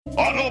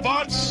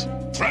Autobots,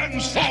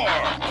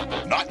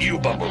 transform! Not you,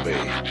 Bumblebee.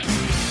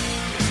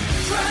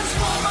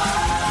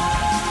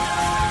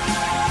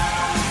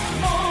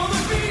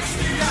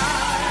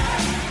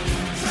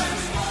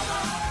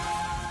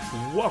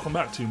 Welcome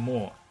back to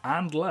More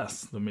and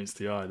Less Than Meets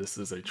the Eye. This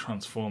is a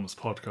Transformers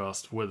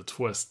podcast with a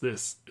twist.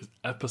 This is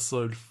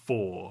episode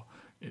 4.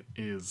 It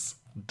is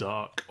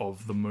Dark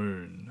of the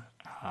Moon,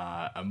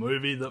 a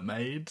movie that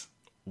made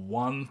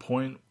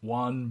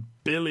 $1.1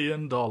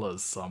 billion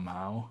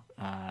somehow,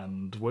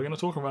 and we're going to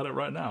talk about it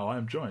right now. I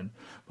am joined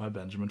by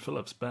Benjamin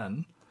Phillips.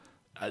 Ben,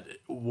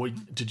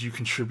 did you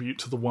contribute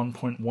to the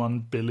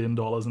 $1.1 billion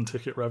in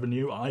ticket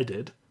revenue? I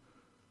did.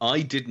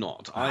 I did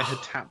not. I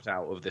had tapped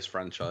out of this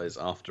franchise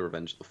after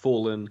Revenge of the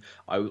Fallen.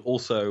 I was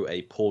also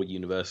a poor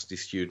university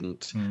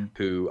student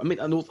who, I mean,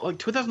 and also, like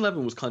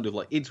 2011 was kind of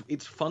like,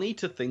 it's funny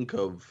to think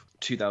of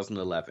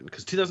 2011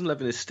 because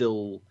 2011 is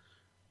still,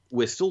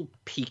 we're still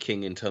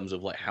peaking in terms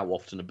of like how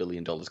often $1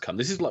 billion come.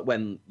 This is like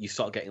when you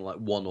start getting like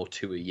 1 or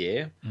 2 a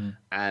year,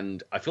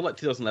 and I feel like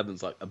 2011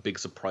 is like a big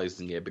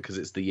surprising year because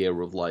it's the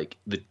year of like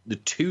the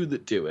two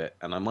that do it,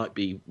 and I might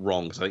be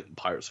wrong because I think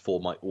Pirates 4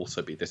 might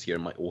also be this year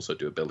and might also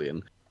do $1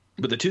 billion.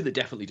 But the two that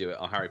definitely do it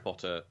are Harry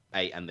Potter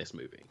 8 and this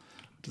movie.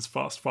 Does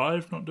Fast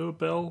 5 not do a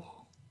bill?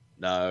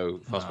 No,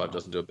 Fast 5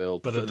 doesn't do a bill.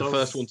 But the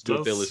first one to do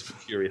a bill is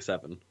Furious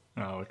 7.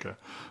 Oh, okay.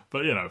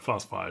 But, you know,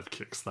 Fast 5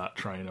 kicks that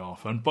train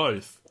off. And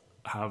both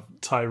have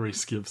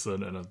Tyrese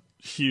Gibson in a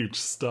huge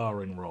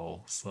starring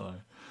role. So,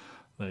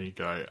 there you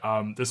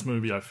go. This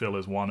movie, I feel,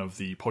 is one of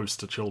the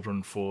poster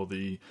children for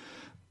the,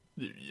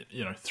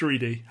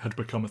 3D had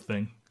become a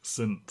thing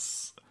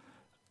since...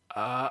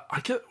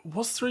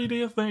 was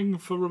 3D a thing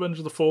for Revenge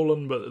of the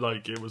Fallen, but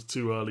like it was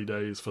too early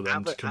days for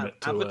them to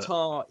commit to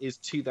Avatar is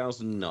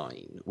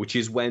 2009, which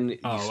is when you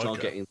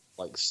start getting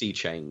like sea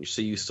change.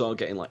 So you start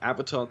getting like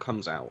Avatar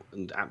comes out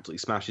and absolutely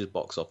smashes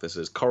box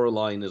offices.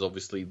 Coraline is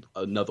obviously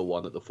another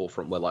one at the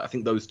forefront where like I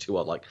think those two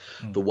are like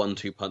the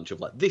 1-2 punch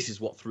of like this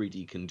is what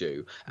 3D can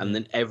do, and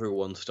then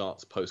everyone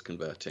starts post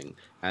converting,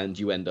 and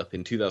you end up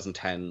in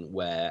 2010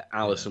 where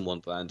Alice in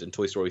Wonderland and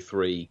Toy Story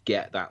 3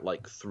 get that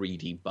like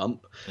 3D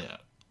bump. Yeah.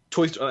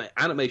 Toy Story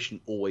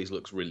animation always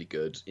looks really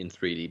good in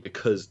 3D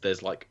because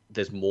there's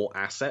more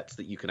assets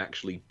that you can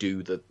actually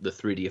do the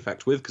 3D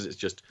effect with because it's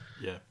just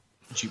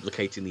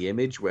duplicating the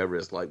image.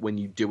 Whereas like when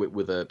you do it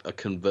with a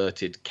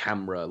converted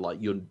camera, like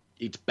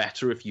it's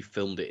better if you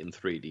filmed it in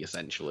 3D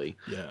essentially.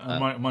 Yeah,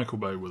 and Michael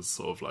Bay was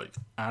sort of like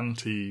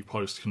anti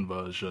post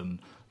conversion,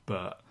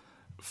 but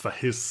for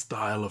his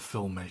style of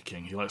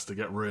filmmaking, he likes to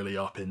get really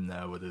up in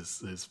there with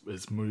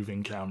his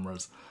moving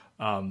cameras.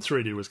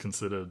 3D was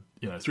considered,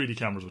 3D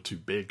cameras were too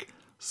big,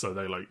 so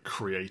they like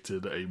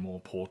created a more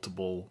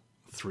portable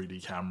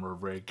 3D camera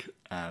rig,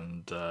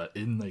 and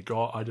in they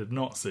got. I did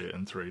not see it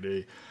in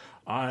 3D.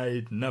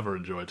 I never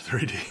enjoyed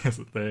 3D as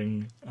a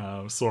thing.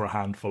 Saw a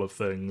handful of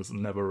things,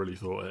 never really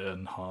thought it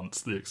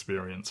enhanced the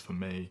experience for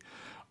me.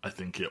 I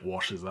think it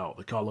washes out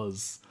the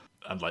colours,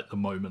 and like the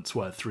moments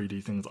where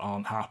 3D things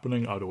aren't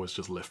happening, I'd always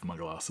just lift my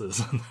glasses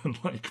and then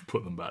like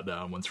put them back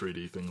down when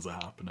 3D things are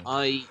happening.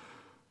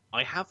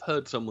 I have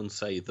heard someone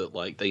say that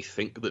like they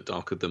think that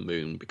Dark of the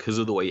Moon, because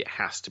of the way it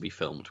has to be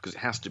filmed, because it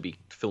has to be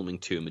filming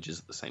 2 images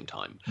at the same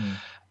time,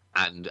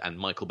 and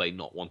Michael Bay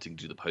not wanting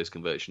to do the post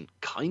conversion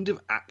kind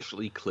of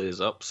actually clears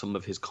up some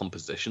of his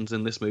compositions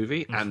in this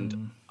movie,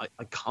 and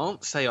I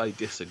can't say I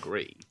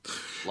disagree.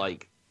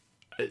 Like,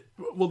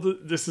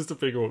 this is the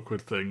big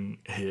awkward thing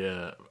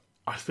here.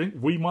 I think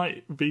we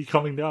might be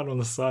coming down on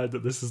the side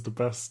that this is the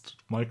best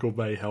Michael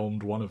Bay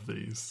helmed one of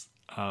these.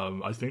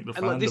 I think the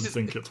fandom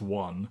think it's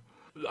one.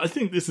 I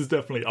think this is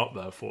definitely up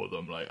there for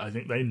them. Like, I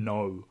think they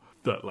know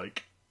that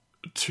like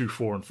 2,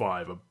 4, and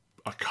 5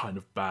 are kind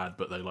of bad,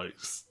 but they like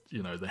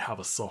they have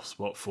a soft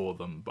spot for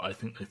them. But I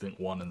think they think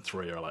 1 and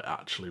 3 are like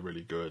actually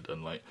really good,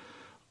 and like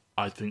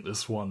I think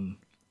this one,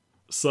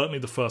 certainly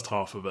the first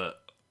half of it,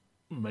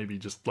 maybe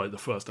just like the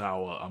first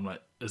hour, I'm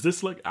like, is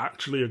this like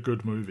actually a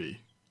good movie?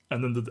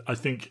 And then I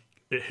think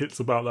it hits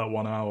about that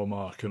 1 hour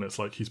mark, and it's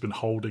like he's been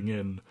holding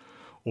in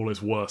all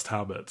his worst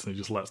habits, and he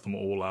just lets them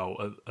all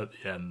out at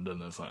the end,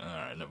 and it's like,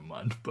 alright, never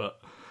mind.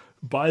 But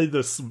by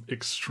this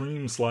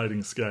extreme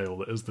sliding scale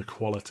that is the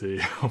quality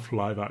of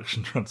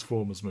live-action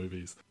Transformers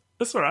movies,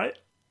 it's alright.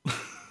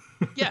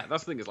 Yeah,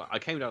 that's the thing, is like I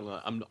came down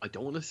and I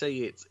don't want to say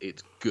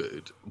it's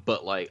good,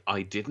 but like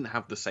I didn't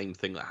have the same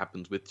thing that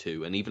happens with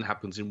 2 and even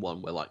happens in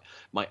 1 where like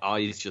my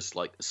eyes just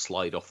like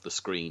slide off the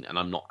screen and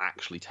I'm not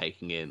actually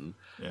taking in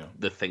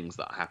the things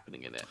that are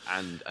happening in it.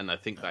 And I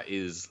think that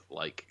is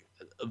like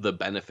the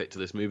benefit to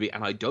this movie,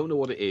 and I don't know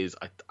what it is.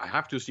 I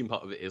have to assume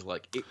part of it is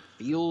like it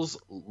feels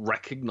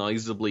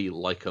recognizably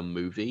like a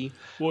movie.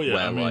 Well, yeah,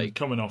 where, I mean, like,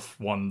 coming off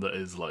one that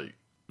is like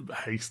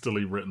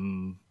hastily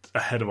written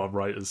ahead of a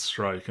writer's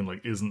strike and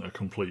like isn't a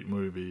complete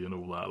movie and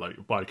all that,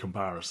 like by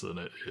comparison,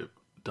 it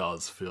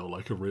does feel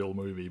like a real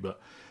movie. But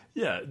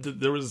yeah,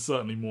 there is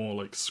certainly more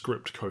like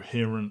script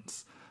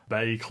coherence.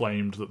 Bay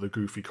claimed that the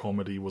goofy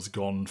comedy was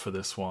gone for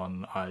this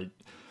one.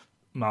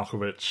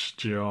 Malkovich,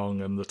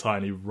 Jeong, and the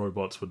tiny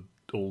robots would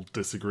all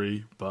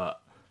disagree,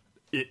 but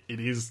it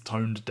is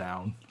toned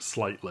down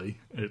slightly.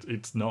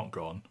 It's not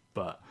gone,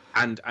 but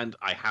and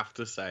I have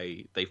to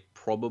say they've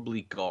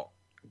probably got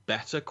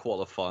better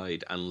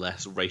qualified and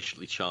less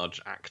racially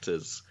charged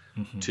actors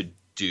to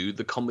do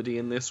the comedy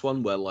in this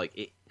one. Where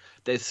like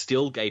there's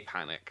still gay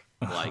panic.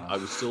 Like I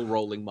was still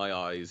rolling my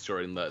eyes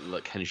during the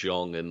like Ken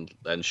Jeong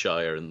and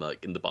Shire and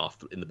like in the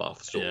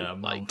bath stall. Yeah,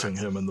 mounting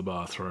him in the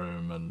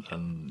bathroom and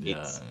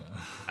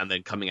and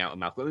then coming out of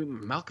Malkovich. I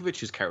mean,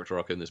 Malkovich's character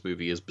arc in this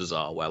movie is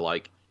bizarre. Where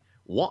like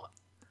what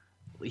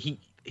he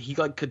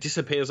like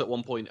disappears at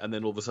one point and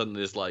then all of a sudden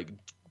is like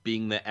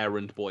being the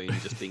errand boy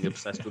and just being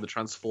obsessed with the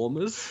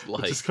Transformers.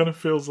 Like, it just kind of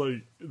feels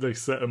like they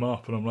set him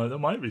up, and I'm like, there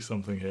might be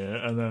something here,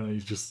 and then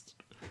he's just.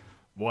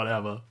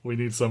 Whatever. We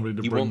need somebody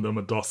to bring them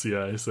a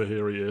dossier, so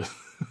here he is.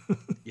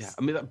 Yeah,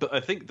 I mean, but I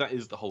think that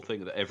is the whole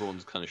thing that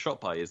everyone's kind of shocked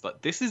by, is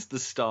that this is the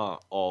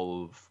start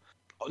of...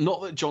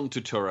 Not that John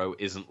Turturro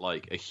isn't,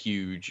 like, a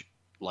huge,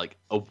 like,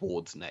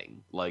 awards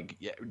name. Like,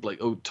 yeah, like,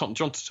 John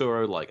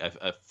Turturro, like,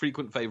 a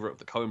frequent favourite of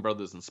the Coen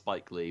brothers and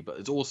Spike Lee, but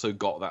it's also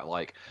got that,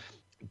 like,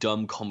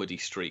 dumb comedy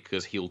streak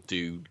because he'll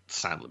do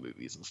Sandler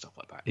movies and stuff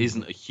like that. It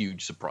isn't a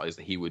huge surprise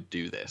that he would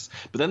do this.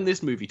 But then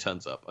this movie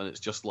turns up and it's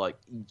just like,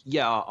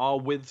 yeah, our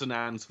withs and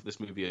ands for this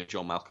movie are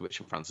John Malkovich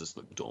and Frances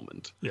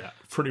McDormand. Yeah,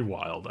 pretty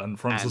wild. And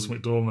Frances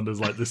McDormand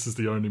is like, this is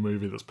the only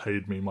movie that's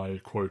paid me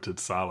my quoted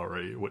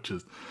salary, which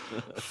is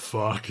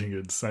fucking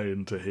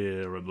insane to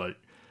hear. And like,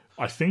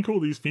 I think all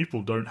these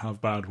people don't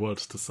have bad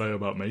words to say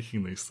about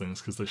making these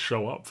things because they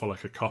show up for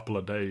like a couple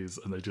of days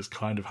and they just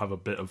kind of have a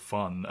bit of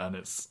fun, and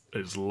it's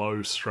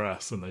low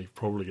stress and they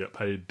probably get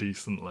paid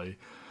decently,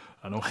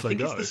 and off they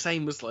go. I think it's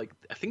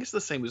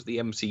the same as the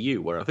MCU,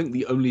 where I think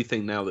the only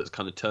thing now that's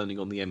kind of turning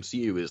on the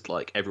MCU is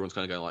like everyone's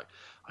kind of going like,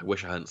 I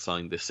wish I hadn't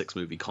signed this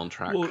 6-movie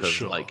contract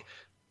because like.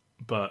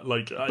 But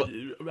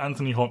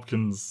Anthony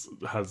Hopkins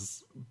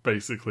has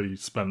basically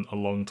spent a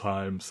long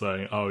time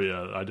saying, oh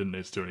yeah, I didn't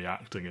need to do any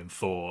acting in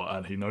Thor,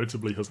 and he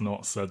notably has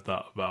not said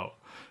that about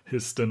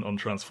his stint on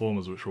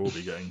Transformers, which we'll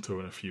be getting to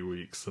in a few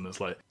weeks. And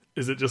it's like,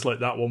 is it just like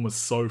that one was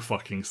so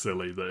fucking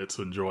silly that it's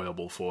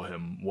enjoyable for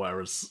him,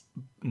 whereas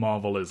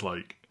Marvel is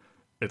like,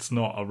 it's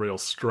not a real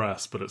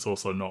stress, but it's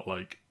also not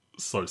like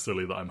so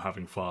silly that I'm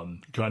having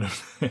fun kind of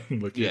thing.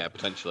 Like, yeah,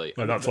 potentially.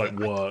 Like that's like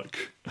work,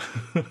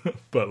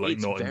 but like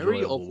it's not very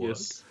enjoyable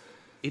obvious. Work.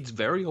 It's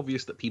very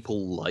obvious that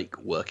people like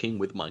working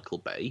with Michael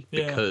Bay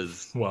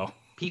because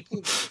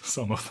people.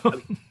 Some of them. I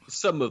mean,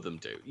 some of them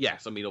do.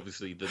 Yes, I mean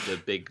obviously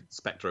the big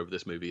spectre over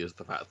this movie is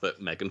the fact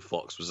that Megan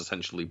Fox was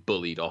essentially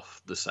bullied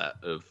off the set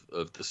of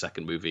the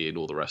second movie and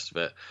all the rest of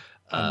it.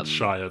 And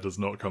Shire does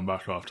not come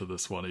back after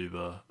this one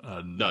either.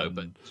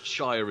 But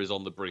Shire is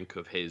on the brink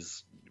of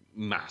his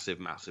massive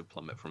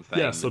plummet from fame.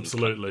 Yes,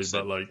 absolutely.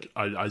 But like,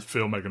 I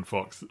feel Megan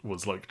Fox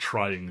was like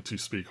trying to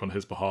speak on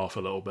his behalf a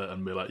little bit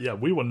and be like, yeah,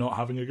 we were not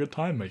having a good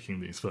time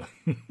making these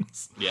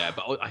films. Yeah,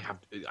 but I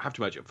have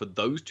to imagine for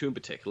those two in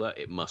particular,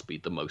 it must be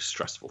the most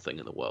stressful thing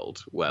in the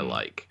world. Where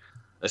like,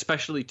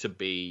 especially to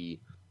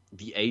be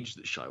the age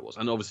that Shire was,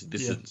 and obviously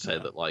this isn't to say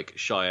that like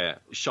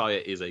Shire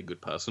is a good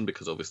person,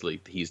 because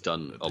obviously he's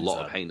done a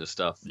lot of heinous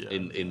stuff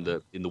in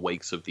the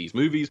wakes of these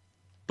movies.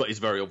 But it's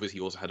very obvious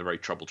he also had a very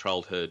troubled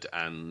childhood,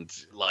 and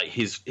like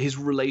his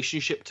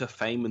relationship to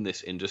fame in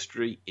this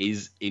industry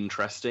is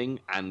interesting,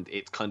 and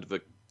it's kind of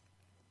a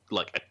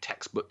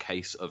textbook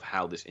case of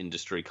how this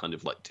industry kind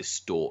of like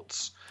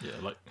distorts. Yeah,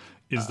 like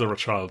is there a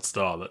child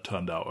star that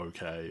turned out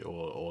okay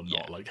or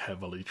not like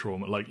heavily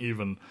trauma? Like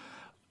even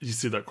you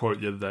see that quote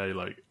the other day,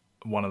 like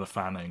one of the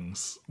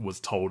Fannings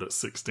was told at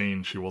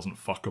 16 she wasn't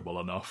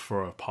fuckable enough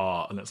for a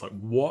part, and it's like,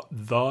 what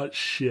the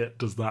shit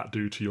does that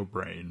do to your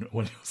brain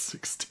when you're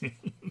 16?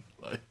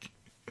 Like,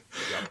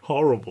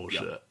 horrible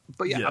shit.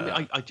 But I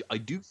mean, I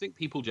do think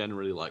people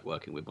generally like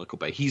working with Michael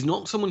Bay. He's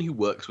not someone who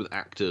works with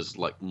actors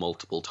like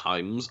multiple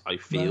times. I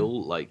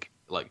feel like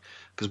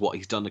because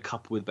he's done a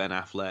couple with Ben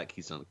Affleck,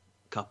 he's done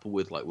a couple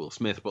with like Will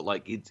Smith, but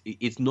like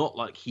it's not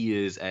like he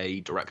is a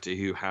director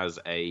who has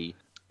a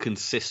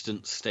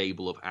consistent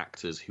stable of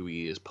actors who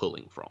he is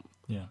pulling from.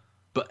 Yeah.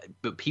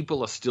 But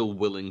people are still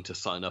willing to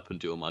sign up and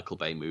do a Michael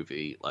Bay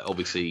movie. Like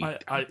obviously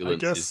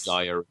Ambulance is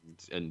Dyer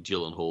and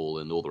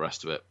Gyllenhaal and all the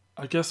rest of it.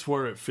 I guess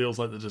where it feels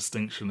like the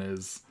distinction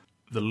is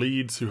the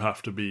leads who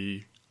have to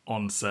be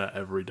on set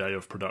every day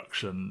of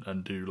production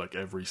and do like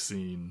every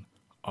scene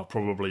are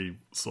probably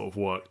sort of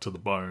worked to the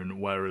bone,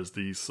 whereas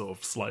these sort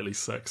of slightly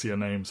sexier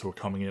names who are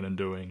coming in and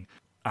doing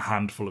a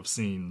handful of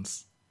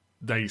scenes,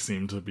 they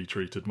seem to be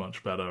treated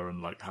much better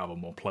and like have a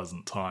more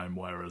pleasant time,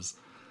 whereas,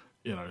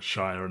 you know,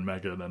 Shire and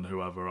Megan and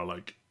whoever are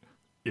like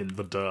in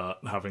the dirt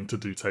having to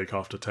do take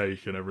after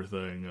take and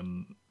everything.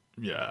 And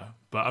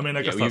but I mean,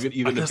 I guess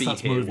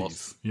that's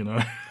movies, you know?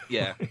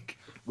 Yeah.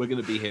 We're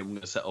going to be here, we're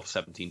going to set off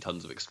 17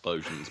 tons of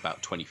explosions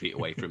about 20 feet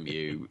away from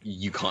you.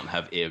 You can't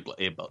have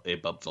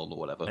earbuds on or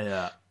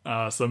whatever.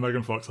 Yeah. So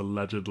Megan Fox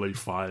allegedly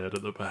fired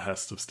at the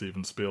behest of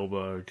Steven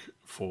Spielberg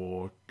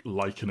for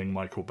likening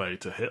Michael Bay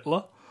to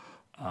Hitler.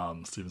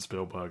 Steven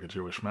Spielberg, a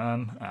Jewish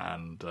man,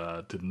 and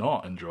did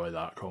not enjoy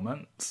that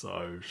comment,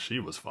 so she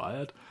was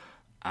fired.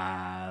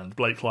 and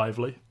Blake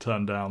Lively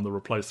turned down the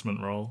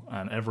replacement role,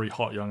 and every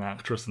hot young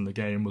actress in the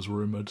game was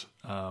rumoured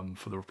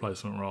for the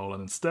replacement role,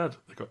 and instead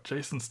they got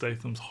Jason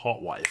Statham's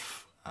hot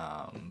wife,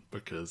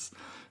 because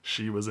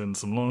she was in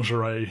some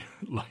lingerie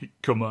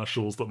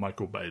commercials that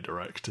Michael Bay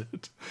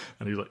directed,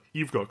 and he's like,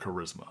 "You've got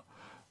charisma."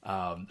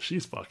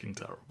 She's fucking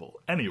terrible.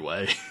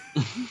 Anyway.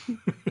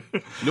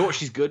 You know what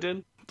she's good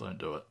in? Don't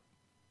do it.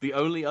 The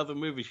only other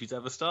movie she's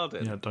ever starred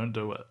in. Yeah, don't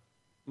do it.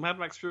 Mad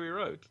Max Fury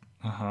Road.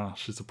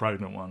 She's the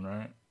pregnant one,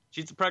 right?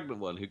 She's the pregnant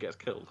one who gets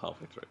killed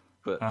halfway through.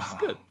 But she's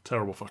good.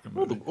 Terrible fucking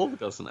movie. All the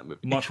girls in that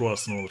movie. Much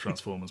worse than all the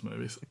Transformers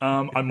movies.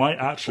 I might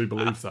actually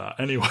believe that.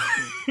 Anyway.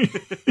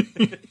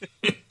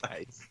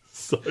 Nice.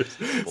 So,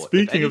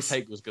 speaking of...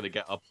 Take was going to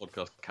get our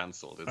podcast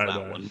cancelled, I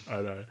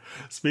know.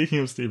 Speaking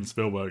of Steven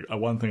Spielberg,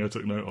 one thing I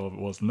took note of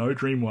was no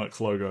DreamWorks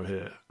logo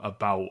here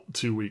about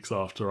 2 weeks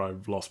after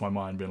I've lost my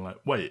mind, being like,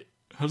 wait,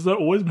 has there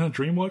always been a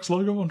DreamWorks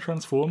logo on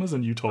Transformers?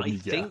 And you told me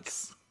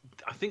yes.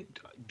 I think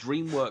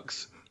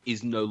DreamWorks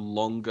is no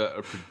longer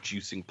a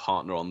producing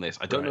partner on this.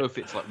 I don't know if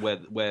it's like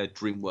where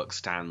DreamWorks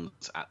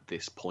stands at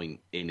this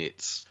point in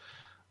its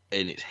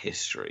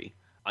history.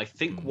 I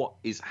think what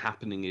is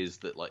happening is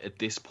that, like, at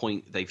this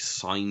point they've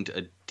signed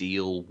a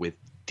deal with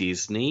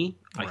Disney.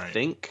 I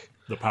think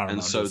the Paramount,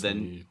 and so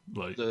Disney,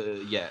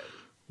 then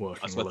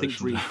working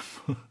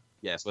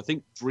so I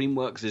think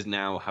DreamWorks is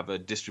now have a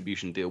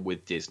distribution deal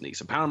with Disney.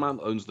 So Paramount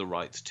owns the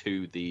rights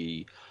to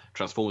the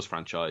Transformers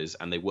franchise,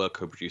 and they were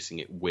co-producing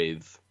it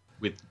with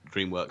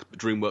DreamWorks. But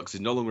DreamWorks is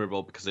no longer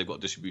involved because they've got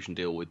a distribution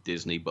deal with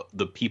Disney. But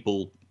the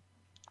people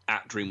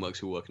at DreamWorks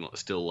who are working on it are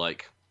still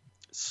like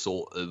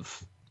sort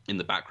of in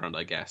the background,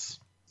 I guess.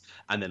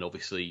 And then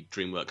obviously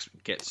DreamWorks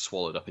gets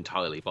swallowed up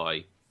entirely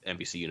by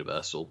NBC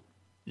Universal.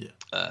 In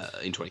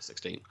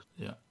 2016.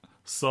 Yeah.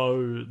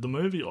 So the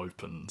movie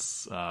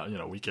opens.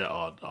 We get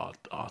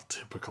our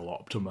typical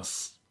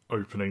Optimus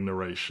opening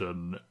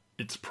narration.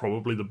 It's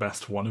probably the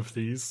best one of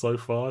these so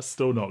far.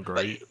 Still not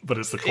great, but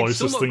it's the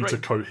closest thing to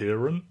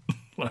coherent.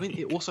 I mean,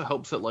 it also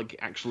helps that it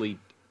actually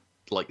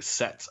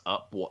sets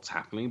up what's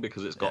happening,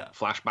 because it's got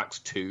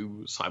flashbacks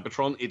to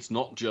Cybertron. It's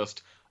not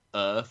just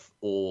Earth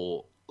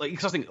or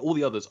because I think all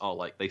the others are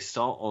they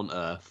start on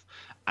Earth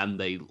and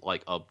they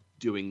are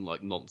doing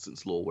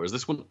nonsense lore, whereas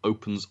this one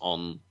opens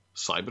on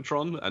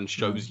Cybertron and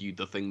shows you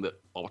the thing that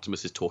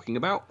Optimus is talking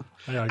about.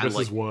 Yeah, I guess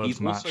his words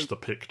match the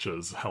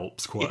pictures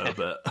helps quite a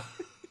bit.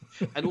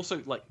 And also,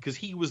 because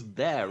he was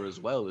there as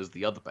well as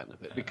the other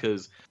benefit,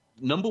 because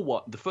number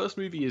one, the first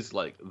movie is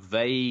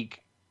vague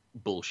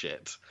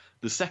bullshit.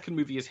 The second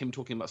movie is him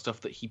talking about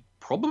stuff that he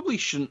probably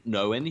shouldn't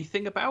know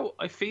anything about,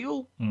 I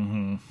feel.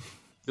 Mm-hmm.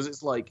 Because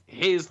it's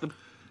here's the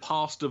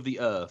past of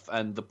the Earth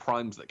and the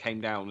primes that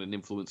came down and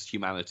influenced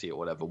humanity or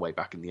whatever way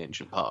back in the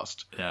ancient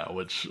past. Yeah,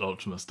 which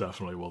Optimus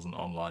definitely wasn't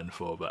online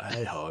for, but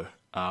hey-ho.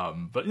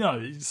 But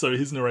so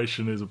his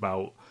narration is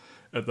about,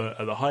 at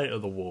the height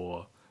of the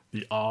war,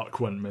 the Ark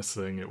went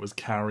missing. It was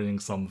carrying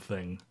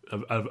something,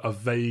 a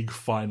vague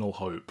final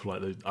hope.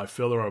 I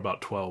feel there are about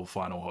 12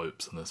 final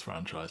hopes in this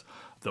franchise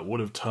that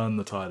would have turned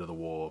the tide of the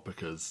war,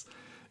 because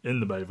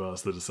in the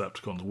Bayverse, the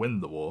Decepticons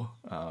win the war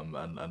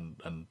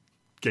and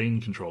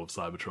gain control of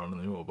Cybertron, and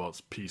the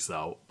Autobots peace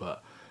out.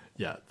 But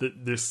yeah,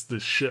 this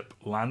ship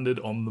landed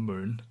on the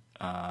moon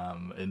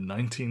in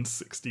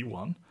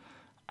 1961,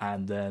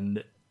 and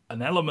then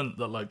an element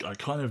that I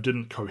kind of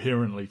didn't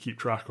coherently keep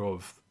track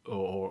of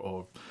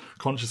or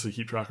consciously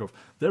keep track of.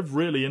 They're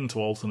really into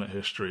alternate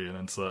history and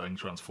inserting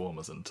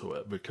Transformers into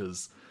it,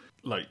 because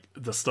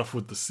the stuff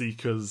with the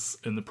Seekers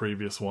in the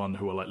previous one,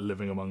 who are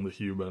living among the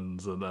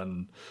humans, and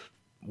then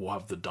we'll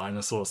have the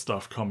dinosaur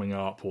stuff coming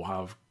up, we'll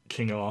have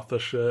King Arthur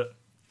shit.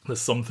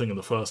 There's something in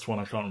the first one,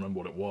 I can't remember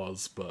what it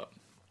was, but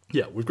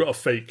yeah, we've got a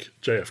fake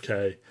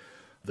JFK.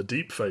 The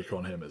deep fake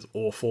on him is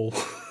awful.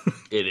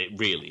 It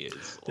really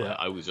is. Yeah.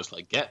 I was just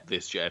get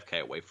this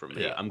JFK away from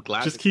me. Yeah. I'm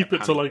glad. Just keep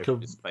it to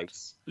his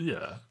face.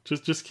 Yeah,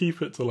 just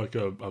keep it to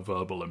a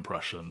verbal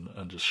impression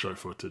and just show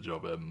footage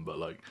of him.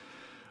 But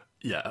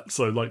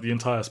so the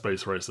entire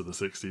space race of the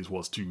 60s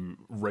was to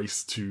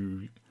race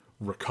to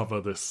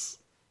recover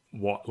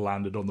what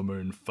landed on the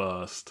moon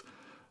first.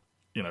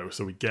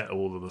 So we get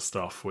all of the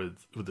stuff with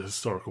the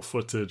historical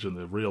footage and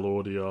the real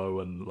audio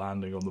and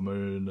landing on the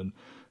moon, and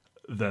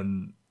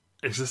then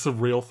is this a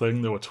real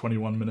thing? There were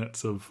 21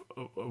 minutes of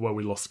where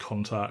we lost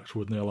contact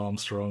with Neil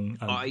Armstrong.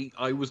 And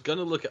I was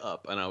gonna look it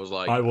up, and I was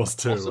like, I was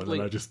too, possibly... and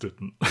then I just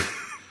didn't.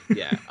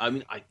 Yeah, I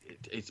mean,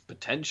 it's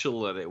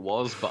potential that it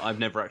was, but I've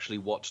never actually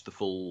watched the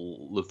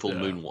full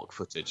moonwalk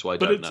footage, so I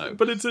don't know.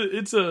 But it's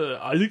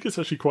I think it's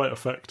actually quite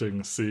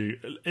affecting. See,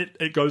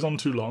 it goes on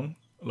too long,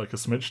 a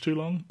smidge too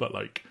long, but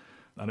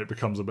and it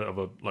becomes a bit of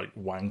a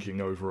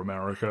wanking over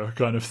America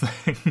kind of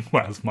thing,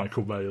 as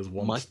Michael Bay has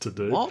wanted to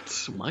do.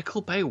 What?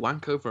 Michael Bay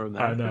wank over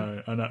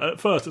America? I know.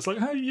 At first, it's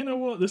hey, you know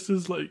what? This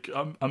is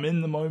I'm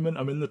in the moment,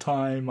 I'm in the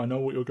time, I know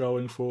what you're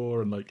going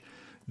for, and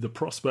the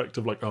prospect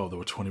of there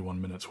were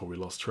 21 minutes where we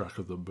lost track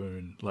of the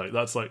moon.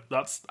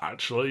 That's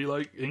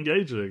actually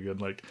engaging,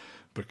 and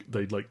but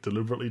they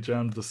deliberately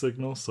jammed the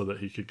signal so that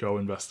he could go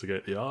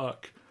investigate the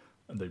Ark.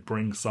 and they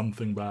bring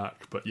something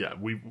back. But yeah,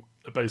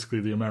 basically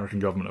the American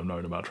government have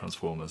known about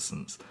Transformers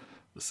since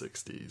the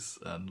 60s,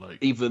 and like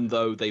even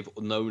though they've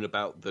known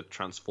about the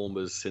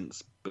Transformers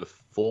since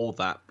before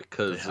that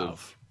because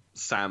of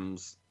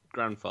Sam's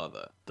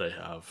grandfather. They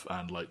have,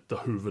 and like the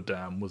Hoover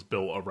Dam was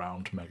built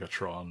around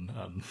Megatron,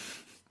 and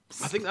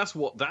I think that's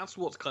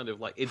what's kind of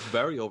like, it's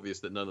very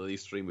obvious that none of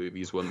these three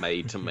movies were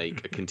made to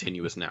make a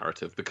continuous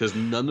narrative, because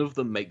none of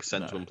them make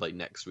sense when played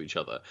next to each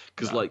other.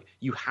 Because like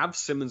you have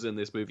Simmons in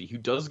this movie who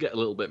does get a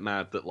little bit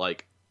mad that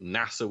like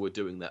NASA were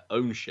doing their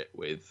own shit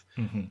with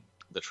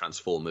the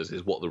Transformers,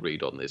 is what the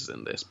read on is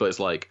in this. But it's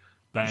like,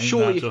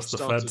 surely just the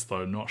feds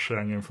though, not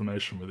sharing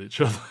information with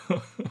each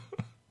other.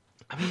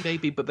 I mean,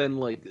 maybe, but then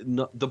like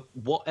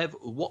what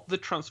the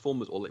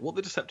Transformers or like, what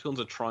the Decepticons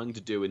are trying to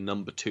do in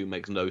number 2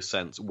 makes no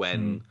sense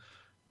when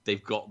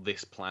they've got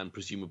this plan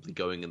presumably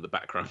going in the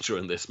background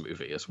during this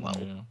movie as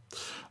well.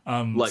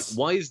 Like,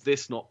 why is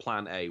this not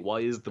Plan A? Why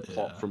is the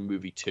plot from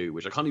movie 2,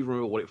 which I can't even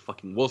remember what it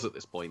fucking was at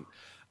this point,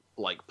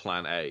 like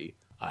Plan A?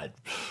 I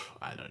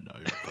don't know,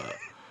 but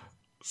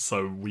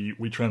so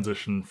we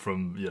transition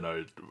from, you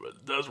know,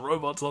 there's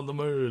robots on the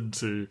moon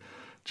to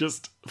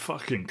just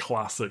fucking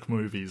classic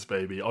movies,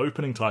 baby.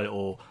 Opening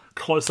title,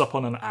 close up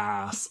on an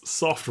ass,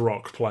 soft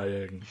rock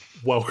playing,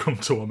 Welcome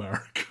to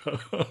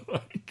America.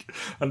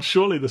 And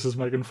surely this is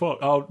Megan Fox.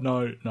 Oh,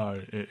 no,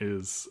 it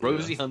is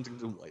Rosie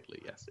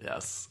Huntington-Whiteley, yes.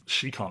 Yes,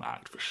 she can't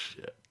act for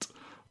shit.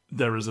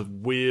 There is a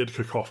weird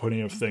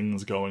cacophony of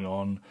things going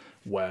on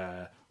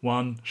where,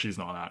 1, she's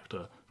not an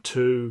actor.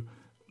 2,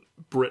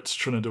 Brits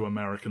trying to do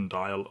American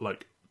dialogue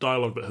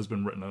that has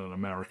been written in an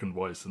American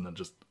voice, and then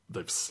just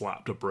they've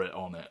slapped a Brit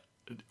on it.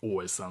 It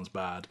always sounds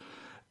bad.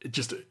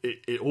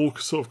 It all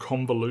sort of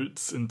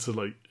convolutes into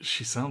like,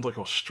 she sounds like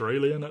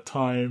Australian at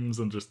times,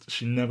 and just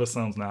she never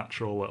sounds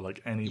natural at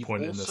like any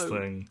point in this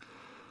thing.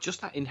 Just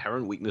that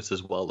inherent weakness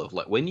as well of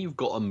like, when you've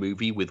got a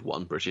movie with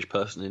one British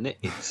person in it,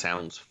 it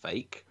sounds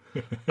fake.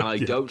 And I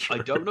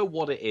don't know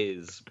what it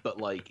is, but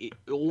like it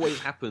always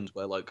happens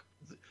where like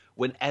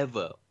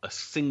whenever a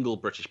single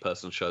British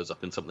person shows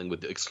up in something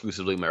with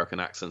exclusively American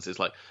accents, it's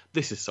like,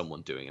 this is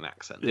someone doing an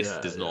accent. This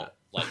does not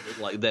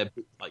like they're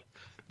like,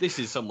 this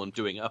is someone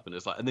doing it up, and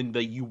it's like, and then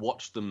you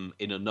watch them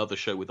in another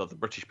show with other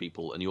British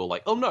people, and you're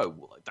like, oh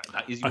no,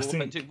 that is your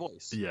authentic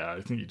voice. Yeah,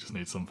 I think you just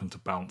need something to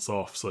bounce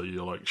off, so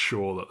you're like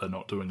sure that they're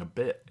not doing a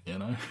bit, you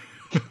know?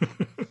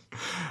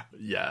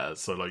 Yeah,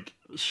 so like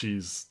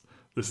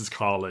this is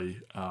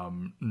Carly,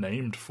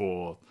 named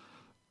for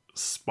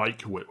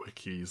Spike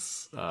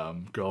Witwicky's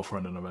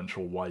girlfriend and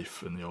eventual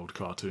wife in the old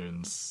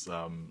cartoons.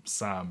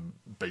 Sam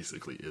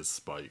basically is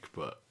Spike,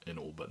 but in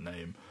all but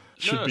name.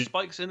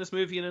 Spike's in this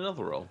movie in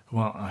another role.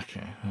 Well,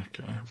 okay,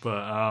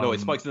 but no,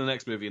 it's Spike's in the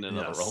next movie in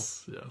another role.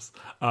 Yes.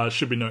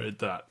 Should be noted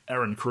that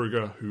Ehren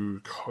Kruger, who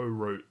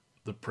co-wrote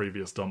the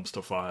previous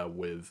Dumpster Fire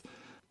with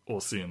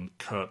Orson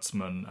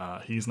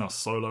Kurtzman, he's now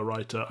solo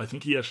writer. I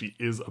think he actually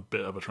is a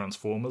bit of a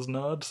Transformers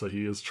nerd, so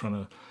he is trying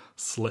to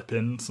slip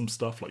in some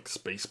stuff like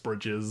space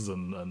bridges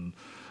and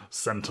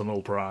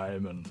Sentinel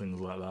Prime and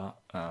things like that.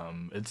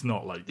 It's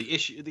not like the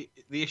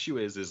issue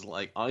is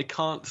like, I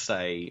can't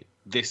say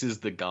this is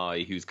the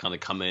guy who's kind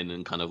of come in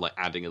and kind of like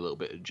adding a little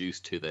bit of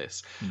juice to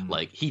this.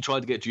 Like, he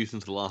tried to get juice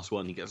into the last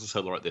one, he gets a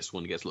solo write this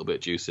one, he gets a little bit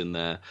of juice in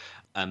there,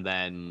 and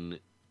then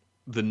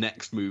the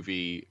next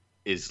movie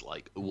is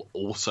like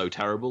also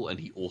terrible, and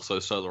he also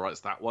solo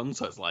writes that one,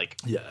 so it's like,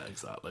 yeah,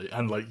 exactly.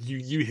 And like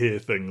you hear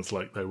things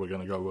like they were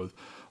going to go with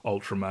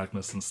Ultra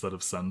Magnus instead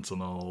of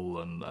Sentinel,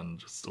 and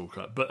just all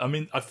kind. But I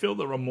mean, I feel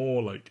there are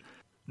more like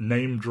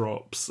name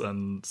drops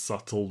and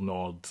subtle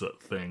nods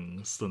at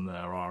things than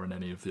there are in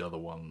any of the other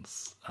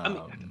ones. I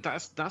mean,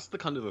 that's the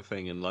kind of a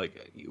thing, and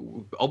like,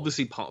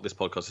 obviously part of this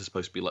podcast is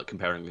supposed to be like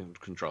comparing and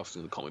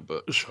contrasting the comic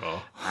book,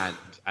 sure,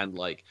 and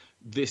like,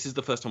 this is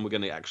the first time we're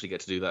going to actually get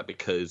to do that,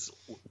 because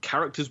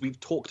characters we've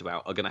talked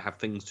about are going to have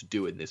things to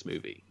do in this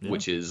movie,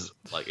 which is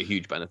like a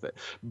huge benefit.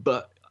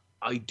 But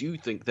I do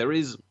think there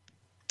is,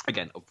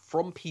 again,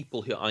 from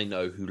people who I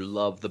know who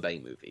love the Bay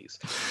movies,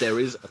 there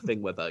is a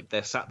thing where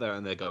they're sat there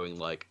and they're going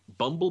like,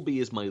 Bumblebee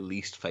is my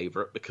least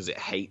favorite because it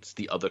hates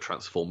the other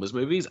Transformers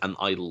movies, and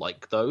I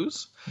like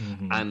those.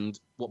 And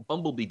what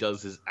Bumblebee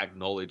does is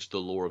acknowledge the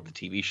lore of the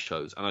TV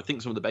shows, and I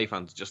think some of the Bay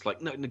fans are just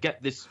like, no,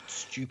 get this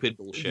stupid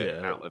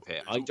bullshit out of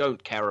here. I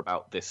don't care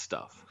about this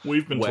stuff.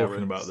 We've been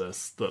talking about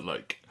this, that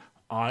like,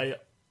 I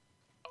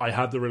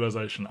had the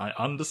realization, I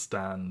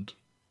understand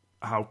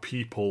how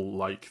people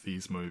like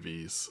these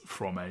movies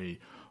from a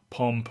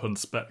pomp and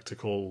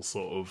spectacle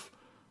sort of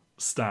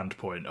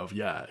standpoint of,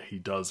 yeah, he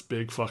does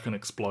big fucking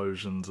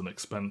explosions and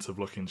expensive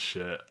looking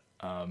shit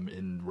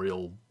in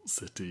real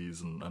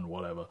cities and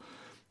whatever.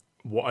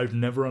 What I've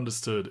never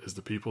understood is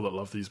the people that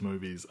love these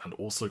movies and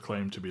also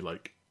claim to be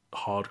like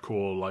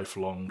hardcore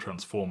lifelong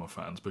Transformer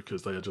fans,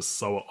 because they are just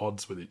so at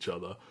odds with each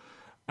other.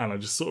 And I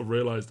just sort of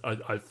realized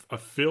I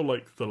feel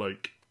like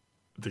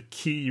the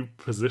key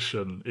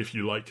position, if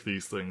you like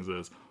these things,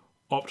 is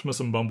Optimus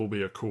and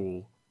Bumblebee are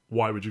cool.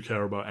 Why would you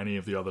care about any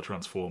of the other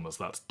Transformers?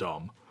 That's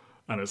dumb.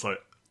 And it's like,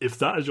 if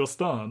that is your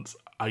stance,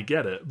 I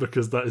get it,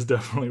 because that is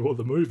definitely what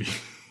the movies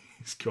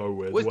go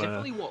with. Well, it's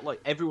definitely what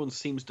like everyone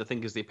seems to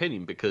think is the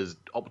opinion, because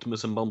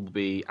Optimus and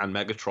Bumblebee and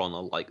Megatron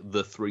are like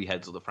the three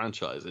heads of the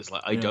franchise. It's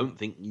like I don't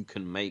think you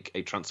can make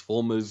a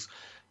Transformers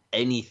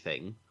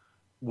anything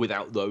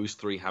without those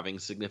three having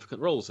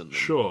significant roles in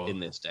them in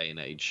this day and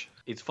age.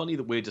 It's funny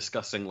that we're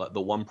discussing like the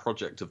one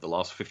project of the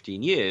last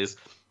 15 years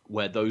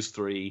where those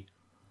three,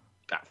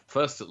 at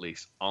first at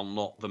least, are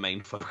not the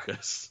main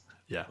focus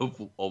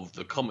of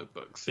the comic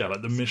books. Yeah,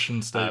 like the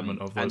mission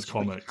statement of those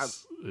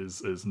comics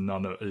is no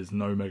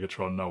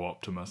Megatron, no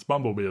Optimus.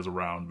 Bumblebee is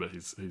around, but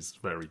he's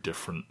very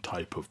different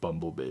type of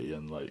Bumblebee,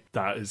 and like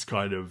that is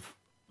kind of,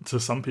 to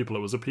some people it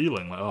was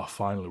appealing, like, oh,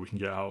 finally we can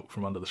get out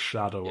from under the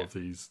shadow of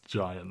these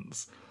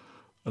giants.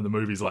 And the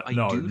movie's like,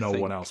 no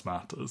one else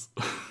matters.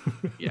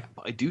 Yeah,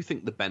 but I do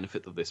think the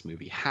benefit that this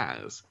movie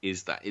has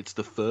is that it's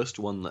the first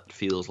one that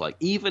feels like,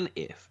 even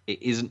if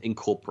it isn't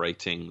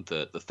incorporating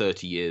the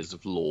 30 years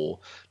of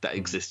lore that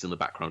exists in the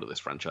background of this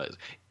franchise,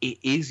 it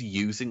is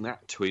using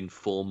that to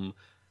inform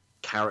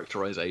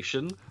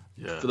characterization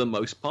for the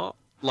most part.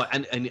 Like,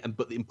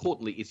 but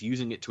importantly, it's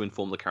using it to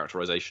inform the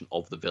characterization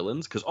of the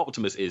villains, because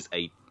Optimus is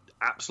a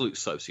absolute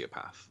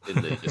sociopath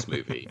in this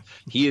movie.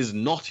 He is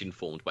not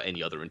informed by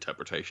any other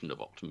interpretation of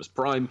Optimus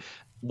Prime.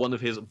 One of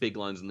his big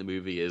lines in the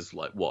movie is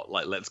like, what?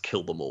 Like, let's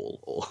kill them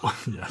all. Or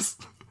yes.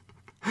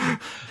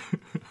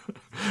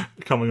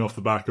 Coming off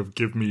the back of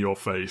 "Give Me Your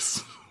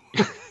Face."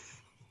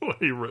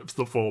 He rips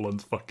the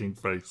Fallen's fucking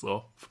face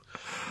off.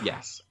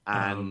 Yes,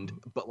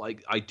 but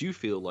like I do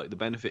feel like the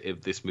benefit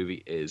of this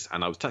movie is,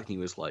 and I was talking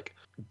was like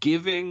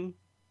giving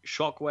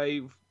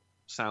Shockwave,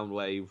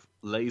 Soundwave,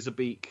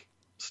 Laserbeak,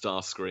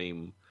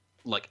 Starscream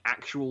like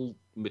actual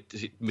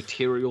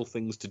material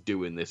things to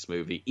do in this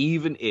movie,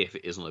 even if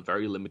it is on a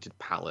very limited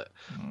palette,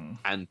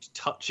 and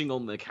touching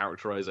on the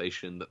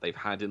characterization that they've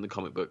had in the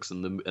comic books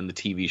and the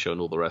TV show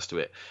and all the rest of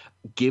it,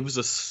 gives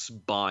a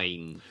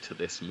spine to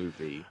this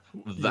movie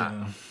that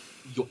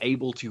you're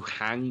able to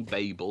hang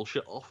Bay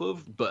bullshit off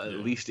of, but at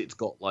least it's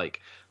got like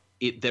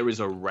there is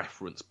a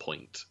reference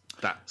point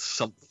that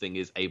something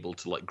is able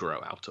to like grow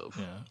out of.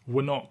 Yeah,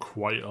 we're not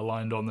quite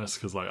aligned on this,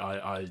 because like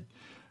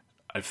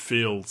I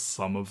feel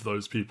some of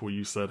those people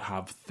you said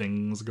have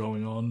things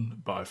going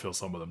on, but I feel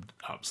some of them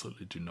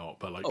absolutely do not.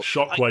 But like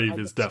Shockwave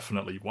is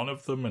definitely one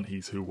of them, and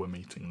he's who we're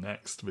meeting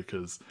next,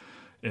 because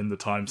in the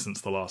time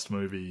since the last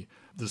movie,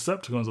 the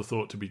Decepticons are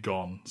thought to be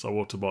gone, so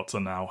Autobots are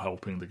now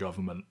helping the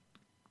government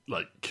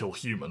like kill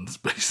humans,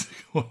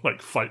 basically,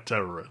 like fight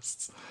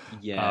terrorists.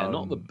 Yeah,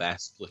 not the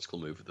best political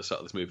move at the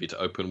start of this movie to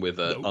open with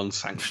an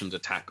unsanctioned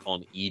attack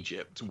on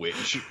Egypt,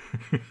 which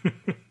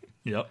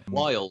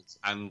wild,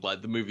 and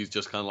like the movie's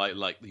just kind of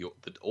like the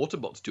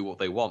Autobots do what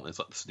they want. It's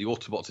like the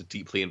Autobots are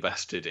deeply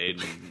invested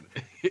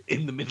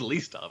in the Middle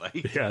East, are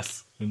they?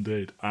 Yes,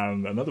 indeed.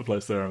 And another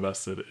place they're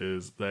invested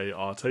is they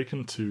are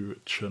taken to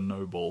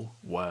Chernobyl,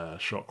 where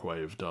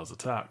Shockwave does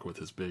attack with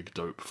his big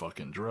dope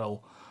fucking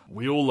drill.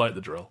 We all like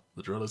the drill.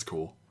 The drill is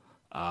cool.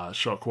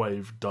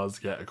 Shockwave does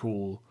get a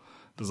cool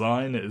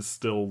design. It is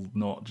still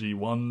not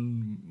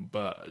G1,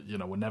 but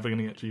we're never going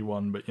to get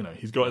G1. But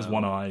he's got his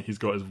one eye. He's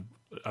got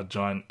a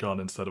giant gun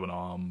instead of an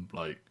arm.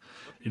 Like,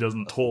 he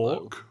doesn't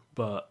talk,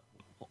 but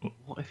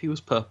what if he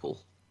was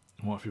purple?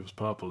 What if he was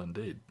purple?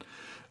 Indeed.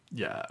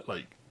 Yeah,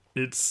 like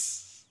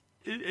it's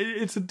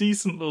a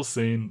decent little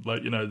scene.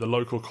 Like, the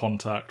local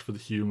contact for the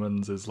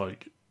humans is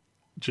like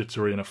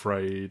jittery and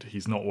afraid.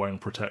 He's not wearing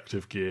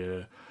protective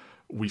gear.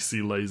 We see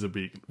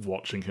Laserbeak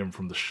watching him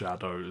from the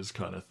shadows,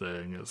 kind of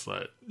thing. It's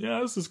like, yeah,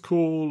 this is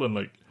cool. And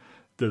like,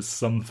 there's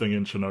something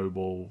in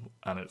Chernobyl,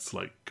 and it's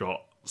like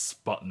got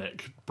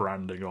Sputnik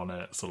branding on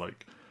it. So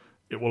like,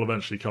 it will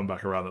eventually come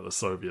back around that the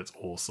Soviets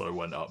also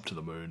went up to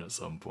the moon at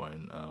some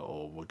point,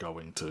 or were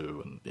going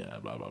to, and yeah,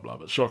 blah blah blah.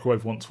 But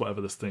Shockwave wants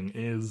whatever this thing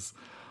is.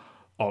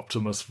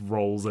 Optimus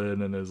rolls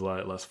in and is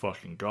like, let's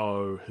fucking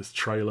go. His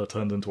trailer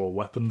turned into a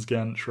weapons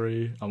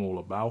gantry. I'm all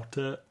about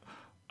it.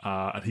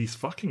 And he's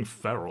fucking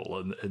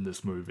feral in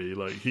this movie.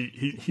 Like,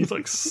 he's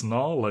like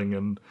snarling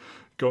and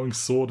going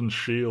sword and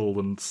shield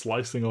and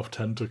slicing off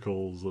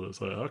tentacles. And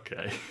it's like,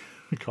 okay,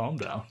 calm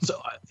down.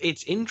 So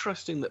it's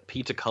interesting that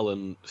Peter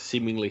Cullen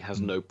seemingly has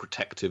no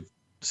protective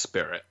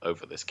spirit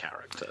over this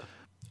character.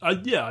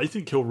 Yeah, I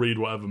think he'll read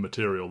whatever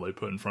material they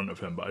put in front of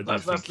him, but I don't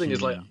think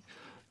he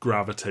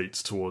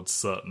gravitates towards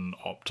certain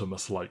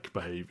Optimus-like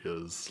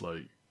behaviors.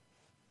 Like,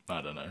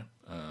 I don't know.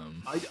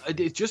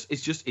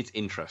 It's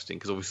interesting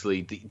because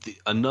obviously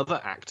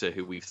another actor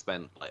who we've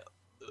spent like,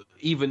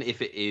 even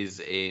if it is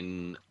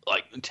in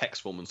like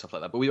text form and stuff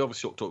like that, but we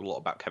obviously talked a lot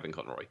about Kevin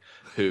Conroy,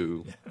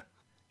 who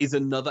is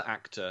another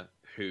actor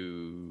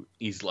who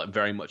is like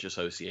very much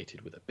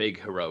associated with a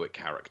big heroic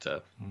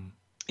character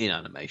in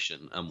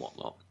animation and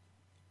whatnot.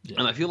 Yeah.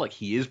 And I feel like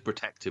he is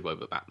protective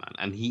over Batman,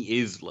 and he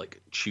is like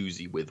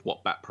choosy with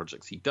what Bat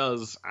projects he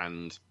does,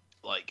 and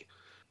like.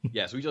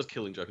 Yeah, so he does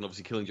Killing Joke, and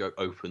obviously Killing Joke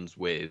opens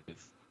with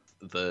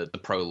the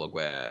prologue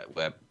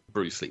where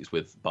Bruce Lee's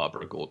with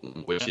Barbara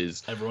Gordon, which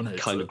is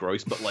kind of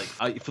gross. But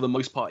like, for the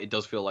most part, it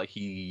does feel like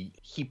he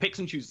picks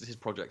and chooses his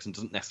projects and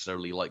doesn't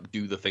necessarily like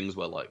do the things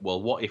where like,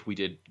 well, what if we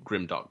did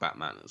grimdark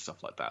Batman and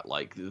stuff like that?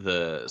 Like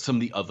some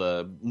of the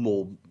other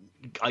more,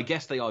 I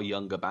guess they are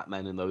younger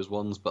Batman in those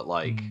ones, but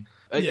like,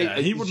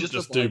 he wouldn't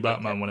just do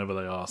Batman whenever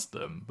they asked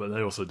him, but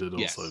they also did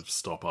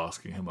stop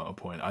asking him at a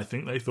point. I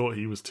think they thought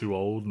he was too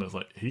old, and it's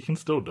like, he can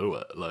still do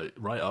it. Like,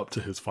 right up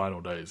to his final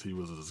days, he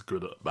was as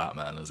good at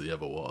Batman as he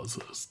ever was.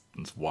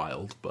 It's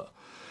wild, but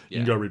you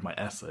can go read my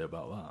essay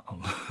about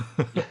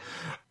that.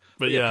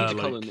 But Peter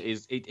Cullen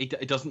is,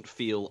 it doesn't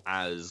feel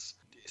as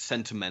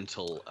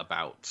sentimental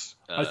about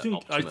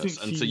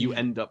Optimus, and so you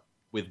end up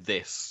with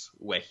this,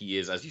 where he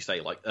is, as you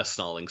say, like a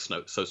snarling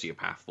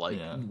sociopath, like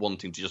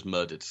wanting to just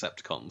murder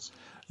Decepticons.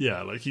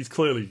 Yeah, like he's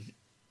clearly,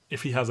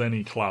 if he has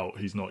any clout,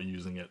 he's not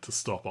using it to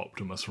stop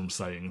Optimus from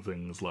saying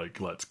things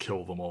like, let's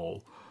kill them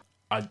all.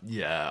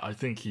 I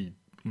think he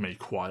may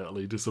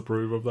quietly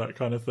disapprove of that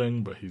kind of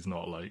thing, but he's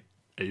not like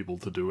able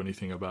to do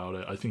anything about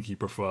it. I think he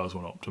prefers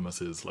when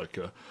Optimus is like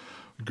a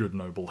good,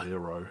 noble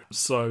hero.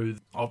 So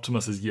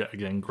Optimus is yet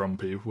again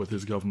grumpy with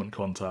his government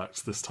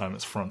contacts. This time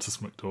it's Frances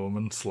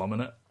McDormand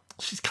slumming it.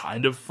 She's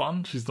kind of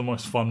fun. She's the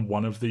most fun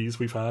one of these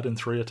we've had in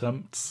 3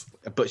 attempts.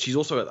 But she's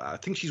also, I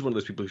think she's one of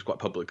those people who's quite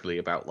publicly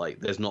about, like,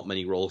 there's not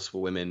many roles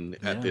for women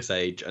at this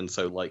age, and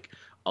so, like,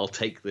 I'll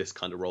take this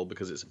kind of role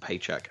because it's a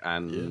paycheck,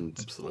 and,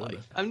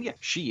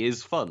 she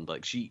is fun.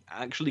 Like, she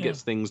actually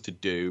gets things to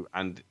do,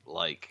 and,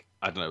 like,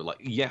 I don't know, like,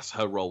 yes,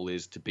 her role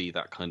is to be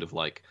that kind of,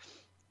 like,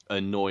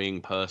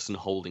 annoying person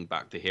holding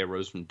back the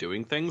heroes from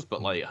doing things,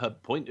 but, like, her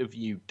point of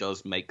view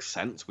does make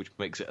sense, which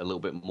makes it a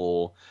little bit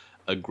more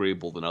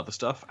agreeable than other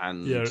stuff.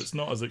 And it's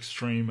not as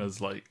extreme as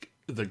like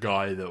the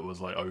guy that was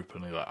like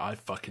openly like, I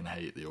fucking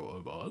hate the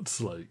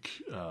Autobots, like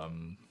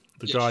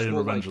the guy in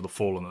Revenge of the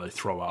Fallen that they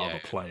throw out of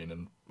a plane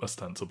and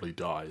ostensibly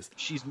dies.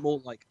 She's more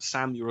like,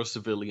 Sam, you're a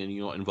civilian,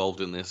 you're not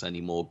involved in this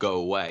anymore, go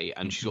away.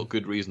 And she's got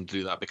good reason to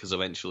do that, because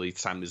eventually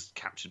Sam is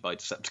captured by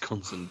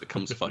Decepticons and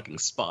becomes a fucking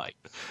spy.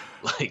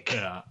 Like,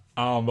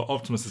 but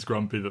Optimus is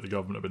grumpy that the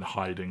government have been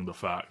hiding the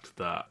fact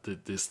that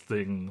this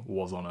thing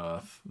was on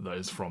Earth that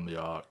is from the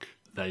Ark.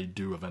 They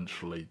do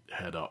eventually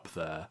head up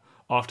there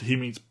after he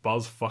meets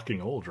Buzz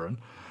fucking Aldrin.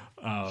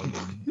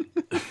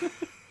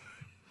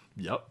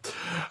 Yep.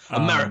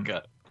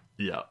 America.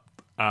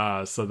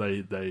 So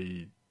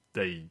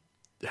they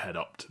head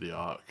up to the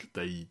Ark.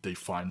 They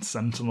find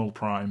Sentinel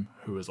Prime,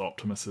 who is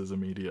Optimus's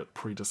immediate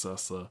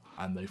predecessor,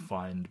 and they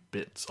find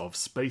bits of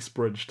space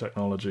bridge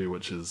technology,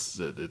 which is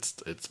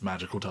it's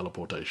magical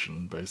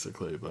teleportation,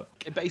 basically. But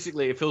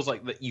it feels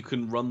like that you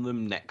can run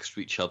them next to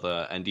each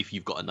other, and if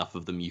you've got enough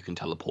of them, you can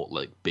teleport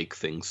like big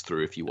things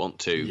through if you want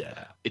to.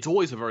 Yeah, it's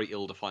always a very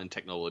ill-defined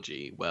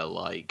technology where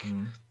like.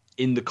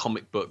 In the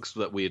comic books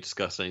that we were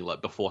discussing,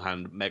 like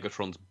beforehand,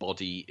 Megatron's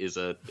body is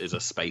a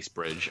space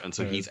bridge, and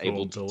so he's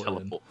able to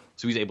teleport.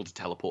 So he's able to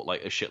teleport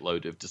like a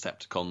shitload of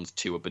Decepticons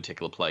to a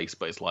particular place.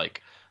 But it's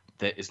like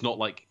it's not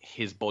like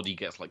his body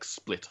gets like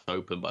split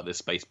open by this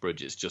space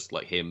bridge. It's just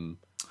like him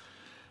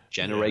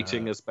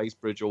generating a space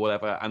bridge or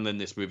whatever. And then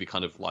this movie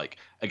kind of like,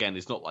 again,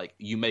 it's not like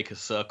you make a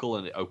circle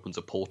and it opens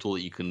a portal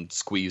that you can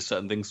squeeze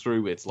certain things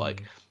through. It's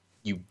like.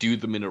 You do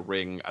them in a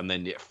ring, and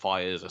then it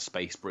fires a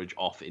space bridge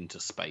off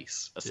into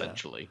space,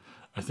 essentially.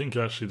 I think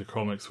actually the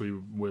comics we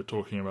were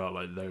talking about,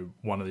 like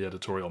one of the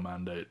editorial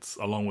mandates,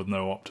 along with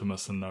no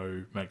Optimus and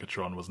no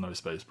Megatron, was no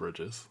space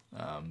bridges.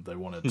 They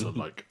wanted to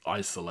like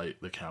isolate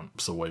the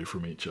camps away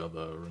from each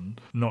other and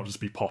not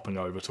just be popping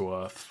over to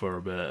Earth for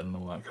a bit and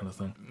all that kind of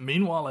thing.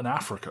 Meanwhile, in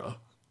Africa,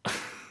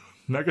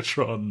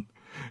 Megatron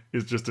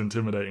is just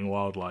intimidating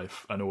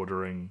wildlife and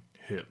ordering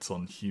hits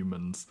on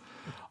humans.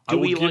 Do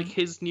we like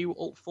his new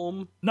alt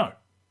form? No.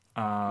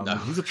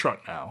 He's a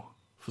truck now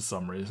for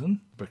some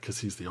reason, because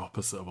he's the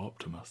opposite of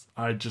Optimus.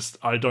 I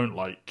don't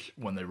like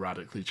when they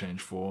radically change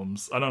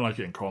forms. I don't like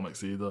it in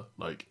comics either.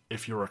 Like,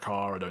 if you're a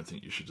car, I don't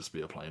think you should just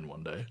be a plane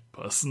one day,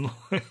 personally.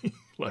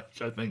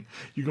 Like, I think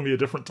you can be a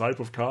different type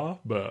of car,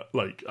 but,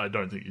 like, I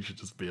don't think you should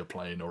just be a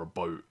plane or a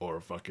boat or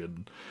a fucking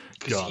gun.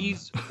 Because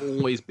he's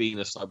always been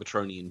a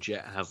Cybertronian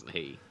jet, hasn't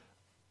he?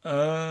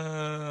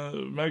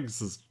 Megs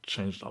has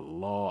changed a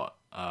lot.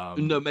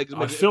 No, Megs.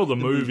 I feel the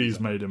movies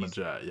made him a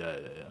jet. Yeah.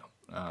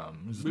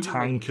 He's a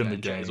tank in the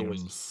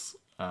games,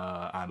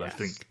 and I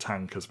think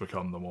tank has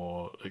become the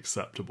more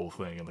acceptable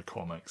thing in the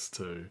comics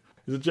too.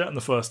 He's a jet in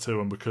the first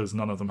 2, and because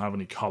none of them have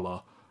any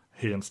colour,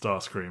 he and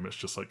Starscream, it's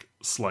just like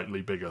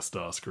slightly bigger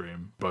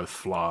Starscream. Both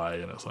fly,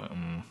 and it's like,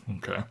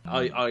 okay.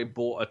 I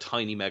bought a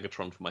tiny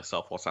Megatron for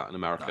myself whilst out in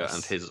America,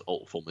 and his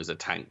alt form is a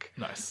tank.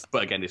 Nice.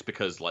 But again, it's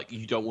because like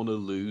you don't want to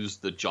lose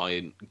the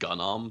giant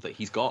gun arm that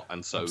he's got,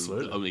 and so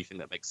the only thing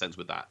that makes sense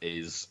with that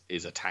is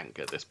a tank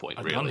at this point,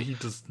 really. I don't think he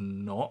does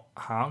not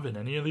have in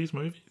any of these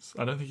movies.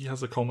 I don't think he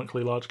has a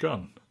comically large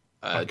gun.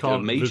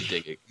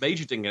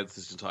 Major ding against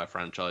this entire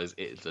franchise.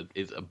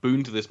 It's a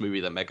boon to this movie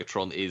that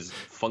Megatron is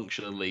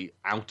functionally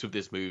out of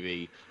this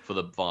movie for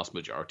the vast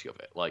majority of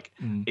it. Like,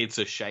 it's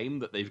a shame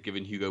that they've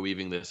given Hugo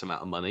Weaving this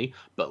amount of money,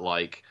 but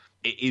like,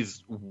 it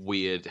is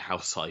weird how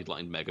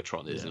sidelined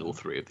Megatron is in all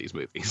three of these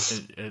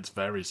movies. It's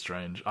very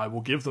strange. I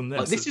will give them this.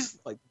 Like, this is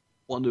like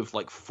one of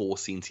like 4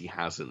 scenes he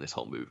has in this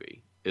whole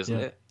movie, isn't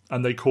it?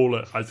 And they call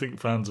it, I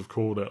think fans have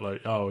called it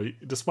like, oh,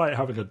 despite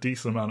having a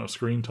decent amount of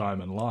screen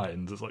time and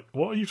lines, it's like,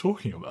 what are you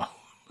talking about?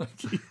 Like,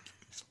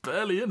 he's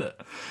barely in it.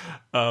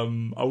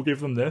 I'll give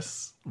them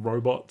this.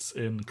 Robots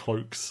in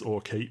cloaks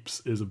or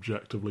capes is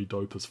objectively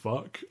dope as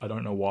fuck. I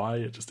don't know why,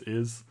 it just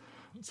is.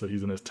 So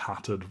he's in his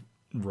tattered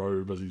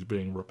robe as he's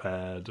being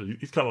repaired.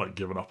 He's kind of like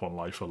given up on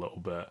life a little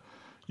bit.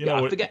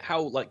 I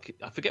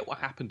forget what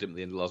happened to him at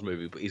the end of the last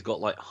movie, but he's got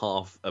like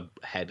half a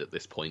head at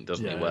this point,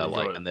 doesn't he? Where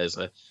like, and there's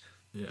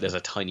a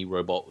tiny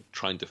robot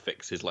trying to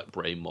fix his like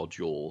brain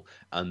module,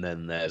 and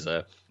then there's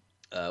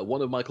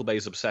one of Michael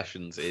Bay's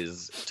obsessions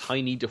is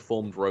tiny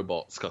deformed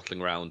robots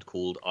scuttling around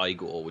called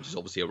Igor, which is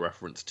obviously a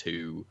reference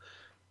to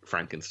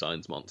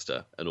Frankenstein's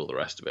monster and all the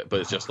rest of it.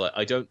 But it's just like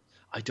I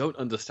don't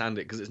understand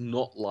it, because it's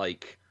not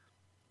like,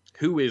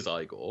 who is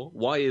Igor?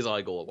 Why is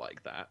Igor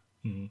like that?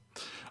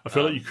 I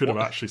feel like you could have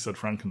actually said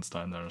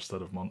Frankenstein there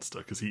instead of monster,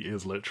 because he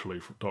is literally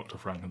Dr.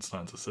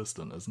 Frankenstein's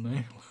assistant, isn't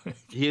he?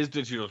 He is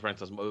literally Dr.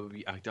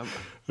 Frankenstein's. I don't know.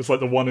 It's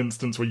like the one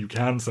instance where you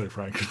can say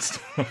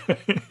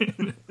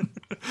Frankenstein.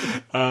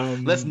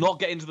 Let's not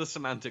get into the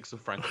semantics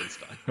of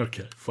Frankenstein.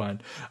 Okay,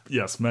 fine.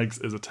 Yes,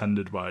 Megs is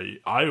attended by,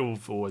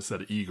 I've always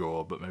said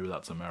Igor, but maybe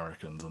that's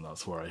Americans and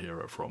that's where I hear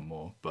it from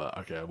more. But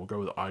okay, we'll go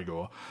with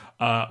Igor.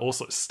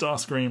 Also,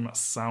 Starscream,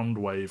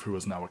 Soundwave, who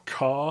is now a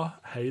car,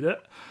 hate it,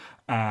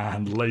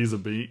 and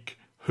Laserbeak,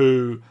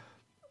 who,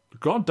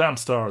 goddamn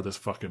star of this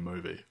fucking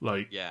movie.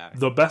 Like,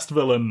 the best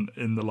villain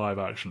in the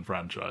live-action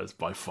franchise,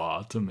 by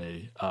far, to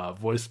me.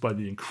 Voiced by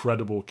the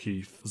incredible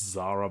Keith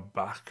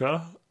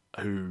Zarabaka,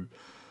 who,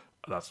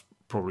 that's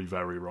probably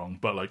very wrong,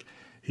 but like,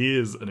 he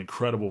is an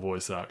incredible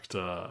voice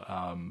actor.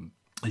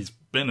 He's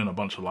been in a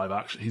bunch of live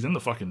action. He's in the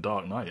fucking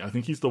Dark Knight. I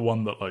think he's the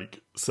one that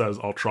like says,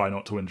 "I'll try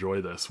not to enjoy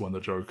this," when the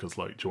Joker's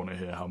like, "Do you want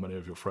to hear how many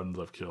of your friends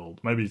I've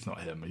killed?" Maybe it's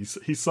not him.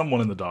 He's someone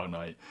in the Dark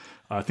Knight.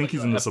 I think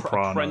he's in The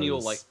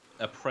Sopranos.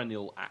 A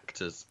perennial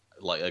actor's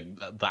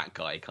that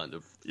guy kind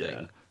of thing.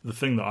 Yeah. The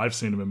thing that I've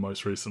seen him in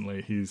most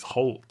recently, he's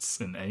Holtz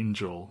in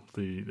Angel,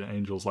 the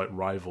Angel's like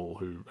rival,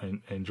 who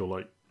Angel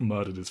like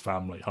murdered his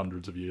family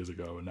hundreds of years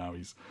ago, and now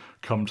he's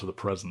come to the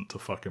present to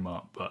fuck him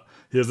up. But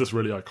he has this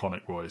really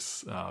iconic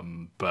voice.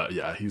 But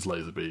yeah, he's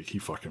Laserbeak. He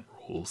fucking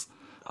rules.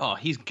 Oh,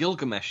 he's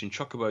Gilgamesh in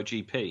Chocobo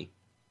GP.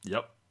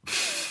 Yep.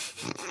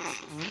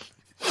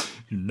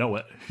 You know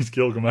it. He's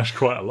Gilgamesh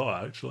quite a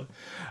lot, actually.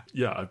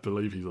 Yeah, I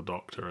believe he's a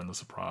doctor in The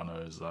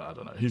Sopranos. I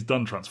don't know. He's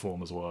done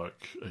Transformers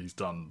work. He's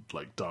done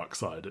like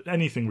Darkseid.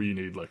 Anything where you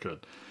need like a...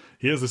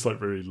 He has this like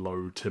very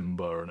low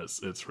timbre, and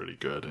it's really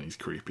good, and he's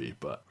creepy.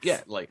 But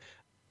yeah, like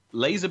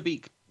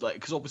Laserbeak, like,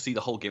 because obviously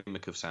the whole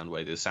gimmick of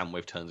Soundwave is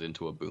Soundwave turns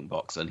into a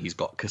boombox, and he's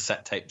got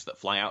cassette tapes that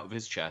fly out of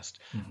his chest,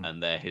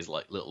 and they're his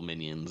like little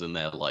minions, and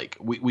they're like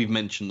we've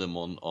mentioned them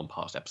on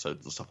past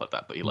episodes and stuff like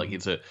that. But he, like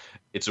it's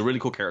a really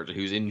cool character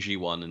who's in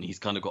G1, and he's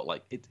kind of got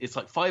like it's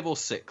like 5 or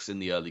 6 in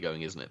the early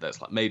going, isn't it?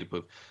 That's like made up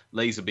of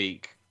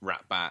Laserbeak,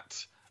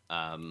 Ratbat,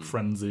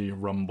 Frenzy,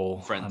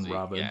 Rumble, and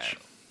Ravage.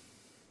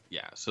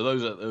 Yeah. So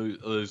those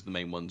are the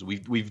main ones.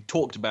 We've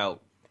talked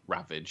about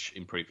Ravage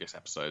in previous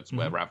episodes,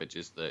 where Ravage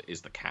is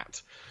the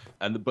cat,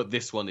 but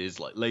this one is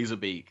like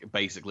Laserbeak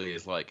basically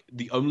is like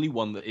the only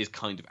one that is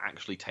kind of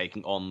actually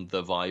taking on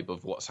the vibe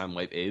of what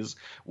Soundwave is,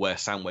 where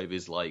Soundwave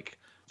is like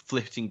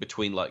flitting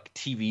between like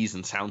TVs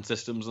and sound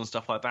systems and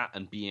stuff like that,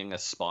 and being a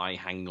spy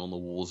hanging on the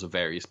walls of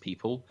various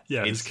people.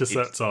 Yeah, his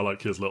cassettes are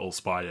like his little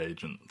spy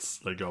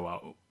agents. They go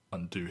out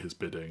and do his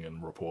bidding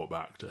and report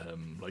back to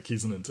him. Like he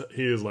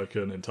is like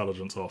an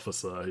intelligence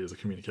officer. He is a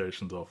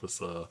communications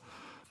officer.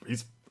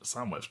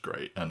 Soundwave's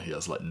great, and he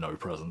has like no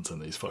presence in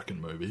these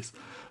fucking movies,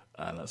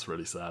 and that's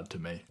really sad to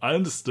me. I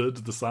understood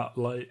the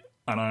satellite,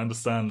 and I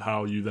understand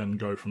how you then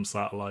go from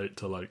satellite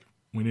to like,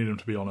 we need him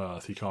to be on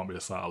Earth, he can't be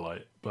a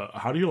satellite. But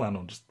how do you land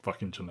on just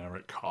fucking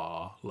generic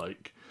car?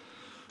 Like,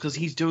 because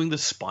he's doing the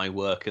spy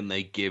work, and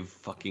they give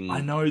fucking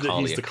I know that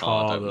Carly he's the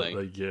car that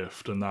they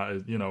gift, and that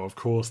is, of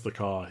course the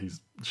car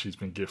she's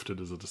been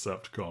gifted as a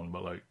Decepticon,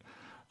 but like,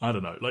 I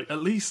don't know, like,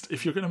 at least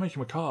if you're going to make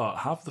him a car,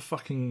 have the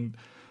fucking...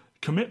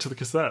 commit to the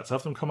cassettes,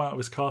 have them come out of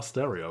his car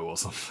stereo or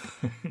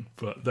something.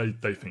 But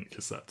they think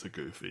cassettes are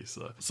goofy.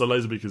 So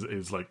Laserbeak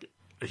is like,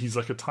 he's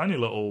like a tiny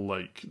little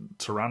like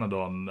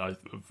Pteranodon,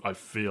 I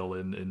feel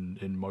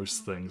in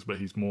most things, but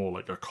he's more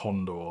like a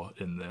condor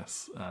in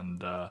this,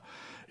 and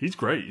he's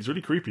great. He's really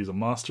creepy. He's a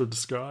master of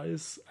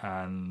disguise,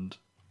 and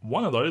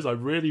one of those I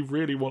really,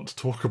 really want to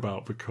talk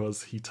about,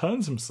 because he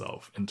turns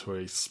himself into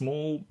a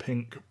small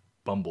pink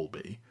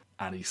bumblebee,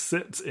 and he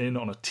sits in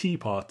on a tea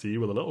party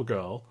with a little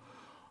girl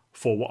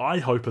for what I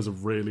hope is a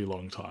really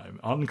long time.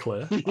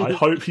 Unclear. I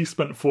hope he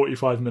spent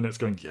 45 minutes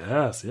going,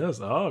 yes,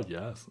 oh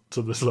yes,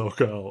 to this little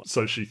girl,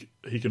 so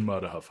he can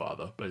murder her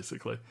father,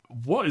 basically.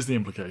 What is the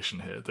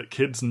implication here? That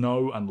kids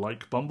know and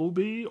like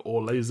Bumblebee,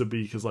 or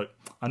Laserbeak is like,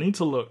 I need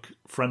to look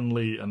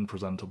friendly and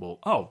presentable.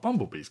 Oh,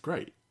 Bumblebee's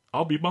great.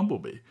 I'll be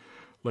Bumblebee.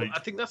 Like, I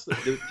think that's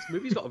this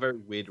movie's got a very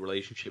weird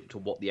relationship to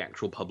what the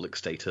actual public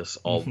status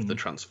of the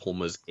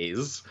Transformers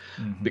is,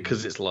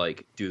 because it's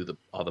like,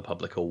 are the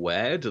public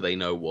aware? Do they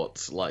know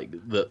what's like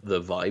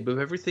the vibe of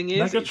everything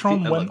is?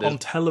 Megatron went on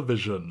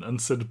television and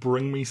said,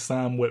 "Bring me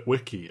Sam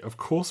Witwicky." Of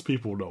course,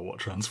 people know what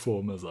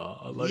Transformers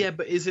are. Like, yeah,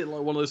 but is it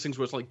like one of those things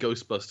where it's like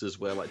Ghostbusters,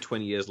 where like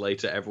 20 years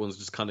later, everyone's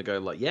just kind of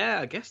going like, "Yeah,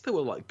 I guess there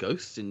were like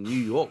ghosts in New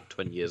York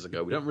 20 years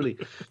ago. We don't really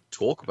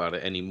talk about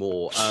it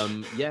anymore."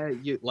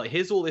 Like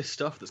here's all this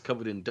stuff that's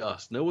covered in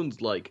dust. No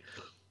one's like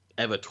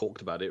ever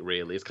talked about it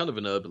really. It's kind of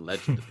an urban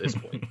legend at this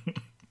point.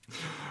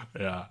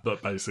 Yeah,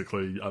 but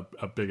basically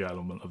a big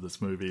element of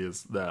this movie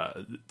is that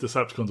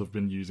Decepticons have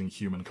been using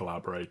human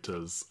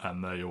collaborators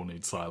and they all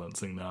need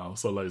silencing now.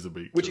 So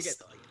Laserbeak, which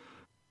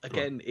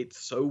again, it's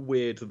so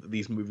weird that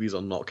these movies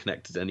are not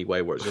connected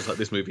anyway, where it's just like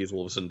this movie is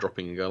all of a sudden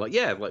dropping and going like,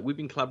 yeah, like we've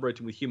been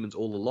collaborating with humans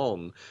all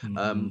along.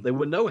 There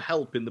were no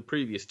help in the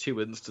previous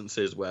two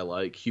instances where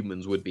like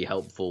humans would be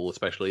helpful,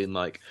 especially in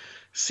like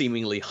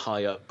seemingly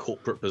higher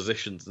corporate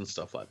positions and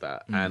stuff like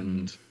that.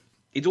 And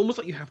it's almost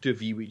like you have to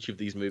view each of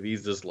these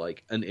movies as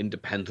like an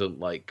independent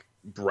like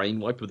brain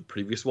wipe of the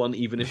previous one,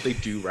 even if they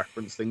do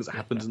reference things that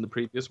happened in the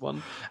previous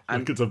one.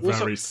 And it's a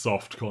very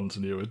soft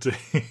continuity.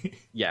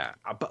 Yeah,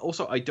 but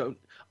also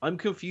I'm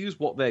confused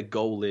what their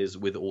goal is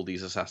with all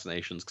these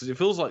assassinations, because it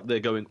feels like they're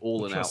going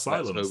all in out.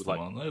 Silence them,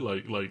 aren't they?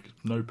 Like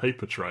no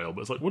paper trail,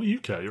 but it's like, what do you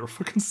care? You're a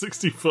fucking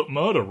 60-foot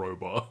murder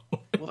robot.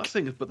 Well, that's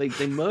the thing, but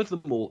they murder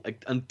them all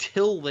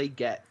until they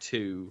get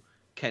to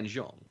Ken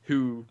Jeong,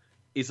 who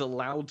is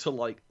allowed to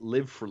like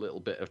live for a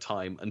little bit of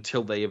time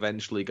until they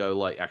eventually go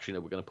like, actually no,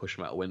 we're going to push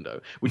him out a window,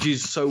 which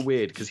is so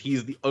weird because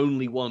he's the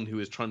only one who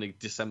is trying to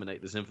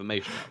disseminate this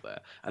information out there.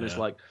 And it's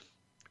like,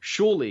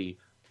 surely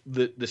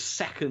the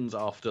seconds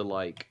after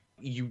like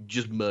you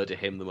just murder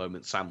him the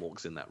moment Sam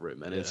walks in that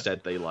room, and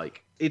instead they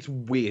like, it's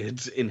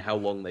weird in how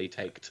long they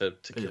take to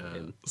kill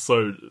him.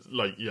 So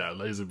like,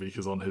 Laserbeak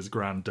is on his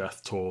grand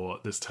death tour.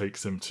 This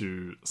takes him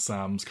to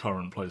Sam's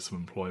current place of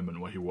employment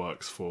where he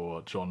works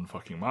for John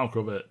fucking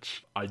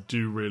Malkovich. I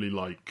do really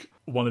like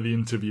one of the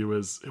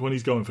interviewers when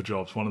he's going for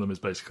jobs. One of them is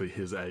basically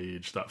his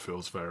age. That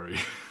feels very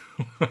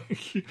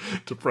like,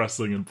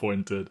 depressing and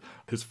pointed.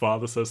 His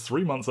father says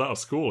 3 months out of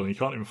school and he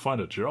can't even find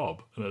a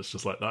job, and it's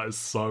just like, that is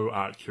so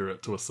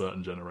accurate to a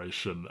certain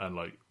generation. And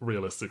like,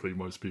 realistically,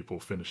 most people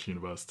finish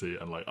university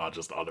and like are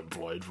just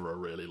unemployed for a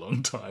really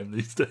long time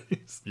these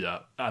days. Yeah,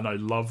 and I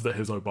love that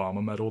his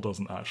Obama medal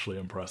doesn't actually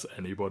impress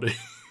anybody.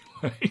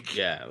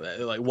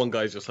 Like one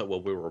guy's just like,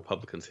 well, we're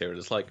Republicans here, and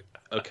it's like,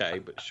 okay,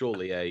 but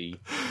surely a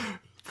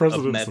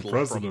president's the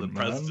president, from the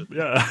president. Man.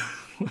 Yeah.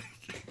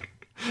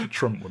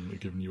 Trump wouldn't have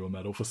given you a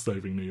medal for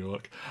saving New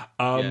York.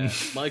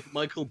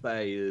 Michael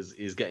Bay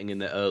is getting in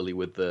there early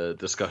with the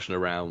discussion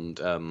around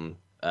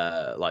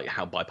like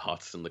how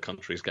bipartisan the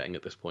country is getting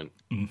at this point.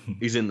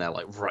 He's in there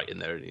like right in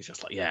there, and he's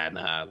just like,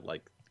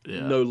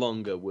 no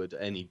longer would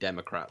any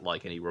Democrat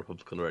like any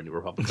Republican, or any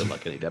Republican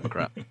like any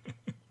Democrat.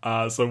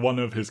 So one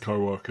of his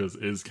co-workers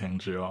is Ken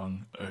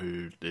Jeong,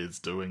 who is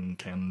doing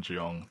Ken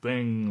Jeong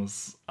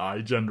things. I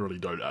generally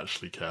don't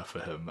actually care for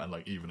him, and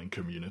like even in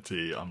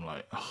Community, I'm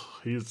like,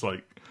 he's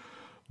like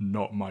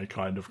not my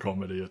kind of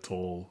comedy at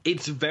all.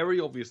 It's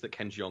very obvious that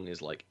Ken Jeong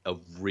is like a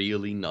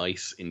really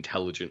nice,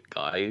 intelligent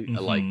guy.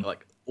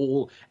 Like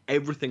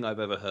everything I've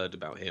ever heard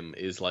about him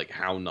is like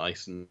how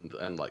nice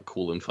and like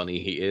cool and funny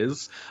he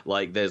is.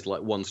 Like there's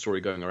like one story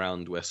going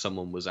around where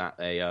someone was at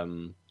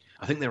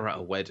I think they were at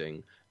a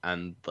wedding,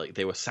 and like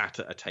they were sat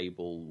at a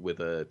table with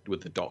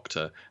the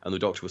doctor, and the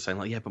doctor was saying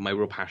like, yeah, but my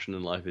real passion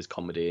in life is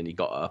comedy, and he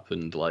got up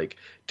and like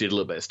did a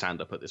little bit of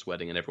stand up at this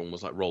wedding, and everyone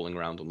was like rolling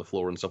around on the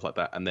floor and stuff like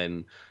that. And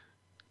then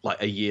like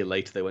a year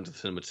later they went to the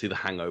cinema to see The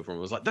Hangover, and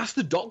was like, that's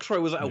the doctor I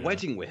was at a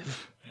wedding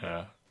with.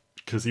 Yeah,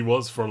 because he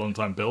was for a long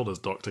time billed as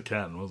Dr.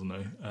 Ken, wasn't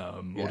he?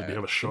 Or did he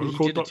have a show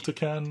called Dr.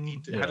 Ken?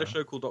 He had a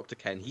show called Dr.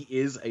 Ken. He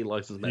is a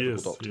licensed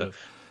medical doctor.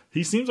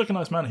 He seems like a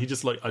nice man. He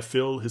just like, I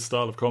feel his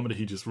style of comedy,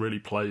 he just really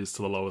plays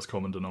to the lowest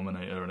common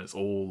denominator, and it's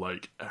all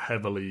like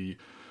heavily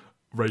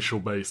racial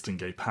based and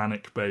gay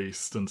panic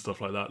based and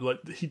stuff like that.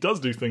 Like he does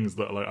do things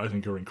that like I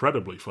think are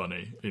incredibly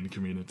funny in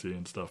Community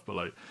and stuff, but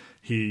like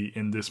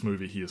in this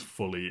movie he is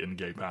fully in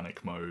gay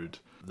panic mode.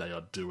 They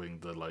are doing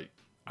the like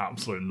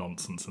absolute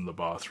nonsense in the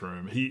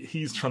bathroom.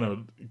 He's trying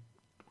to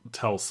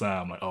tell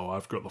Sam like, oh,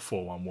 I've got the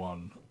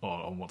 411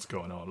 on what's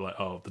going on, like,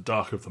 oh, the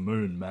dark of the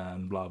moon,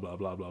 man, blah blah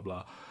blah blah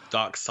blah.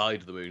 Dark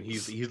side of the moon.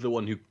 He's the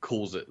one who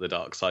calls it the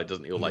dark side,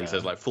 doesn't he? Or like he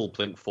says like full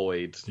Pink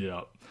Floyd.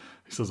 Yeah,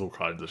 he says all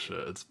kinds of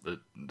shit.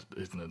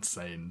 It's an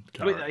insane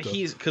character.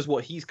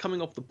 He's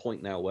coming off the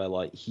point now where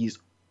like he's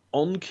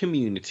on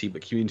Community,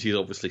 but Community is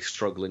obviously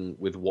struggling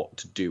with what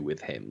to do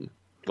with him,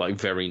 like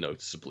very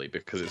noticeably,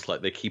 because it's like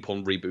they keep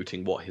on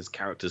rebooting what his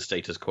character's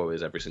status quo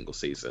is every single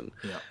season.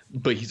 Yeah.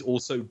 But he's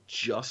also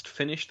just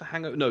finished the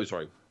Hangover. No,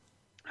 sorry.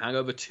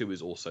 Hangover 2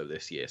 is also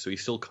this year, so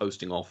he's still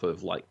coasting off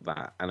of like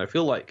that. And I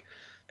feel like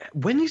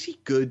when is he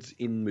good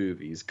in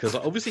movies? Because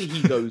obviously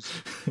he goes.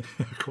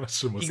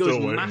 Question was still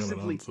waiting on an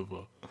answer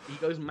for. He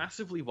goes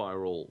massively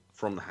viral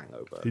from The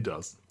Hangover. He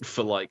does.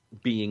 For like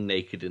being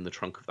naked in the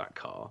trunk of that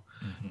car,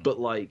 but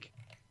like,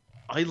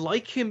 I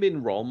like him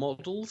in Role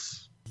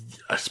Models.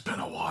 It's been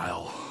a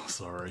while.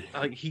 Sorry.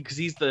 Like because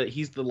he's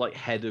the like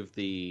head of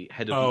the.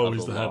 Oh,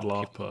 he's the head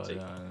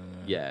LARPer.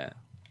 Yeah.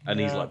 And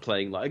he's like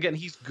playing like again.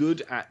 He's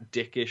good at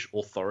dickish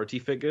authority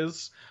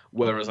figures,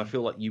 whereas I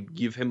feel like you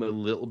give him a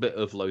little bit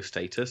of low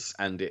status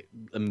and it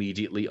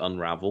immediately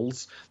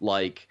unravels.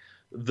 Like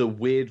the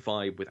weird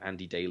vibe with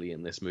Andy Daly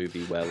in this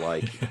movie, where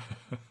like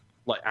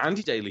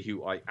Andy Daly,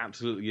 who I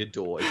absolutely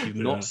adore. If you've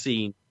not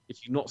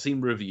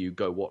seen Review,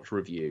 go watch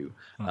Review.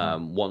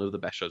 One of the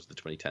best shows of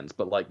the 2010s.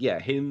 But like, yeah,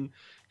 him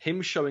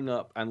showing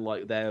up and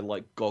like they're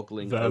like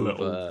goggling their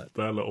over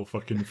little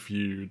fucking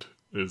feud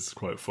is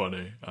quite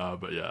funny.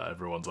 But yeah,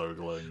 everyone's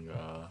ogling.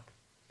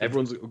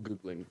 Everyone's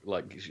googling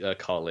like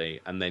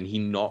Carly, and then he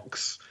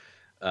knocks.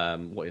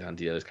 What is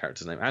Andy Daly's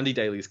character's name? Andy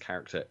Daly's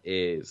character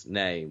is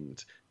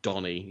named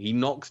Donnie. He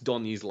knocks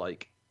Donnie's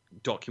like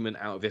document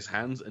out of his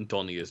hands, and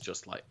Donnie is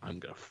just like, "I'm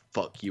gonna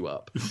fuck you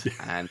up."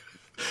 And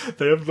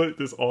they have like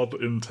this odd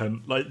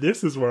intent. Like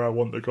this is where I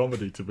want the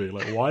comedy to be.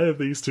 Like, why have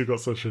these two got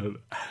such an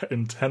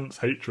intense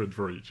hatred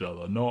for each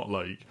other? Not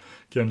like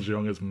Ken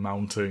Jeong is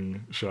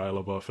mounting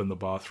Shia LaBeouf in the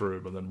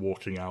bathroom and then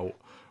walking out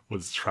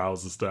with his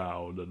trousers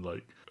down and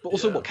like. But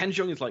also, what Ken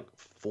Jeong is like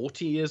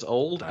 40 years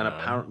old, and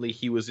apparently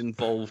he was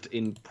involved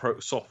in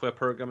software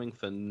programming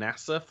for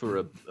NASA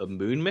for a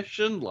moon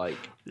mission. Like,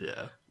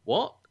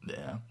 what?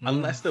 Yeah.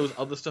 Unless there was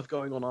other stuff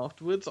going on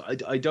afterwards,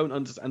 I don't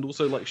understand. And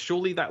also, like,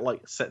 surely that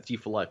like sets you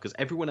for life, because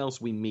everyone else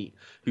we meet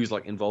who's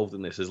like involved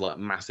in this is like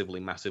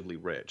massively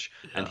rich,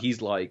 and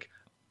he's like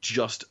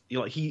just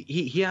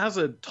he has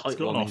a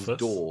title on his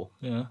door,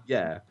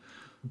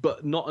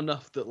 but not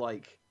enough that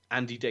like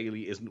Andy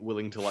Daly isn't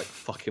willing to like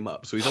fuck him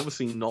up. So he's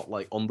obviously not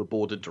like on the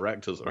board of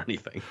directors or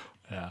anything.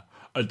 Yeah.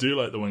 I do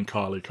like that when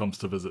Carly comes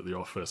to visit the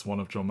office, one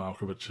of John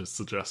Malkovich's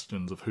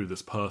suggestions of who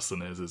this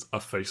person is a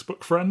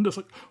Facebook friend. It's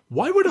like,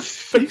 why would a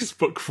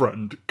Facebook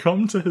friend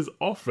come to his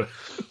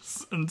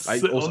office and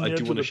sit on the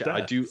edge of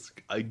the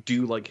desk? I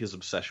do like his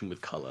obsession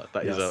with colour.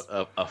 That is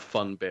a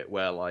fun bit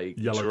where like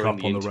yellow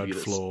cup on the red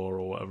floor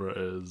or whatever it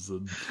is,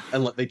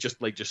 and like they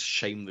just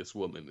shame this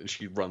woman and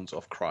she runs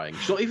off crying.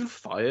 She's not even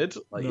fired.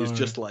 Like it's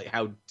just like,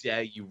 how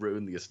dare you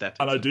ruin the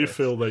aesthetic? And I do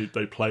feel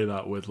they play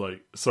that with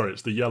like, sorry,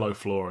 it's the yellow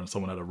floor and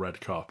someone had a red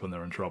cup and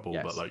they're in trouble,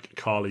 but like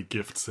Carly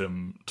gifts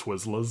him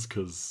Twizzlers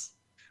because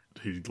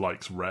he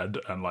likes red,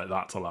 and like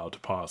that's allowed to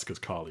pass because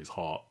Carly's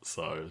hot.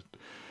 So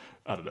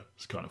I don't know,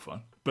 it's kind of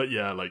fun. But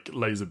yeah, like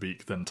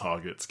Laserbeak then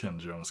targets Ken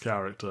Jeong's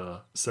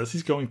character, says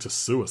he's going to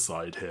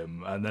suicide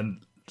him, and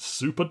then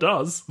super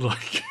does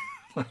like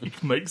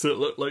makes it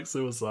look like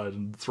suicide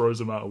and throws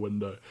him out a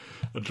window.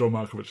 And John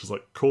Malkovich is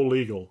like, call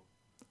legal.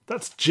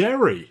 That's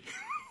Jerry.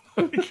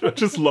 Like, I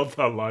just love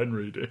that line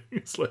reading.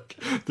 It's like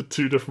the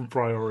two different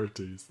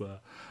priorities there.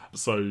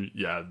 So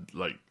yeah,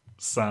 like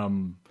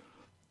Sam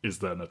is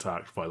then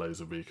attacked by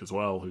Laserbeak as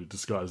well, who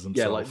disguises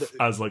himself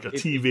as like a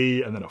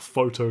TV and then a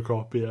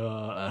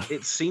photocopier.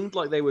 It seemed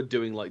like they were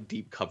doing like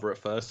deep cover at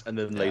first, and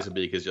then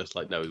Laserbeak is just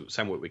like, no,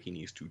 Sam Witwicky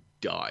needs to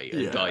die,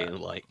 and die in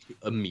like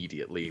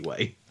immediately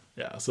way.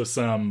 Yeah, so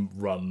Sam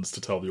runs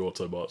to tell the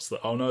Autobots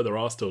that, oh no, there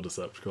are still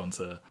Decepticons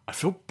here. I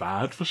feel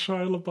bad for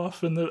Shia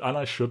LaBeouf in and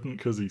I shouldn't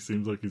because he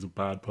seems like he's a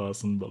bad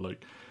person, but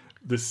like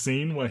this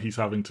scene where he's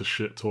having to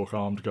shit talk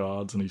armed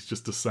guards and he's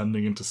just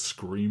descending into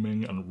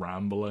screaming and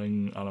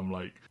rambling, and I'm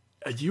like,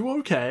 are you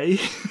okay?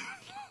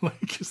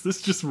 Like, is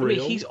this just real?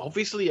 I mean, he's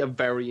obviously a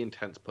very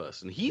intense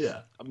person.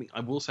 I mean, I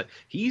will say,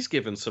 he's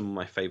given some of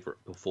my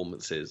favourite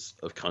performances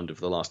of kind of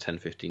the last 10,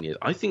 15 years.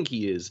 I think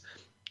he is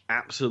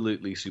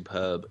absolutely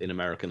superb in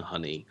American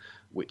Honey,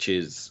 which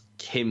is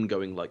him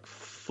going like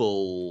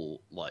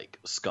full like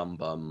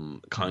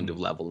scumbum kind of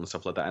level and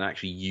stuff like that, and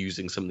actually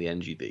using some of the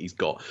energy that he's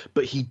got.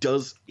 But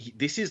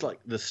this is like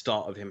the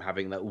start of him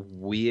having that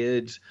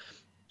weird,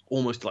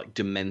 almost like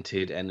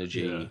demented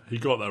energy. Yeah, he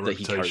got that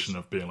reputation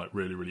of being like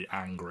really, really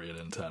angry and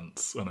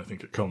intense, and I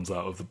think it comes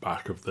out of the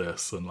back of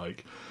this and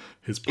like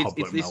his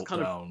public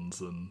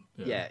meltdowns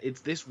it's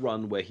this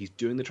run where he's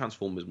doing the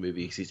Transformers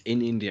movies, he's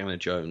in Indiana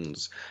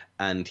Jones,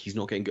 and he's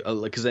not getting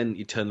good. Because then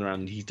you turn around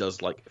and he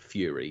does like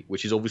Fury,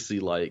 which is obviously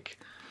like,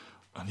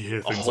 and you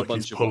hear things like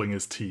he's pulling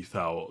his teeth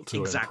out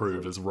to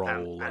improve his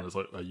role, and it's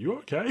like, are you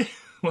okay?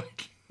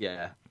 Like,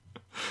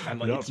 and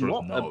like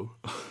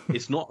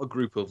it's not a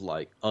group of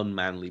like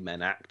unmanly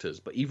men actors,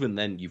 but even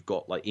then you've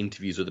got like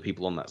interviews with the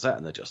people on that set,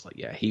 and they're just like,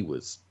 yeah, he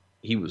was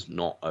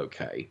not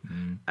okay.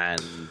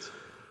 And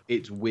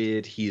it's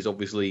weird.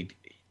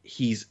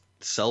 He's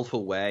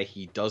self-aware.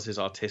 He does his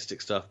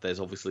artistic stuff.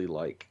 There's obviously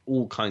like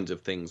all kinds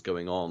of things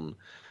going on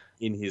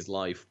in his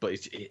life, but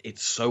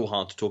it's so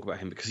hard to talk about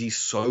him because he's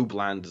so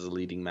bland as a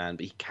leading man,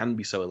 but he can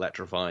be so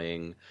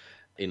electrifying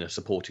in a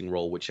supporting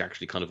role, which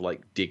actually kind of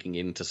like digging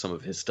into some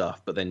of his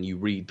stuff. But then you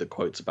read the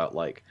quotes about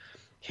like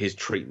his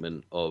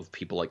treatment of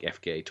people like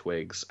FKA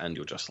Twigs, and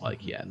you're just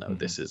like,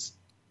 this is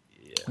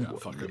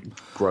fucking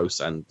gross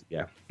and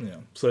yeah.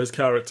 So his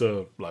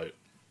character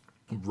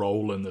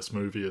role in this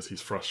movie is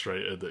he's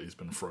frustrated that he's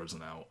been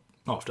frozen out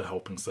after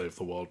helping save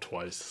the world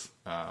twice.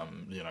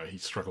 He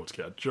struggled to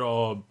get a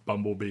job.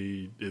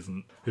 Bumblebee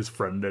isn't his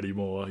friend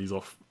anymore. He's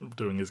off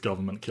doing his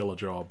government killer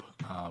job.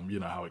 You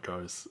know how it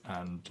goes.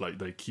 And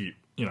they keep,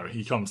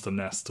 he comes to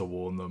Nest to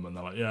warn them, and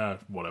they're like, yeah,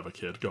 whatever,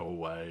 kid, go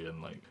away.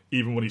 And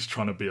even when he's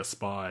trying to be a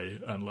spy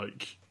and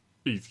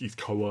he's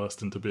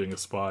coerced into being a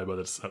spy by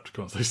the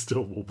Decepticons, they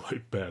still will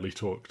barely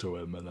talk to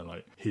him, and then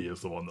he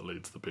is the one that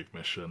leads the big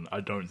mission.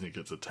 I don't think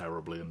it's a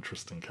terribly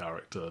interesting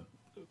character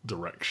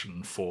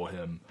direction for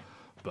him.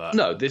 But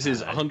no, this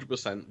is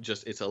 100%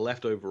 just, it's a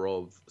leftover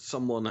of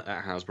someone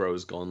at Hasbro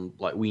has gone,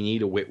 we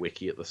need a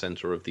Witwicky at the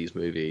center of these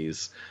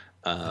movies.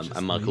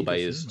 And Michael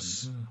Bay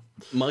is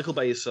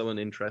so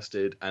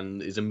uninterested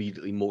and is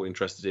immediately more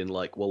interested in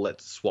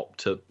let's swap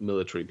to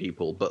military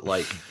people. But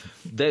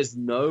there's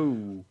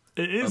no...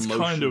 It is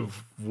kind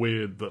of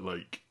weird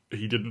that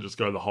he didn't just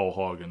go the whole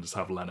hog and just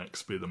have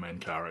Lennox be the main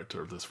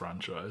character of this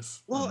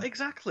franchise. Well,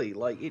 exactly.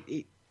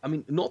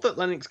 Not that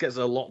Lennox gets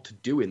a lot to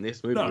do in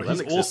this movie. No,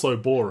 he's also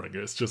boring.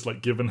 It's just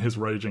given his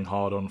raging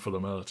hard-on for the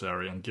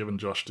military, and given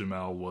Josh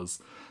Duhamel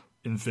was,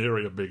 in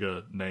theory, a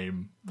bigger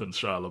name than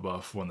Shia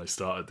LaBeouf when they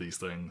started these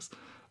things,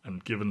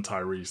 and given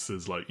Tyrese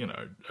is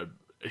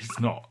he's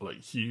not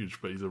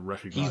huge, but he's a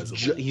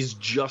recognizable. He's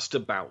just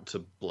about to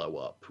blow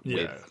up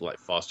with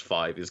Fast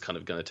 5 is kind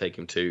of going to take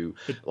him to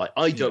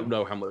I don't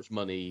know how much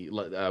money.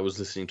 I was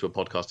listening to a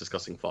podcast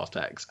discussing Fast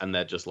X, and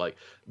they're just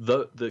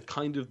the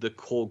kind of the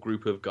core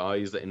group of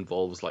guys that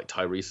involves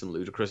Tyrese and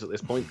Ludacris at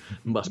this point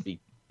must be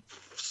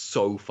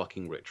so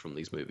fucking rich from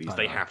these movies.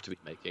 They have to be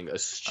making a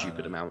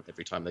stupid amount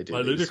every time they do.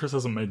 Ludacris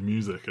hasn't made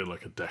music in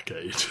a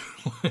decade,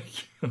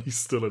 and he's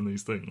still in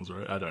these things,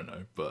 right? I don't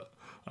know, but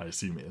I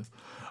assume he is.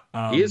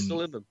 He is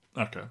still in them.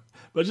 Okay.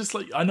 But just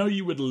I know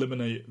you would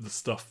eliminate the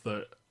stuff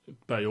that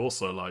Bay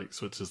also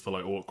likes, which is the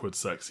awkward,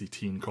 sexy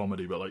teen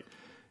comedy, but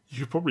you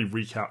could probably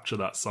recapture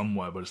that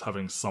somewhere by just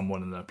having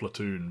someone in their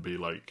platoon be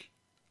like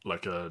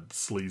a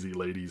sleazy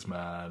ladies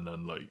man,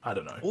 and I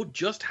don't know. Or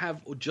just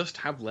have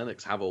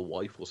Lennox have a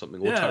wife or something,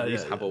 or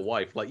Tyrese have a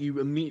wife. All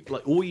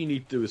you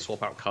need to do is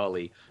swap out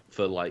Carly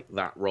for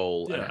that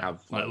role and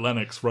have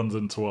Lennox runs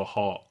into a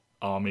hot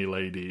army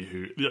lady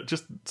who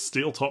just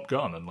steal Top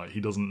Gun, and he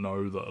doesn't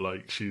know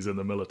that she's in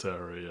the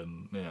military,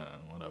 and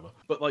whatever.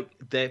 But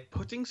they're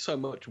putting so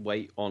much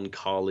weight on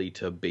Carly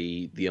to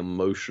be the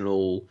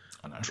emotional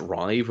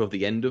drive of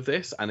the end of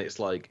this, and it's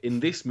in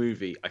this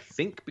movie, I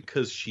think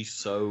because she's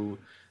so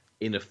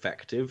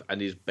ineffective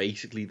and is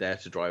basically there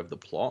to drive the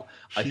plot.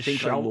 I think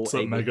shouts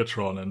at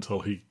Megatron until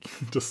he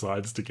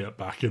decides to get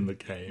back in the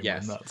game.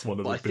 Yes, and that's one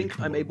of the I big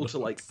think I'm able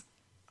to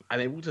I'm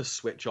able to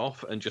switch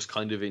off and just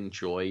kind of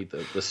enjoy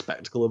the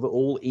spectacle of it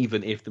all,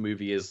 even if the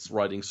movie is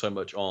riding so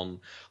much on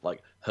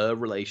her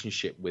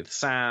relationship with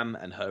Sam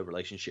and her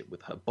relationship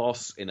with her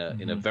boss in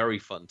a very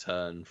fun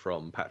turn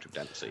from Patrick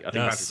Dempsey. I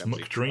think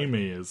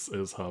McDreamy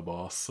is her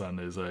boss and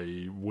is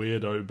a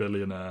weirdo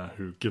billionaire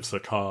who gives her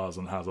cars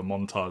and has a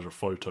montage of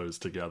photos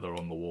together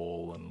on the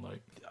wall, and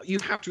you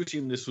have to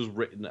assume this was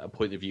written at a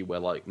point of view where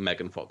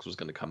Megan Fox was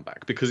going to come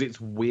back, because it's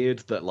weird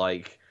that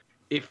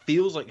it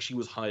feels like she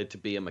was hired to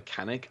be a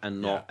mechanic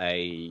and not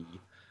a...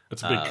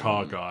 It's a big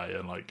car guy,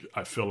 and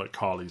I feel like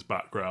Carly's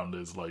background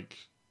is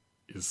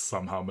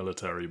somehow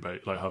military,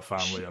 her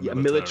family are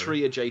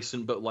military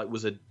adjacent, but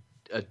was a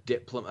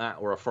diplomat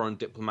or a foreign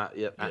diplomat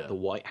at the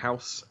White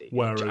House.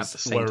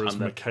 Whereas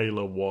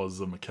Michaela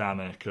was a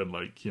mechanic, and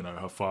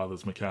her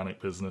father's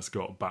mechanic business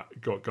got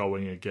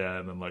going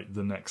again, and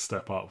the next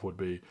step up would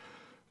be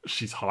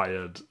she's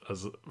hired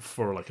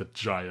for a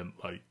giant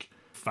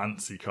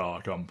fancy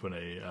car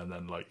company, and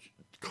then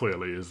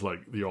clearly is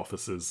the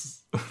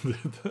office's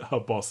her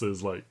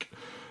boss's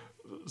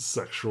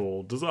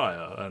sexual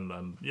desire,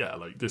 and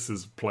this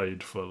is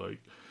played for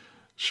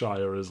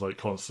Shia is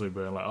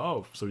constantly being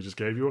oh, so he just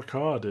gave you a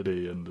car, did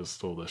he, and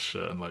just all this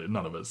shit, and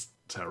none of it's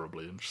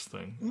terribly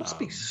interesting. It must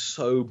be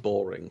so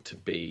boring to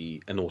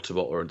be an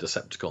Autobot or a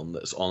Decepticon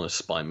that's on a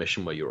spy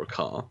mission where you're a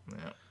car.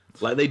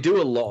 They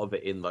do a lot of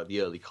it in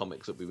the early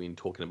comics that we've been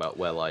talking about,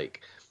 where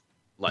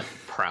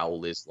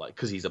Prowl is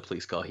because he's a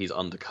police car, he's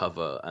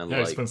undercover, and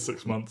he spends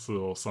 6 months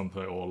or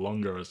something or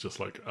longer as just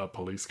a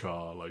police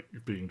car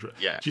being do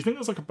you think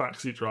there's a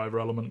backseat driver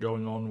element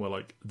going on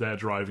where they're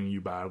driving you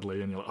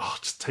badly and you're oh,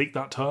 just take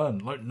that turn,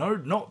 no,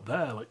 not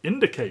there,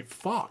 indicate,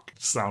 fuck.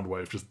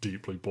 Soundwave just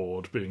deeply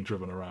bored being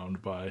driven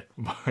around by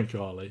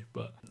Carly,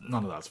 but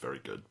none of that's very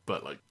good.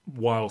 But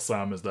while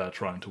Sam is there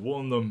trying to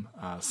warn them,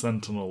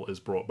 Sentinel is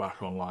brought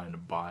back online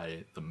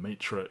by the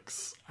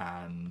Matrix,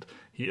 and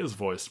he is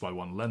voiced by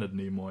one Leonard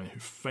Nimoy, who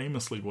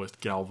famously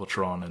voiced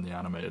Galvatron in the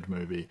animated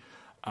movie.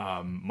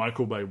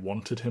 Michael Bay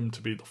wanted him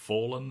to be the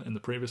Fallen in the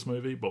previous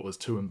movie, but was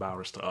too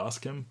embarrassed to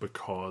ask him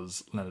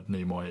because Leonard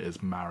Nimoy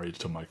is married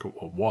to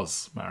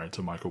was married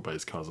to Michael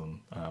Bay's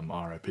cousin,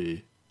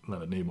 R.I.P.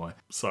 Leonard Nimoy.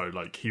 So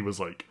he was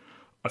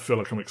I feel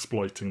like I'm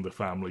exploiting the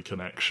family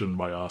connection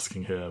by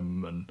asking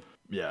him, and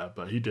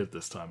but he did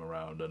this time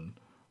around, and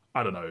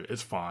I don't know,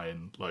 it's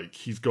fine. Like,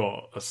 he's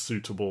got a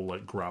suitable,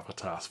 like,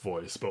 gravitas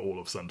voice, but all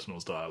of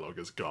Sentinel's dialogue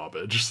is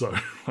garbage, so,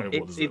 like,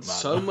 what does it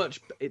matter?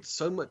 It's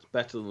so much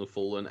better than The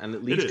Fallen, and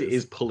at least it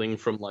is pulling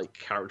from, like,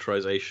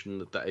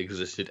 characterization that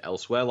existed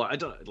elsewhere. Like, I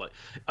don't know, like,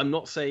 I'm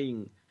not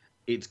saying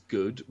it's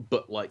good,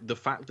 but, like, the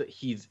fact that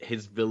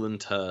his villain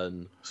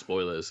turn,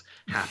 spoilers,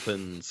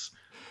 happens...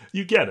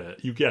 You get it.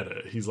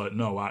 He's like,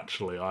 no,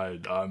 actually,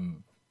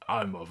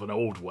 I'm of an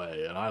old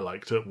way, and I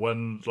liked it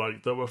when,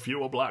 like, there were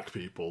fewer black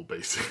people,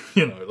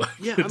 basically. Like,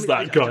 it's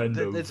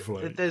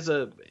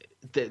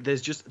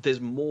there's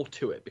more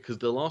to it, because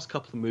the last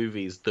couple of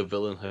movies, the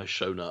villain has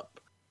shown up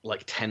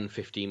like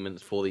 10-15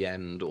 minutes before the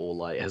end, or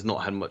like has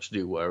not had much to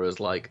do, whereas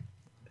like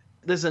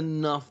there's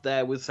enough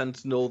there with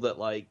Sentinel that,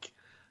 like,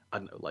 I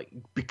don't know, like,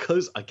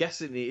 because I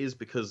guess it is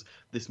because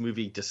this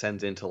movie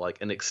descends into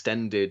like an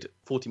extended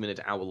 40-minute,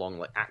 hour-long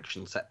like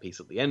action set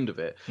piece at the end of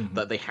it,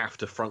 that they have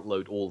to front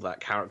load all that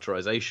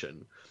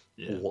characterization,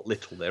 or what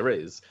little there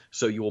is,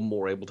 so you're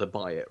more able to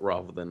buy it,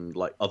 rather than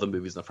like other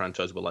movies in the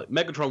franchise where like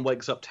Megatron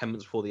wakes up 10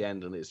 minutes before the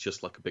end and it's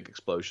just like a big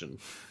explosion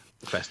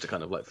fest to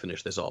kind of like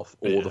finish this off,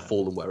 or The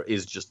Fallen where it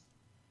is just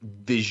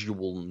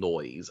visual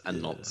noise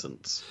and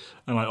nonsense.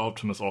 And like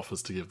Optimus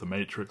offers to give the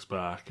Matrix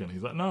back, and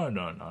he's like, no,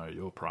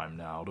 you're Prime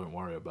now, don't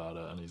worry about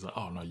it. And he's like,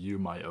 oh no, you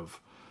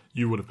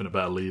would have been a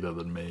better leader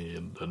than me,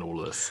 and all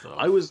this stuff.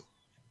 I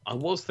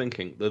was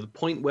thinking the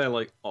point where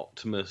like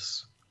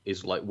Optimus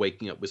is like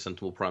waking up with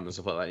Sentinel Prime and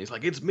stuff like that, and he's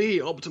like, it's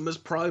me, Optimus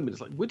Prime, and it's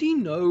like, would he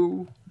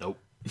know? Nope.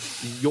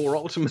 You're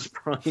Optimus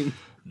Prime?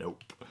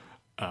 Nope.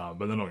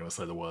 But they're not going to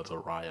say the words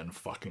Orion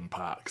fucking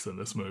Pax in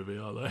this movie,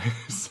 are they?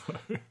 So...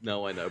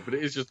 No, I know, but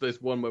it is just this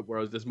one where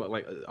I was this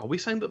like, are we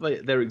saying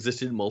that there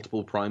existed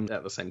multiple Primes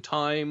at the same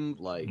time?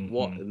 Like,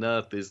 what on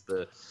earth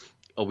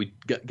are we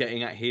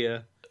getting at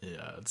here?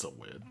 Yeah, it's a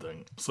weird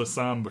thing. So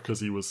Sam,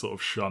 because he was sort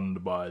of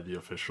shunned by the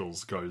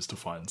officials, goes to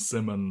find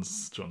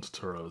Simmons. John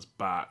Turturro is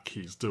back.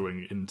 He's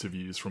doing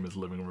interviews from his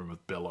living room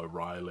with Bill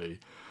O'Reilly.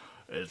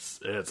 It's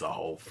a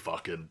whole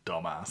fucking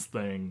dumbass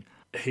thing.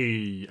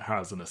 He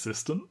has an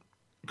assistant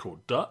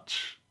called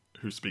Dutch,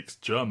 who speaks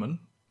German,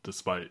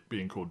 despite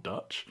being called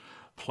Dutch,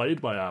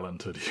 played by Alan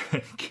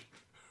Tudyk,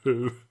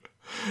 who,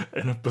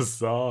 in a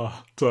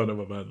bizarre turn of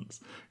events,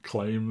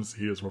 claims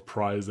he is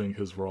reprising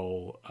his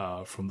role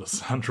from the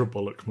Sandra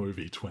Bullock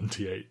movie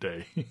 28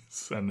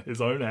 Days. And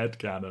his own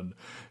headcanon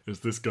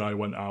is this guy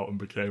went out and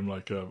became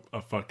like a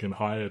fucking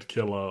hired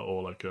killer,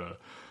 or like a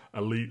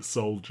elite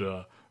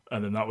soldier,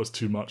 and then that was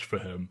too much for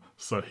him,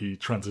 so he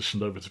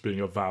transitioned over to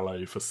being a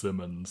valet for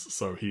Simmons.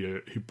 So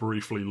he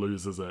briefly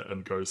loses it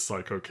and goes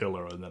psycho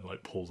killer, and then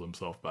like pulls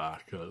himself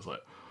back. And it's like,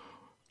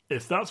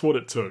 if that's what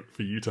it took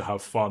for you to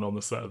have fun on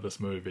the set of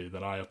this movie,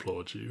 then I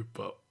applaud you.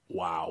 But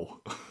wow.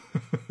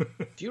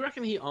 Do you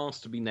reckon he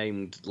asked to be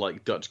named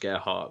like Dutch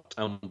Gerhardt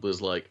and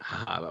was like,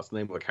 that's the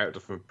name of a character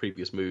from a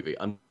previous movie,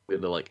 I'm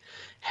gonna like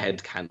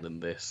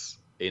headcanon this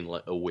in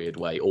like a weird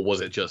way? Or was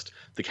it just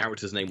the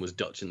character's name was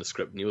Dutch in the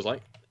script and he was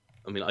like,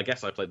 I mean, I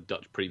guess I played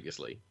Dutch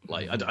previously.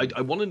 Like, I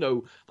want to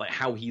know like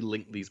how he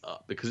linked these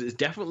up, because it's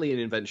definitely an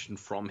invention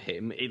from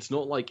him. It's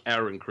not like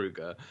Aaron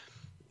Kruger,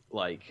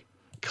 like,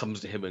 comes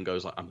to him and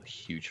goes like, "I'm a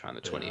huge fan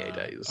of 28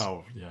 Days."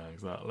 Oh yeah,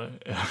 exactly.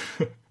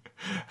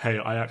 Hey,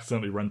 I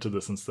accidentally rented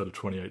this instead of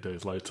 28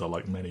 Days Later,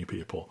 like many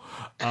people.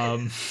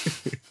 Have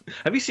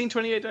you seen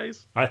 28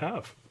 Days? I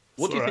have.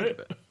 What do you think of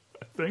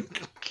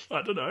it?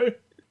 I don't know.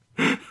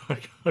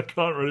 I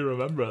can't really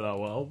remember it that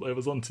well. It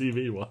was on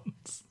TV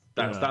once.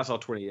 That's our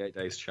 28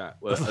 Days chat.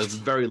 Well, a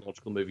very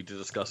logical movie to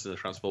discuss in the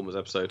Transformers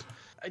episode.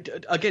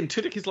 Again,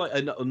 Tudyk is like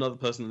another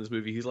person in this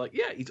movie. He's like,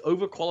 yeah, he's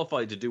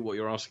overqualified to do what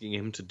you're asking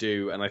him to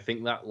do, and I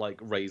think that like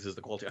raises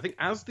the quality. I think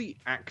as the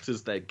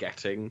actors they're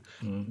getting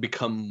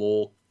become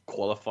more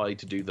qualified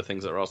to do the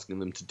things that are asking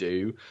them to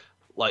do,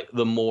 like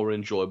the more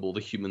enjoyable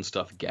the human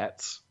stuff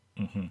gets.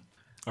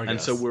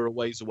 And so we're a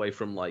ways away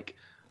from like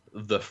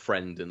the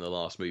friend in the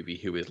last movie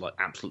who is like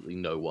absolutely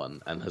no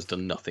one and has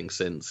done nothing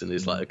since and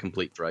is like a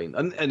complete drain.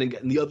 And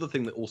again, the other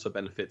thing that also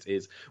benefits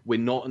is we're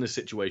not in a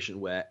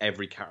situation where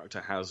every character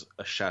has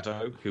a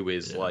shadow who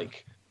is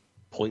like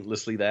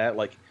pointlessly there.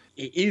 Like,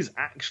 it is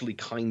actually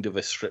kind of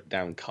a stripped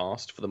down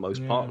cast for the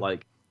most part.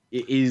 Like,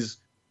 it is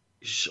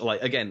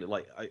like, again,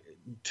 like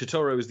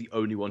Turturro is the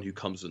only one who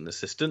comes with an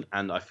assistant,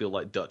 and I feel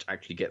like Dutch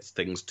actually gets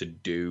things to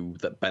do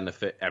that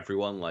benefit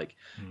everyone. Like,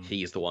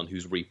 he's the one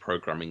who's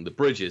reprogramming the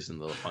bridges in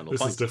the final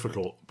fight. This is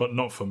difficult, but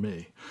not for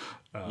me.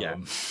 Yeah.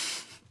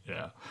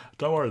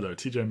 Don't worry though,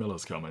 TJ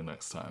Miller's coming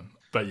next time.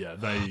 But yeah,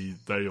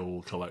 they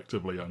all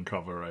collectively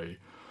uncover a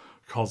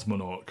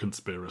cosmonaut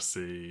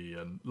conspiracy,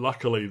 and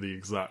luckily the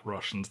exact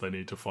Russians they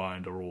need to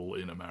find are all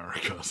in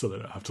America, so they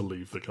don't have to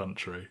leave the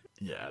country.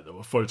 Yeah, there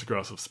were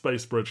photographs of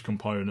space bridge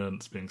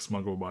components being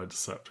smuggled by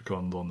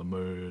Decepticons on the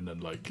moon,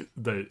 and like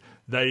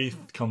they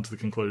come to the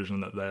conclusion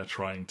that they're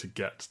trying to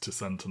get to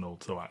Sentinel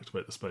to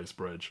activate the space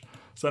bridge.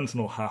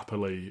 Sentinel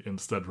happily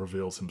instead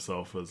reveals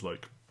himself as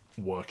like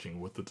working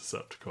with the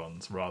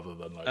Decepticons rather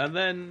than like. And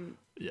then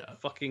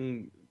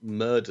fucking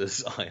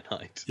murders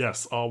Ironhide.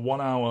 Yes, our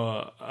 1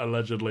 hour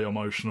allegedly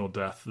emotional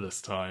death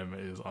this time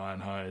is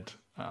Ironhide,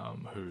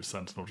 who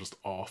Sentinel just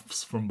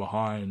offs from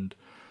behind.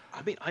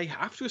 I mean, I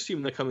have to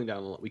assume they're coming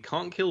down a lot. We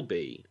can't kill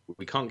B.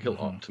 We can't kill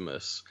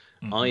Optimus.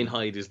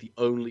 Ironhide is the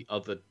only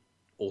other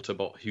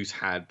Autobot who's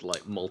had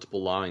like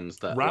multiple lines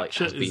that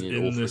Ratchet like, has is been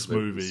in all this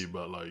movies. movie,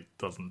 but like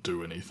doesn't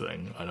do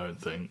anything, I don't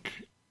think.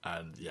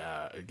 And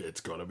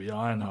it's got to be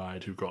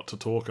Ironhide who got to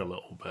talk a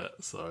little bit.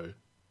 So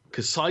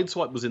because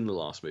Sideswipe was in the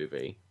last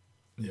movie.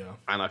 Yeah.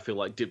 And I feel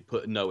like did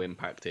put no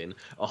impact in.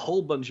 A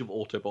whole bunch of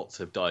Autobots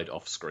have died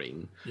off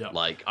screen. Yeah.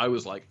 Like, I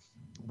was like,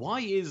 why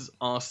is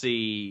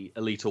RC,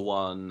 Elita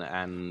 1,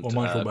 and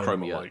Michael Bay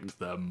Chromia liked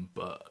them,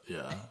 but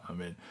yeah, I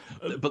mean...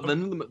 but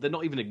then they're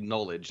not even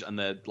acknowledged, and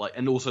they're like...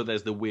 And also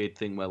there's the weird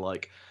thing where,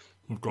 like...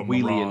 We've got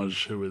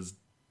Mirage, who is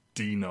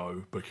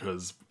Dino,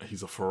 because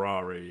he's a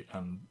Ferrari,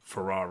 and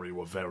Ferrari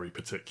were very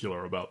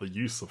particular about the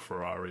use of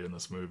Ferrari in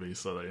this movie,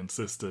 so they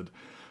insisted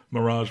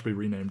Mirage be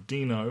renamed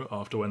Dino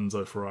after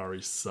Enzo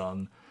Ferrari's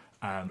son,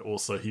 and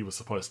also he was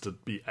supposed to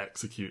be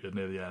executed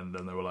near the end,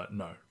 and they were like,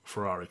 no,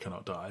 Ferrari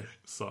cannot die.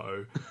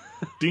 So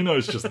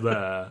Dino's just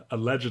there,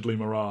 allegedly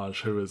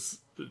Mirage, who is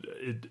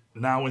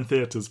now in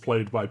theatres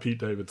played by Pete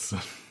Davidson,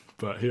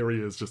 but here he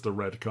is, just a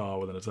red car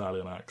with an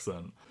Italian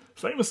accent.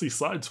 Famously,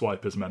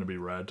 Sideswipe is meant to be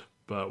red,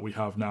 but we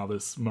have now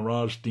this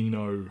Mirage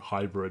Dino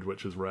hybrid,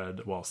 which is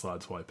red, while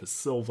Sideswipe is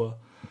silver.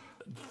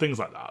 Things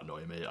like that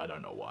annoy me. I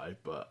don't know why,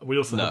 but we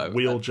also have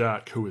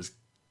Wheeljack, who is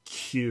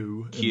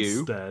Q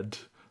instead.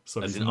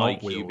 So as he's in not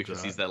IQ Wheeljack.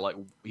 because he's there like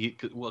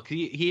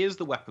he is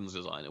the weapons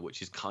designer,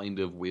 which is kind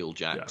of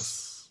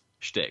Wheeljack's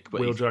shtick.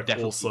 But Wheeljack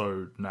definitely...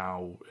 also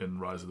now in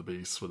Rise of the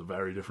Beasts with a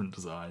very different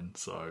design,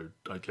 so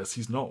I guess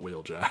he's not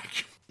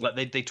Wheeljack.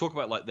 Like they talk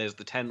about like there's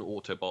the 10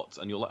 Autobots,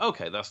 and you're like,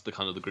 okay, that's the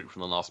kind of the group from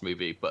the last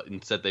movie, but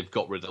instead they've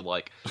got rid of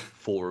like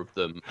 4 of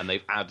them, and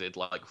they've added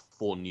like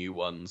 4 new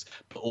ones,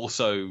 but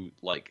also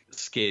like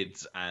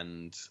Skids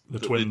and the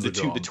twins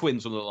the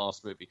twins from the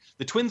last movie.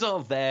 The twins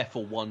are there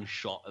for one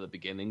shot at the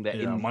beginning. They're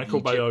in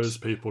Michael Bay Egypt. owes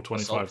people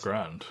 25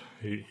 grand.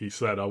 He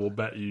said, I will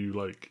bet you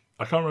like,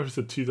 I can't remember if he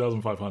said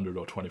 2,500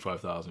 or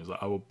 25,000. He's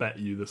like, I will bet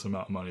you this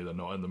amount of money they're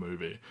not in the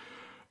movie.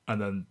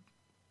 And then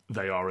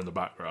they are in the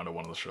background of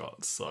one of the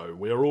shots. So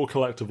we are all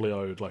collectively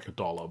owed like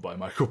 $1 by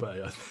Michael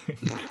Bay, I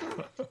think.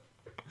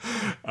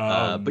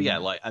 But yeah,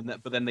 like,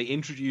 but then they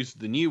introduced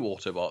the new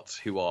Autobots,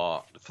 who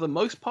are for the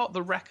most part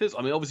the Wreckers.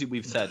 I mean, obviously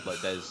we've said like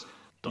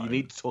you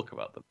need to talk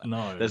about them.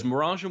 No. There's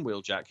Mirage and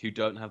Wheeljack, who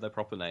don't have their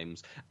proper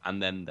names,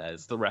 and then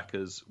there's the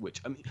Wreckers, which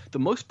I mean, the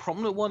most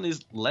prominent one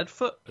is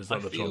Leadfoot. Is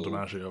that John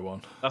DiMaggio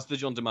one? That's the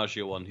John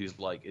DiMaggio one, who's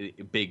like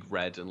a big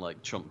red and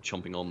like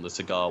chomping on the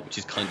cigar, which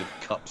is kind of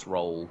Cup's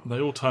role. They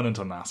all turn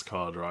into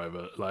NASCAR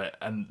driver, like,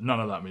 and none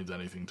of that means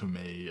anything to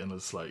me. And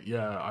it's like,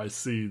 yeah, I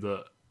see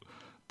that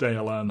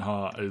Dale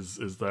Earnhardt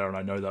is there, and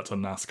I know that's a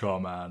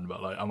NASCAR man,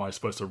 but like, am I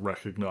supposed to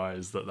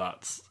recognize that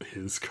that's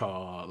his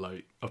car?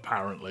 Like,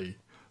 apparently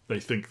they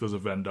think there's a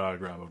Venn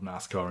diagram of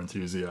NASCAR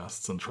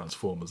enthusiasts and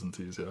Transformers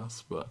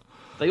enthusiasts, but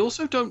they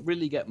also don't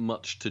really get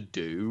much to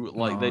do.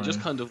 Like, they're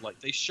just kind of like,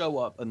 they show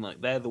up and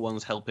like they're the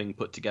ones helping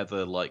put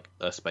together like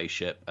a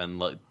spaceship, and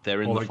like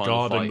they're in the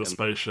final fight. Guarding the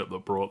spaceship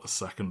that brought the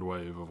second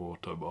wave of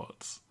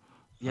Autobots.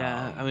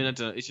 Yeah, I mean, I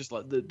don't know. It's just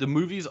like the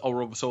movies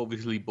are so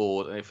obviously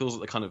bored, and it feels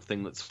like the kind of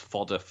thing that's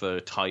fodder for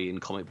tie-in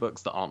comic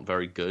books that aren't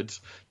very good.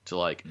 To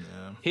like,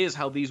 here's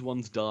how these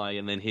ones die,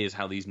 and then here's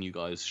how these new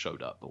guys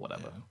showed up, or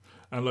whatever.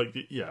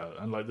 Yeah.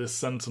 And like this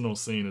Sentinel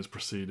scene is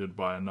preceded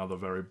by another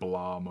very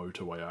blah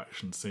motorway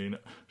action scene.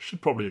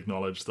 Should probably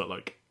acknowledge that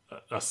like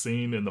a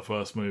scene in the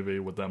first movie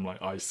with them like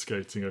ice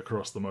skating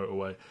across the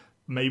motorway,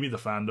 maybe the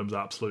fandom's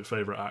absolute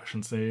favorite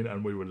action scene,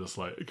 and we were just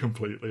like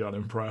completely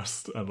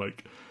unimpressed. And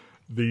like,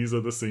 these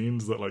are the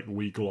scenes that like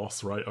we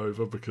gloss right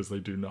over because they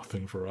do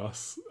nothing for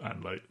us,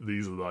 and like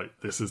these are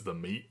like, this is the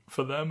meat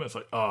for them. It's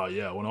like, oh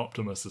yeah, when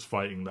Optimus is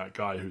fighting that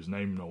guy whose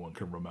name no one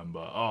can remember,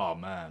 oh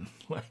man,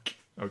 like,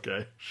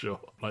 okay, sure.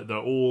 Like, they're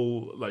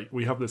all like,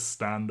 we have this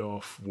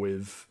standoff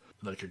with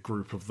like a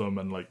group of them,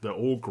 and like they're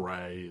all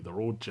grey, they're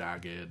all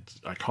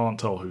jagged, I can't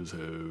tell who's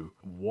who,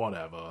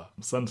 whatever.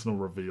 Sentinel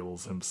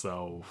reveals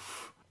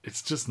himself.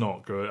 It's just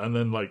not good. And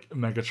then like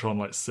Megatron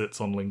like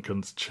sits on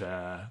Lincoln's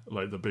chair,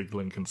 like the big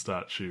Lincoln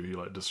statue. He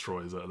like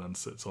destroys it and then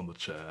sits on the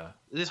chair.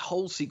 This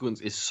whole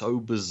sequence is so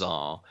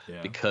bizarre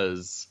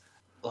because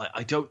like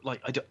I don't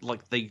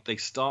like they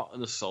start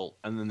an assault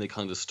and then they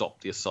kind of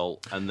stop the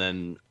assault, and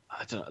then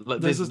I don't know.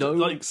 Like, there's no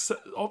like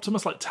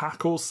Optimus like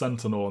tackles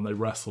Sentinel and they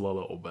wrestle a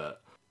little bit.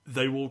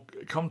 They will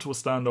come to a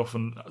standoff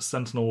and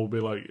Sentinel will be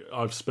like,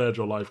 "I've spared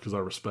your life because I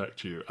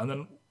respect you," and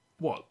then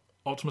what?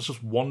 Optimus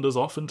just wanders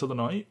off into the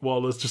night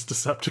while there's just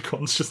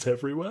Decepticons just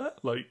everywhere.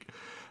 Like,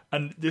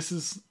 and this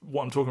is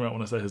what I'm talking about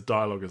when I say his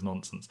dialogue is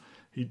nonsense.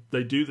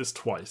 They do this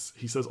twice.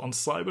 He says, on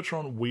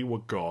Cybertron, we were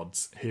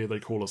gods. Here they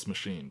call us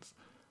machines.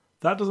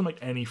 That doesn't make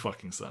any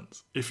fucking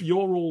sense. If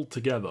you're all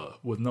together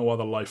with no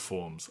other life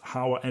forms,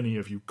 how are any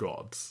of you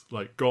gods?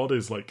 Like, God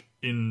is like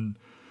in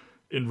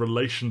in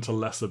relation to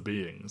lesser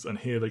beings, and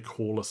here they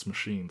call us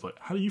machines. Like,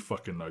 how do you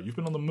fucking know? You've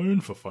been on the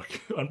moon for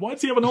fucking... And why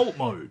does he have an alt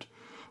mode?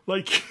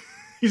 Like,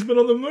 he's been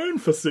on the moon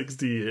for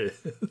 60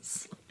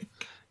 years.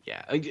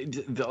 Yeah,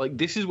 like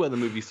this is where the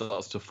movie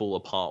starts to fall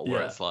apart,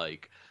 where it's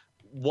like,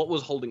 what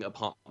was holding it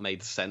apart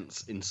made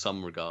sense in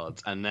some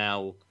regards, and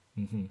now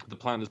the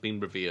plan has been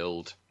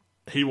revealed.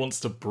 He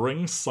wants to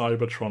bring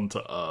Cybertron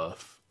to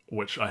Earth,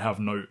 which I have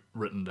note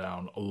written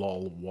down,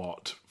 lol,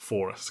 what?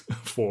 4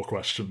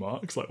 question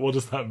marks. Like, what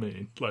does that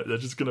mean? Like, they're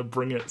just going to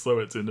bring it so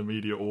it's in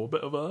immediate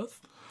orbit of Earth?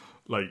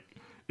 Like,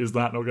 is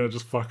that not going to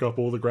just fuck up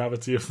all the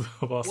gravity of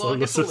our solar system? Well, I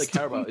guess all they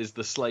care about is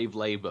the slave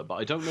labour, but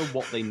I don't know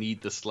what they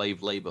need the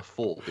slave labour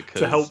for,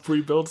 because... To help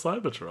rebuild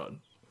Cybertron.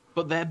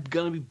 But they're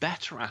going to be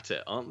better at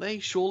it, aren't they?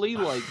 Surely,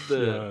 like,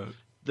 the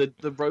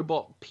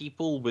robot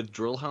people with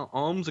drill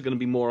arms are going to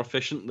be more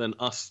efficient than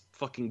us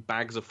fucking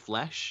bags of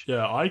flesh.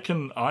 Yeah, I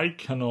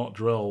cannot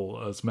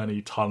drill as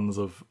many tons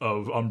of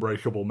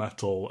unbreakable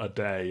metal a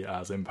day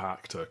as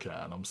Impactor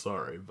can. I'm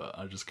sorry, but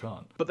I just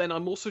can't. But then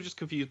I'm also just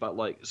confused about,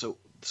 like,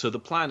 so the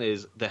plan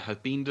is there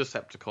have been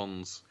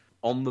Decepticons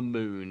on the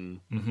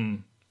moon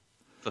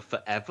for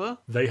forever?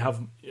 They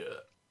have...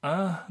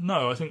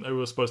 no, I think they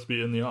were supposed to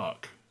be in the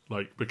Ark.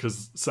 Like,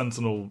 because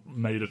Sentinel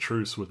made a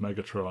truce with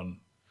Megatron.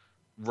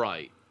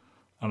 Right.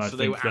 And I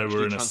think they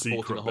were in a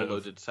secret a whole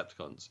load of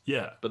Decepticons.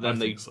 Yeah, but then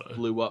they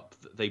blew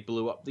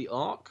up the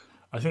Ark.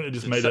 I think they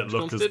just made it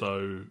look as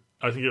though...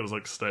 I think it was,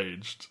 like,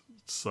 staged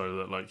so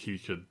that, like, he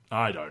could...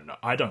 I don't know.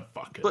 I don't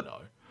fucking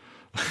know.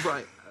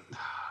 Right.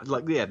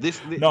 Like, yeah,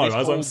 this no, this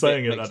as I'm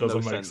saying it, that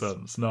doesn't no make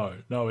sense. No,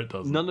 it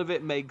doesn't. None of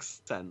it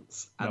makes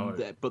sense.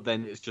 And but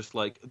then it's just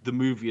like, the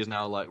movie is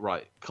now like,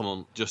 right, come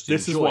on, just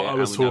this is what I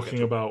was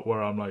talking about,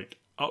 where I'm like,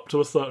 up to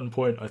a certain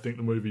point, I think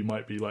the movie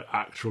might be, like,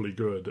 actually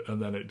good,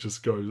 and then it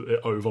just it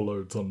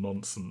overloads on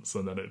nonsense,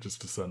 and then it just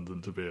descends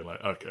into being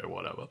like, okay,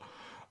 whatever.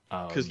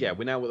 Because,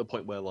 we're now at the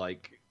point where,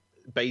 like,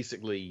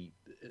 basically...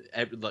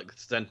 like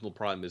Sentinel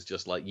Prime is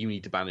just like, you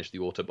need to banish the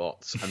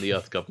Autobots, and the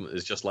Earth government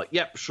is just like,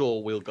 yep,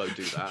 sure, we'll go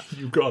do that.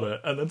 You got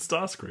it. And then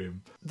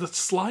Starscream. The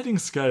sliding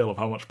scale of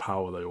how much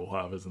power they all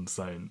have is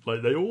insane.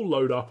 Like, they all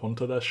load up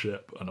onto their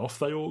ship, and off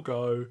they all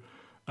go,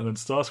 and then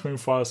Starscream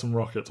fires some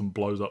rockets and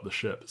blows up the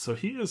ship. So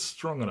he is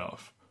strong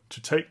enough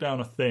to take down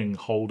a thing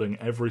holding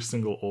every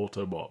single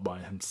Autobot by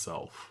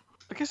himself.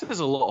 I guess there's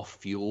a lot of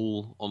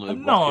fuel on a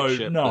rocket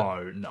ship.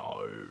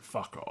 No,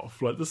 fuck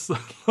off. Like, this,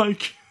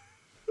 like...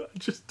 It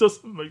just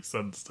doesn't make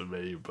sense to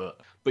me, but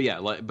yeah,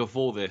 like,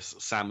 before this,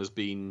 Sam has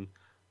been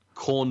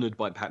cornered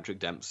by Patrick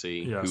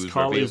Dempsey. Yes,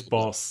 Carly's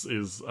boss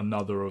is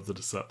another of the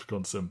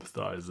Decepticon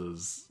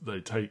sympathizers. They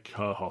take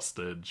her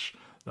hostage.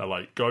 They're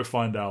like, go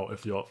find out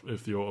if the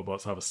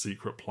Autobots have a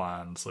secret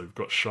plan. So you've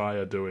got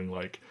Shia doing,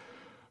 like,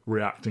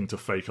 reacting to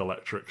fake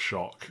electric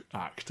shock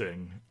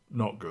acting.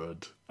 Not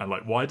good. And,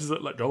 like, why does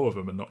it let go of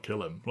him and not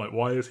kill him? Like,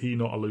 why is he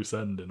not a loose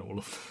end in all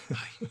of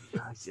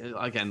this?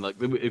 Again, like,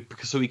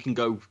 so he can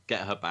go get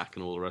her back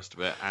and all the rest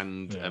of it.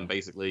 And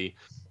basically,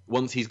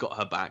 once he's got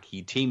her back,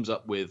 he teams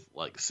up with,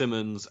 like,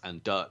 Simmons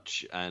and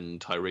Dutch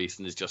and Tyrese,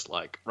 and is just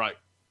like, right,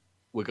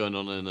 we're going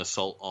on an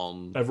assault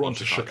on everyone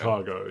to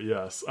Chicago,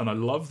 yes. And I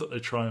love that they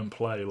try and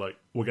play, like,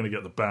 we're going to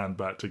get the band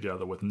back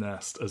together with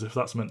Nest, as if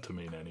that's meant to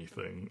mean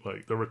anything.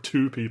 Like, there are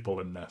 2 people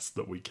in Nest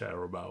that we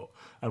care about,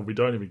 and we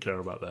don't even care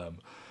about them.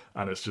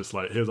 And it's just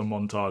like, here's a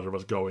montage of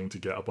us going to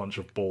get a bunch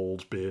of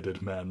bald,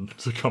 bearded men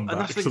to come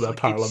back to their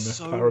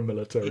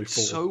paramilitary force.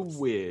 It's so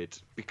weird,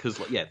 because,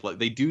 like,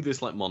 they do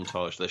this, like,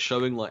 montage. They're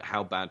showing, like,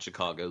 how bad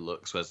Chicago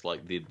looks, whereas,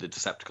 like, the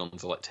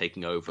Decepticons are, like,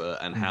 taking over,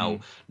 and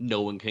how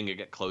no one can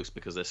get close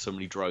because there's so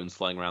many drones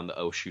flying around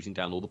that are shooting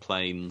down all the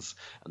planes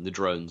and the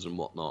drones and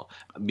whatnot.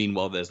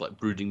 Meanwhile, there's, like,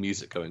 brooding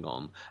music going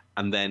on.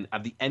 And then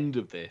at the end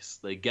of this,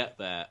 they get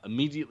there,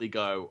 immediately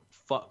go,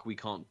 fuck, we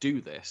can't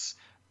do this.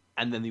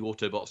 And then the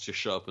Autobots just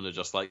show up and are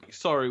just like,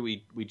 sorry,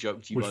 we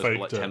joked you guys for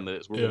like 10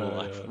 minutes. We're all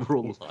alive. Yeah. We're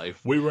all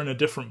alive. We were in a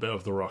different bit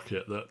of the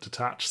rocket that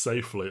detached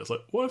safely. It's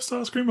like, what if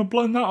Starscream had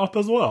blown that up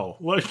as well?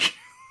 Like,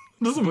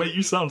 it doesn't make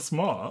you sound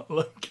smart.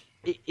 Like,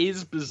 it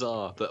is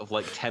bizarre that of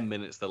like 10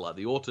 minutes, they're like,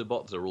 the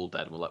Autobots are all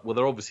dead. And we're like, well,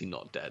 they're obviously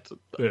not dead.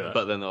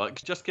 But then they're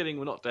like, just kidding,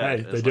 we're not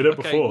dead. Hey, they did it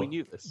before. We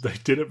knew this. They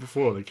did it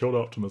before. They killed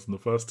Optimus in the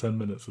first 10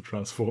 minutes of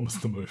Transformers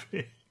the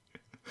movie.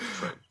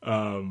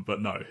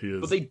 But no, he is.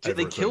 But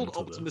they killed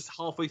Optimus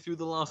halfway through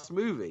the last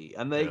movie,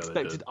 and they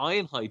expected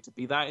Ironhide to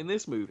be that in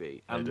this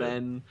movie, and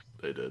then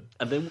they did.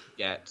 And then we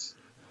get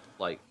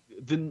like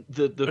the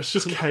it's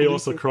just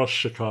chaos across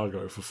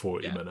Chicago for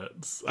 40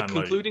 minutes. The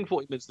concluding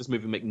 40 minutes of this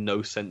movie make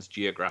no sense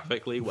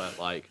geographically, where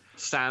like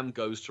Sam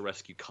goes to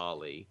rescue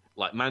Carly,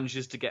 like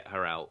manages to get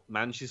her out,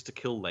 manages to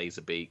kill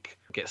Laserbeak,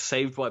 gets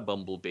saved by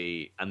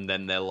Bumblebee, and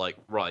then they're like,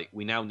 right,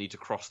 we now need to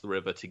cross the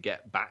river to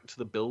get back to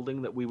the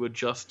building that we were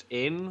just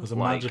in. There's a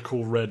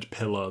magical red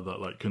pillar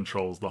that like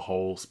controls the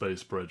whole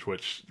space bridge,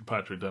 which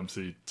Patrick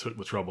Dempsey took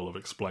the trouble of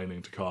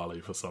explaining to Carly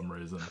for some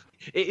reason.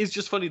 It is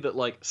just funny that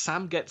like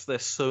Sam gets there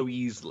so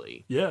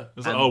easily. Yeah,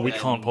 it's like, we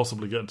can't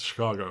possibly get into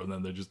Chicago, and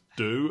then they just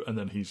do, and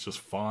then he's just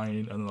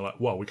fine, and then they're like,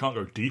 well, we can't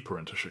go deeper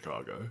into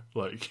Chicago,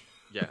 like.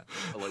 Yeah,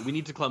 like we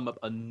need to climb up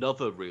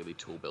another really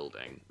tall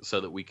building so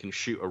that we can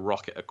shoot a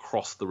rocket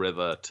across the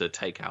river to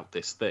take out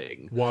this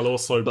thing. While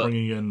also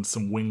bringing in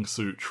some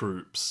wingsuit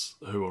troops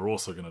who are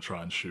also going to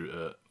try and shoot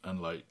it.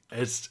 And like,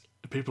 it's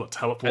people are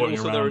teleporting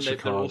around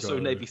Chicago. There are also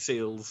Navy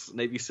SEALs.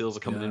 Navy SEALs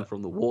are coming in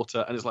from the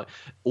water. And it's like,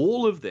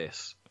 all of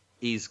this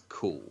is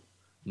cool.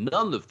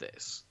 None of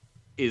this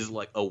is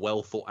like a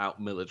well thought out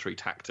military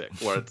tactic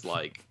where it's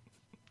like,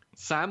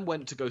 Sam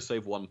went to go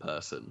save one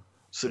person,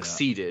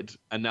 succeeded,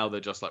 and now they're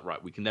just like,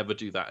 right, we can never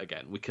do that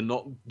again. We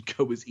cannot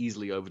go as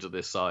easily over to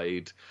this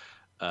side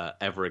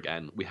ever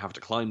again. We have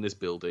to climb this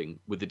building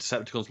with the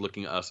Decepticons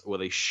looking at us, where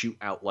they shoot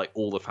out like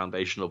all the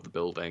foundation of the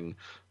building,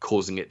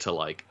 causing it to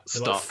like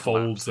start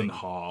folds collapsing. in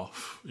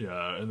half.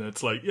 Yeah, and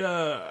it's like,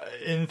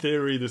 in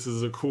theory, this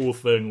is a cool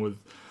thing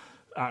with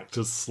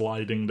actors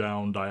sliding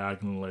down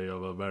diagonally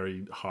of a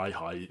very high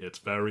height. It's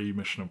very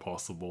Mission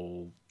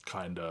Impossible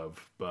kind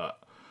of,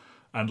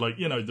 and like,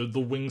 you know, the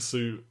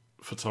wingsuit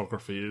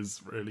photography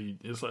is really,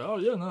 it's like, oh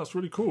yeah, no, that's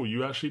really cool,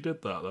 you actually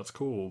did that, that's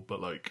cool.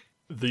 But like,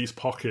 these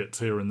pockets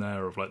here and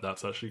there of like,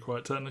 that's actually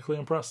quite technically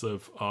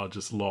impressive, are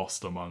just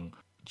lost among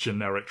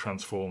generic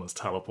Transformers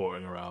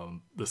teleporting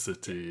around the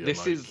city.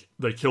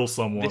 They kill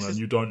someone and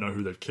you don't know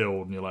who they've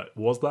killed, and you're like,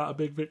 was that a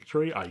big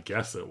victory? I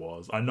guess it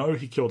was. I know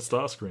he killed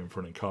Starscream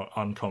for an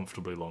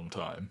uncomfortably long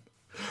time.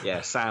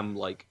 Yeah, Sam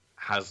like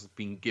has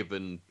been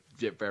given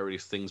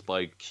various things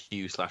by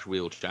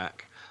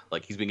Q/Wheeljack.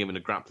 Like, he's been given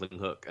a grappling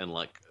hook and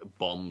like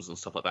bombs and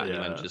stuff like that. And he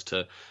manages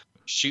to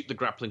shoot the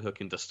grappling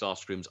hook into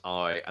Starscream's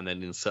eye and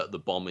then insert the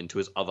bomb into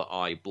his other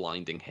eye,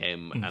 blinding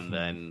him. And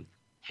then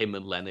him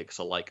and Lennox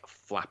are like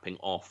flapping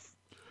off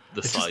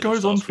the side. It just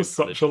goes on for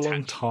such a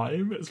long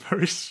time. It's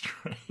very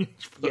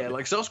strange. Yeah,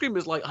 like Starscream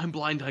is like, I'm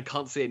blind, I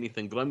can't see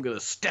anything, but I'm gonna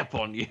step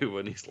on you,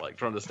 and he's like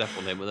trying to step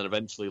on him, and then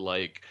eventually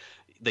like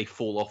they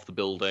fall off the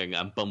building,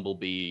 and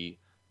Bumblebee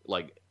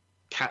like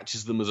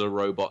catches them as a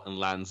robot and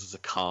lands as a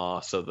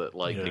car, so that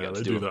like they get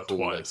to do that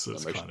twice.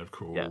 It's kind of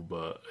cool,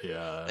 but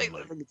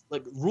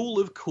like rule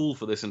of cool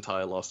for this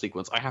entire last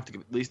sequence. I have to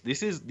give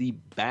this is the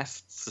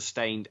best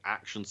sustained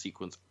action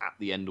sequence at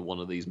the end of one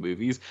of these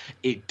movies.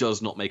 It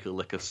does not make a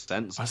lick of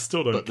sense. I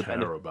still don't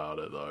care about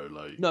it though.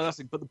 Like, no, that's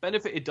it. But the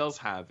benefit it does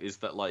have is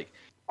that like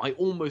I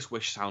almost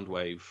wish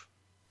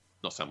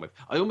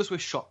I almost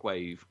wish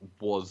Shockwave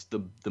was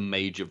the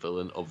major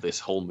villain of this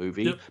whole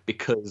movie,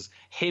 because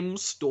him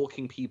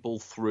stalking people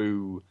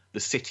through the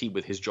city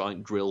with his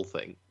giant drill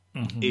thing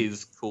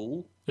is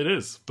cool. It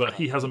is, but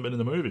he hasn't been in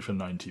the movie for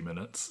 90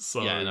 minutes,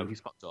 so yeah, no, he's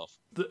fucked off.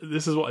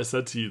 This is what I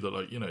said to you, that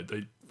like, you know,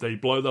 they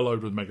blow their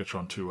load with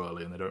Megatron too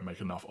early and they don't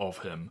make enough of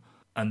him.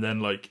 And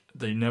then like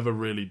they never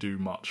really do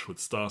much with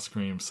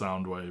Starscream,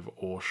 Soundwave,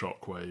 or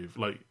Shockwave.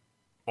 Like,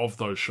 of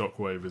those,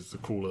 Shockwave is the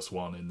coolest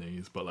one in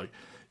these, but like,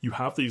 you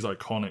have these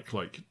iconic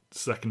like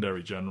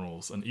secondary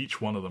generals, and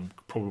each one of them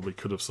probably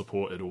could have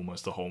supported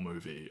almost a whole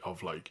movie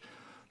of like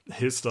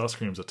his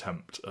Starscream's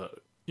attempt at,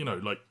 you know,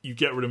 like, you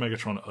get rid of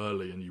Megatron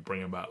early and you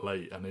bring him back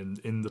late, and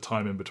in the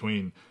time in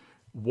between,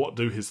 what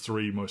do his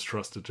three most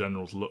trusted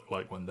generals look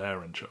like when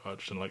they're in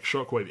charge? And like,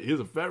 Shockwave is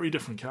a very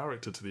different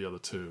character to the other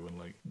two, and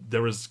like,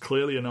 there is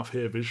clearly enough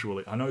here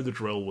visually. I know the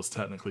drill was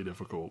technically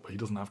difficult, but he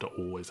doesn't have to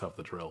always have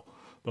the drill,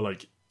 but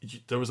like,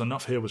 there was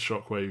enough here with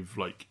Shockwave,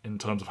 like, in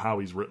terms of how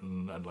he's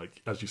written, and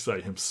like, as you say,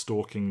 him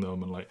stalking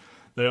them, and like,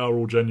 they are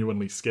all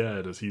genuinely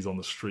scared as he's on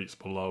the streets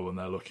below and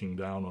they're looking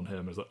down on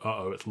him as like,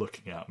 uh-oh, it's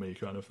looking at me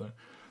kind of thing.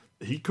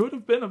 He could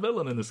have been a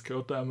villain in this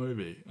goddamn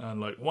movie,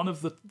 and like, one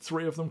of the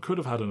three of them could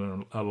have had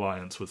an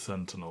alliance with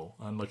Sentinel,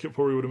 and like, it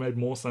probably would have made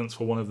more sense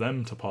for one of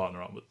them to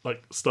partner up with,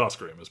 like,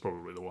 Starscream is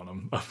probably the one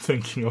I'm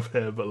thinking of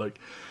here, but like,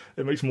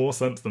 it makes more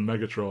sense than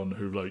Megatron,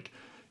 who like,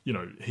 you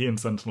know, he and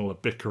Sentinel are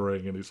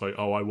bickering, and he's like,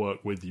 oh, I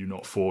work with you,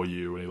 not for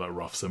you, and he like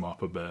roughs him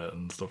up a bit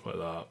and stuff like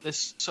that.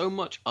 There's so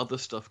much other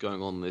stuff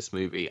going on in this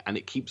movie, and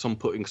it keeps on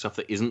putting stuff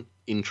that isn't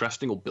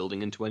interesting or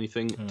building into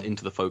anything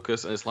into the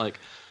focus, and it's like,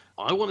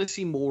 I want to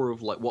see more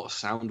of like what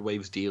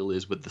Soundwave's deal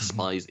is with the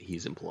spies that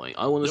he's employing.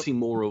 I want to see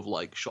more of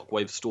like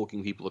Shockwave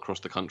stalking people across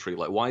the country.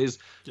 Like, why is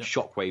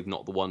Shockwave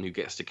not the one who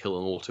gets to kill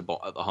an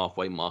Autobot at the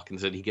halfway mark?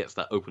 Instead, he gets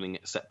that opening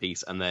set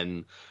piece, and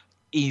then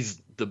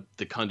he's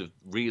the kind of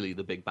really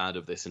the big bad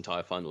of this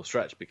entire final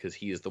stretch, because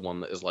he is the one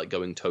that is like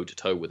going toe to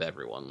toe with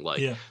everyone.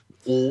 Like,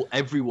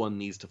 everyone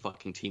needs to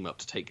fucking team up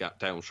to take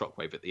down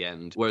Shockwave at the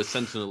end. Whereas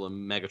Sentinel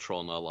and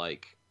Megatron are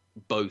like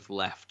both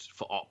left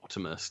for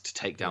Optimus to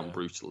take down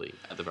brutally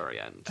at the very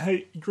end.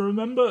 Hey, you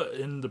remember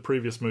in the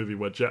previous movie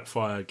where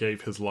Jetfire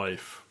gave his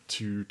life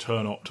to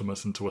turn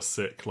Optimus into a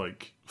sick,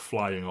 like,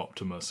 flying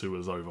Optimus who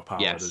was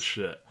overpowered as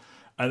shit?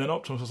 And then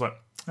Optimus was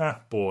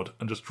like, bored,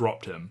 and just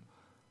dropped him.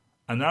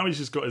 And now he's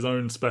just got his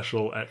own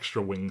special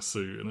extra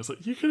wingsuit, and it's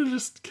like, you could have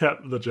just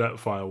kept the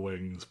Jetfire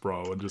wings,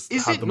 bro, and just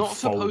had them fold away. Is it not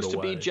supposed to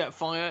be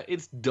Jetfire?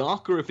 It's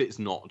darker if it's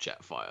not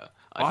Jetfire.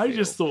 I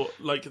just thought,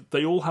 like,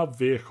 they all have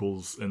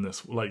vehicles in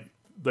this, like,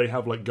 they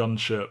have like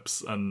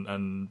gunships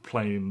and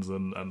planes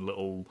and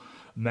little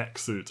mech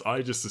suits.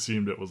 I just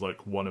assumed it was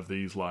like one of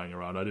these lying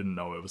around. I didn't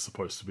know it was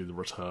supposed to be the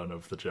return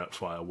of the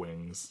Jetfire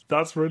wings.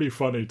 That's really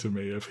funny to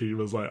me if he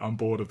was like, I'm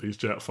bored of these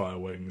Jetfire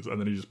wings, and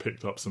then he just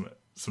picked up some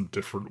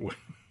different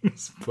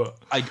wings. But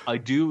I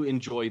do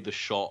enjoy the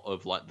shot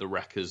of like the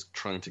Wreckers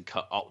trying to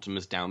cut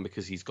Optimus down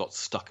because he's got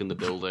stuck in the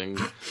building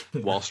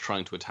whilst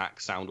trying to attack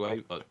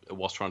Soundwave,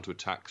 whilst trying to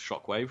attack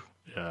Shockwave.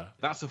 Yeah,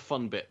 that's a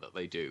fun bit that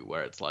they do,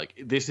 where it's like,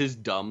 this is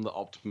dumb that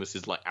Optimus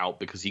is like out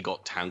because he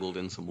got tangled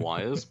in some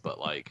wires, but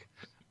like,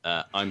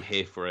 I'm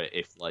here for it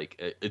if like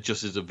it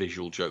just is a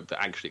visual joke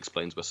that actually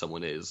explains where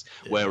someone is.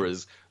 Yeah.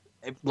 Whereas,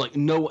 like,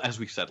 as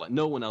we said, like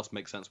no one else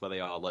makes sense where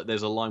they are. Like,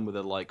 there's a line where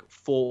they're like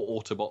 4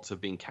 Autobots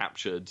have been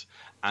captured,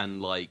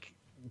 and like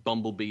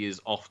Bumblebee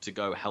is off to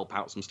go help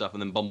out some stuff,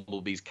 and then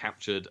Bumblebee's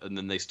captured, and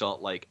then they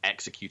start like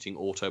executing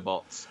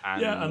Autobots.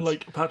 And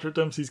like Patrick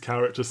Dempsey's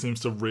character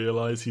seems to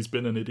realize he's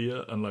been an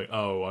idiot, and like,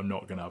 oh, I'm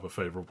not gonna have a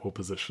favorable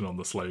position on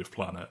the slave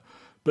planet.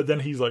 But then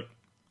he's like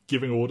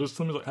giving orders to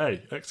them. He's like,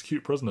 hey,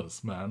 execute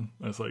prisoners, man.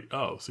 And it's like,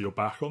 oh, so you're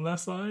back on their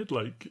side?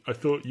 Like, I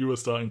thought you were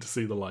starting to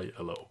see the light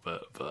a little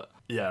bit, but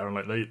yeah, and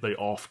like they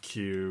off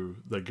cue,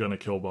 they're gonna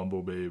kill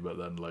Bumblebee, but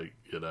then like,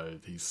 you know,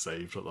 he's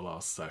saved at the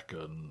last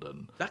second,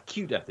 and that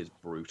Q death is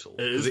brutal.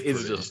 It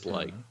is just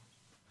like,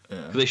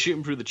 they shoot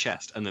him through the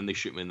chest and then they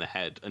shoot him in the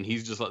head, and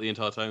he's just like the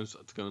entire time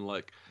going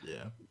like,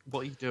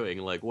 what are you doing?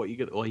 Like, why are you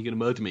gonna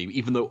murder me?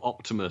 Even though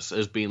Optimus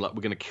has been like,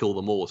 we're gonna kill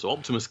them all. So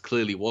Optimus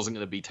clearly wasn't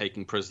gonna be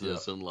taking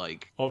prisoners, and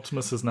like,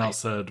 Optimus has now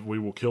said, we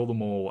will kill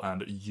them all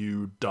and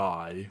you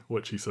die,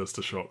 which he says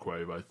to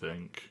Shockwave, I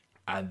think.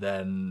 And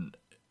then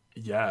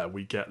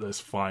we get this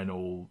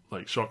final,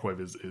 like, Shockwave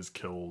is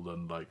killed,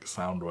 and like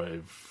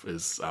Soundwave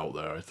is out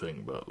there, I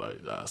think, but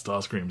like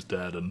Starscream's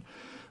dead, and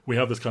we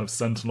have this kind of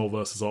Sentinel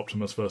versus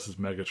Optimus versus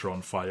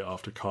Megatron fight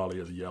after Carly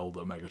has yelled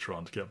at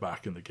Megatron to get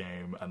back in the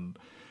game, and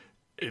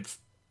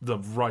the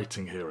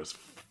writing here is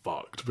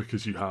fucked,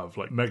 because you have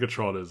like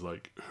Megatron is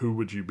like, who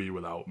would you be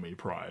without me,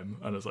 Prime?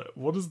 And it's like,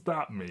 what does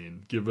that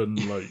mean, given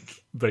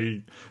like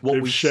they've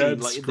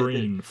shared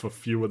screen for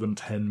fewer than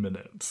 10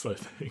 minutes, I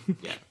think.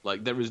 Yeah,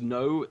 like there is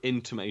no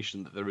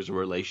intimation that there is a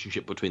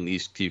relationship between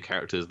these two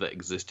characters that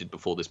existed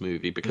before this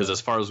movie, because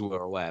as far as we're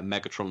aware,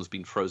 Megatron's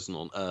been frozen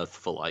on Earth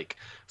for like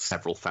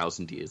several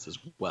thousand years as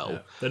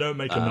well. They don't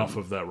make enough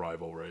of their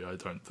rivalry, I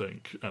don't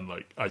think, and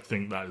like I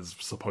think that is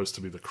supposed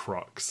to be the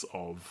crux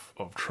of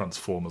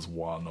Transformers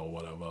 1 or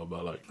whatever.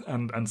 But like,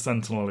 and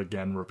Sentinel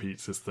again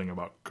repeats this thing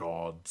about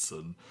gods,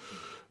 and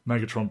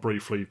Megatron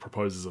briefly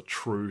proposes a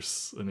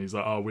truce, and he's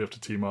like, oh, we have to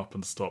team up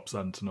and stop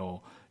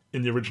Sentinel.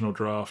 In the original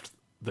draft,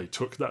 they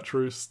took that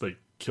truce, they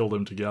killed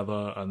him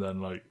together, and then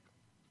like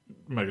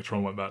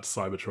Megatron went back to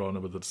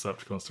Cybertron with the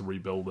Decepticons to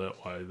rebuild it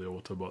while the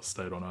Autobots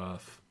stayed on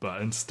Earth.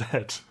 But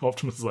instead,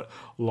 Optimus is like,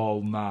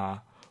 lol, nah,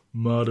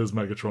 murders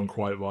Megatron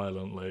quite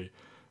violently,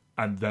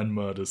 and then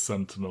murders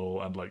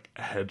Sentinel and like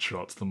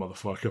headshots the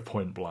motherfucker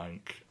point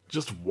blank.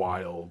 Just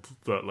wild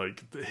that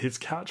like his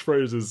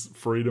catchphrase is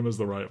freedom is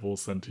the right of all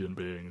sentient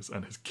beings,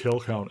 and his kill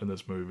count in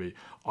this movie,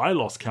 I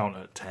lost count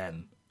at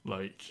 10,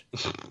 like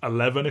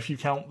 11 if you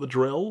count the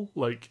drill.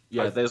 Like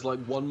there's like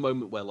one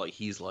moment where like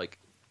he's like,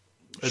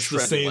 it's the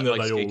scene that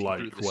they all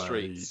like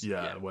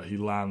where he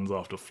lands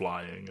after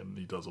flying and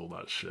he does all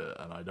that shit,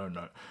 and I don't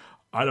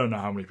know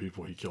how many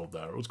people he killed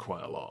there. It was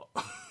quite a lot.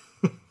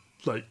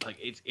 Like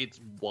it's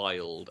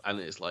wild, and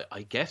it's like,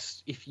 I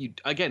guess if you,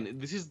 again,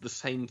 this is the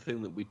same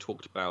thing that we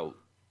talked about,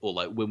 or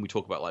like when we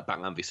talk about like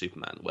Batman v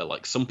Superman, where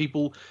like some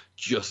people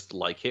just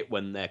like it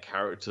when their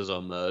characters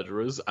are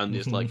murderers, and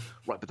it's like,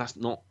 right, but that's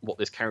not what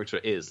this character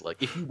is.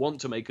 Like, if you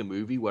want to make a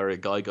movie where a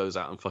guy goes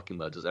out and fucking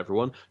murders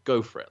everyone,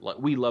 go for it. Like,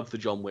 we love the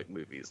John Wick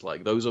movies.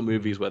 Like, those are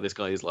movies where this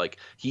guy is like,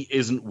 he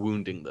isn't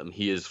wounding them,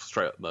 he is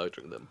straight up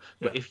murdering them.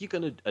 But if you're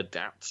going to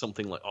adapt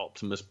something like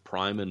Optimus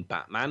Prime and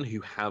Batman,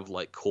 who have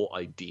like core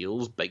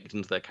ideals baked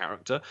into their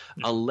character,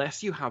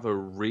 unless you have a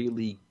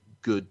really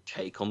good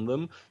take on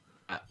them,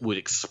 would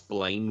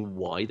explain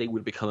why they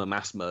would become a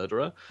mass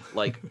murderer.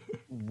 Like,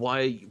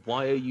 why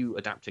are you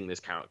adapting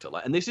this character?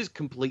 Like, and this is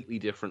completely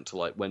different to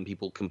like when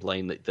people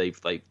complain that they've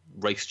like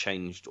race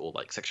changed or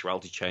like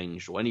sexuality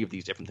changed or any of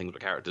these different things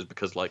with characters,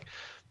 because like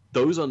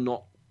those are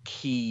not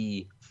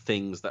key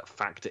things that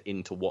factor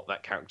into what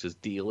that character's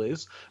deal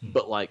is.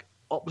 But like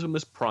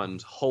Optimus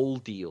Prime's whole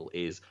deal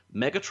is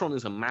Megatron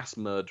is a mass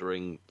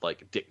murdering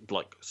like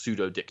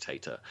pseudo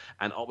dictator,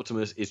 and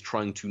Optimus is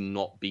trying to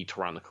not be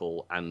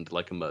tyrannical and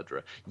like a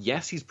murderer.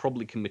 Yes, he's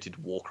probably committed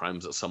war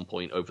crimes at some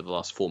point over the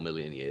last 4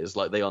 million years.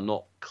 Like, they are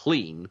not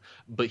clean,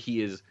 but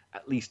he is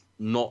at least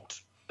not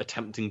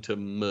attempting to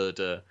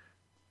murder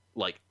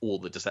like all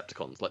the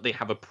Decepticons. Like, they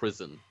have a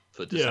prison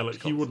for Decepticons. Yeah,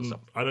 like he wouldn't.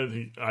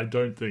 I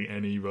don't think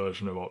any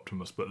version of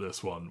Optimus, but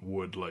this one,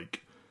 would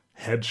like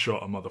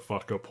headshot a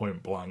motherfucker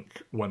point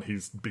blank when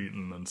he's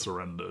beaten and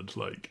surrendered.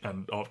 Like,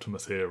 and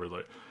Optimus here is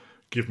like,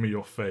 give me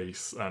your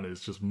face, and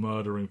is just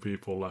murdering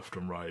people left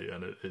and right,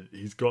 and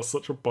he's got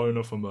such a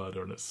boner for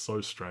murder, and it's so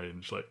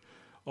strange. Like,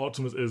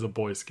 Optimus is a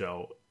Boy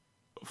Scout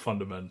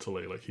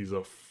fundamentally. Like, he's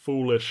a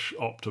foolish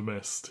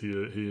optimist. He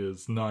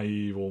is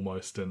naive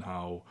almost in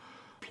how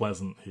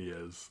pleasant he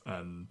is.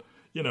 And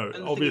you know,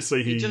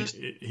 obviously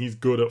he's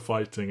good at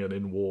fighting, and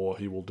in war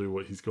he will do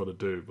what he's got to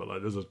do. But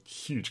like, there's a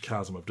huge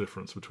chasm of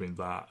difference between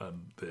that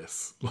and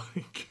this.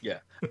 Like, yeah,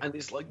 and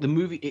it's like the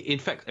movie. It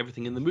infects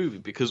everything in the movie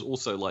because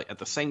also like at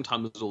the same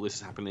time as all this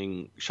is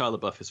happening, Shia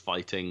LaBeouf is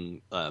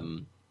fighting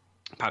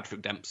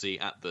Patrick Dempsey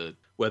at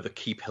where the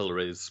key pillar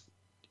is,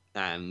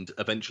 and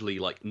eventually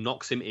like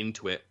knocks him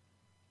into it,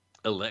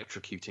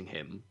 electrocuting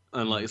him.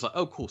 And like it's like,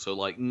 oh cool, so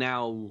like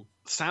now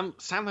Sam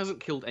hasn't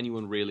killed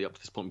anyone really up to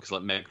this point because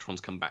like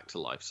Megatron's come back to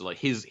life. So like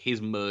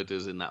his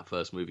murders in that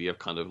first movie have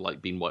kind of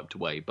like been wiped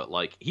away, but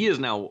like he has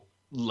now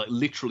like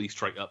literally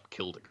straight up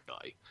killed a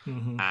guy.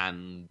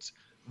 And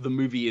the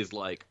movie is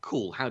like,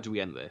 cool, how do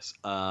we end this?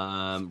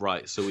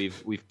 Right, so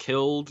we've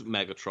killed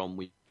Megatron,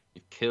 we've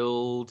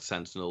killed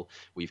Sentinel,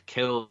 we've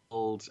killed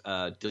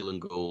Dylan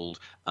Gould.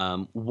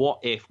 What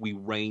if we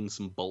rained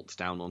some bolts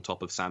down on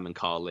top of Sam and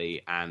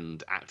Carly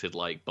and acted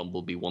like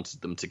Bumblebee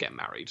wanted them to get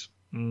married?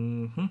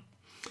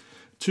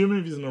 2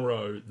 movies in a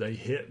row, they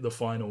hit the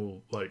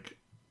final like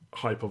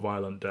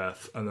hyper-violent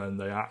death, and then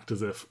they act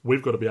as if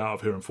we've got to be out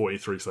of here in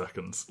 43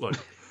 seconds. Like,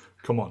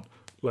 come on,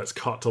 let's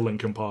cut to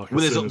Linkin Park.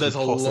 There's a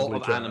lot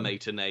of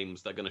animator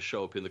names that are going to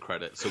show up in the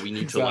credits, so we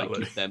need to like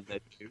keep them there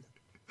too.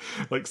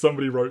 Like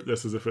somebody wrote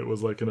this as if it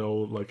was like an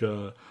old like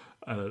a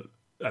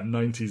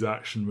 90s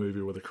action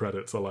movie where the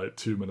credits are like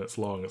 2 minutes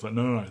long. It's like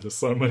no, there's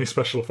so many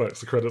special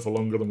effects. The credits are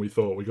longer than we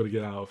thought. We got to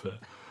get out of here.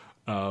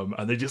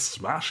 And they just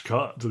smash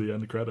cut to the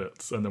end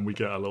credits, and then we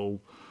get a little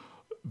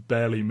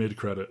barely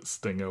mid-credit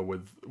stinger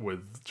with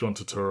John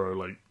Turturro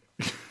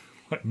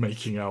like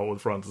making out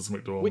with Frances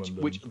McDormand.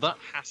 Which that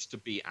has to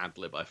be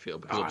ad-lib, I feel,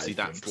 because obviously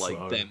that's like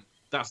so.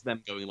 That's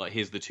them going like,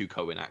 here's the 2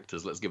 Coen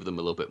actors, let's give them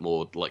a little bit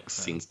more like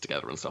scenes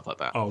together and stuff like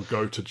that. I'll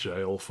go to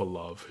jail for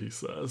love, he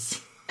says.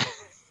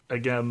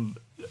 Again,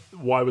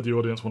 why would the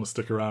audience want to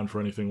stick around for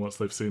anything once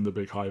they've seen the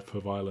big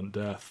hyper-violent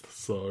death?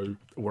 So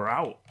we're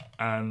out.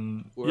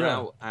 And we're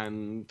out.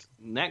 And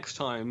next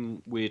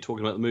time we're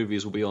talking about the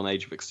movies will be on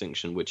Age of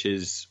Extinction, which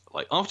is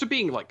like, after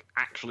being like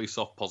actually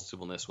soft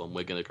positive on this one,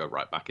 we're going to go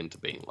right back into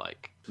being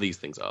like, these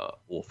things are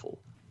awful.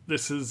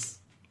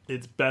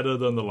 It's better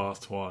than the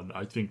last one.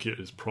 I think it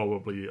is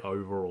probably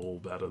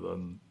overall better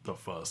than the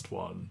first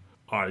one.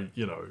 I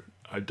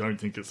don't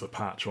think it's a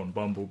patch on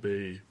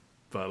Bumblebee,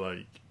 but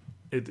like,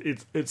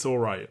 it's all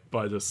right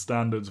by the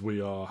standards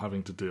we are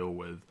having to deal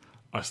with.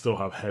 I still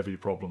have heavy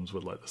problems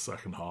with like the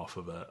second half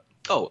of it.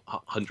 Oh,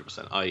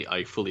 100%.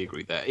 I fully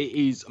agree there. It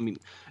is. I mean,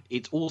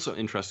 it's also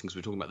interesting because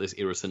we're talking about this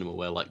era cinema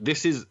where like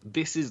this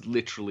is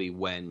literally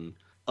when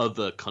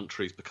other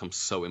countries become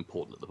so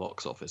important at the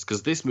box office,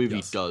 because this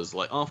movie does,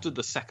 like, after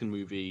the second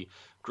movie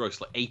grossed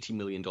like $80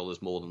 million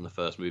more than the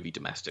first movie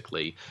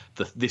domestically,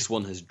 this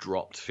one has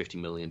dropped $50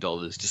 million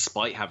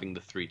despite having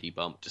the 3D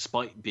bump,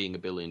 despite being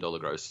 $1 billion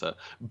grosser.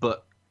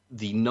 But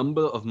the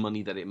number of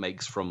money that it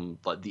makes from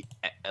like the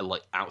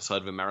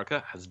outside of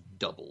America has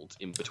doubled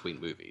in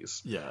between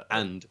movies. Yeah,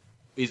 and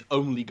is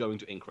only going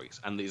to increase.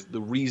 And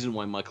the reason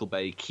why Michael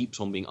Bay keeps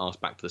on being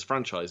asked back to this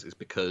franchise is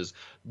because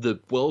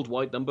the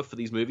worldwide number for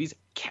these movies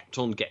kept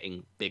on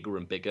getting bigger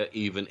and bigger,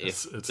 even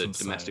if the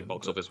domestic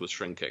box office was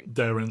shrinking.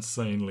 They're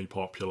insanely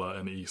popular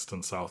in East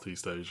and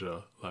Southeast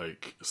Asia,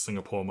 like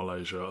Singapore,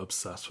 Malaysia,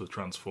 obsessed with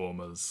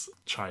Transformers,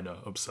 China,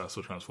 obsessed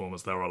with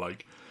Transformers. There are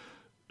like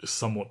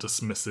somewhat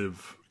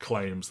dismissive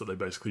claims that they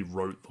basically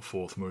wrote the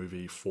fourth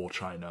movie for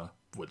China,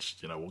 which,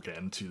 you know, we'll get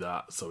into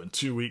that. So in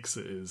 2 weeks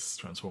it is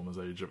Transformers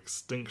Age of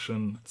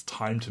Extinction. It's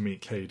time to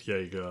meet Cade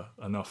Yeager.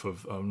 Enough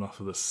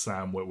of this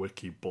Sam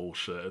Witwicky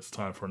bullshit. It's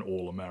time for an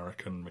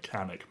all-American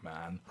mechanic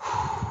man.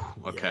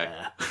 Okay.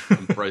 Yeah.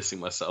 I'm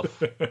bracing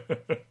myself.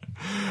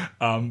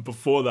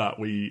 Before that,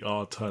 we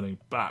are turning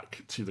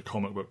back to the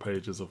comic book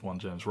pages of One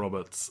James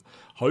Roberts,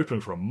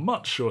 hoping for a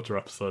much shorter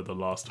episode than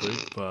last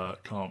week,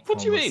 but can't. What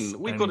do you mean?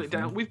 We've got it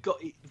down.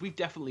 We've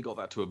definitely got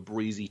that to a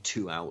breezy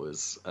 2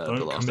 hours. Don't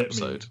the last commit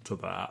episode. Me to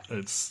that.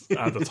 It's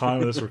at the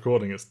time of this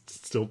recording, it's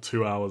still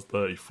 2 hours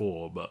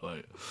 34, but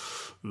like,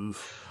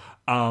 oof.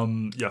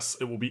 Yes,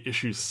 it will be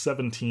issues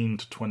 17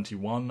 to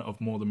 21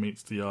 of More Than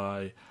Meets the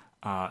Eye.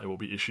 It will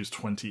be issues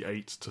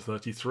 28 to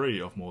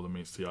 33 of More Than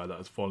Meets the Eye. That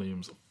is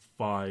volumes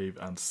 5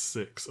 and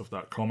 6 of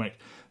that comic.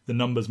 The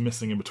numbers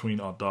missing in between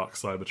are Dark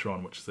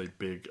Cybertron, which is a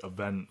big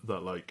event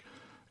that, like,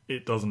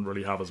 it doesn't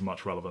really have as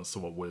much relevance to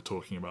what we're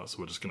talking about, so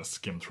we're just going to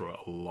skim through it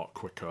a lot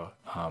quicker.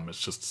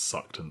 It's just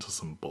sucked into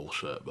some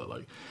bullshit, but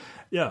like,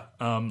 yeah.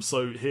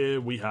 So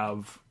here we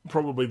have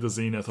probably the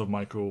zenith of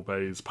Michael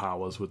Bay's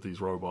powers with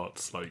these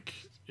robots. Like,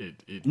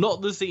 it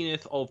not the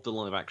zenith of the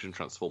live-action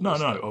Transformers.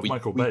 No, of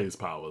Michael Bay's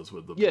powers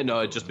with the. Yeah, no,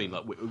 I just mean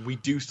like we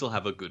do still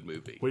have a good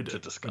movie to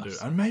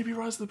discuss, and maybe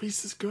Rise of the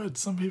Beast is good.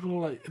 Some people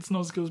are like, it's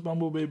not as good as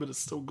Bumblebee, but it's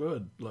still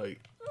good.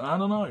 Like, I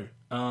don't know.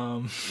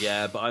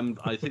 Yeah, but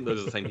I think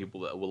those are the same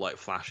people that were like,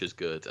 Flash is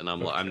good, and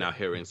I'm now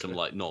hearing some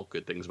like not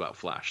good things about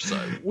Flash. So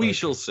we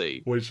shall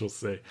see. We shall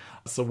see.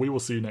 So we will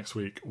see you next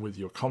week with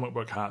your comic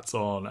book hats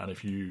on. And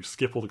if you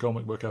skip all the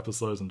comic book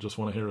episodes and just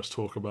want to hear us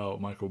talk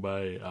about Michael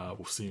Bay,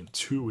 we'll see you in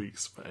 2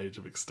 weeks for Age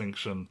of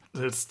Extinction.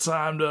 It's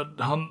time to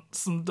hunt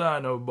some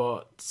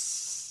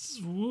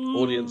Dinobots. Woo.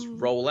 Audience,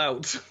 roll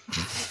out.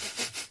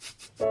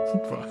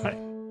 Bye.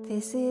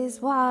 This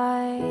is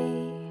why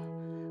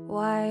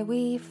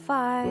we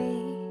fight,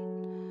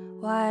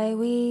 why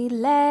we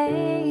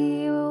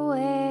lay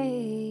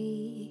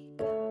awake.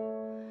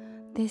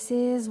 This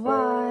is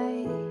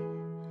why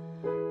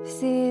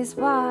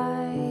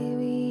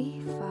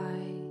we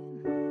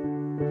fight.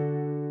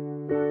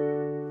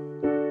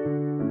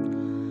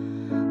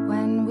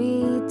 When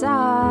we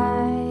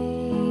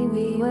die,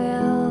 we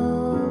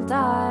will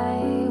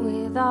die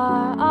with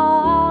our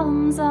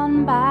arms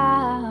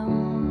unbound.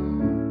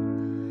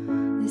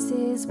 This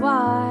is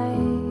why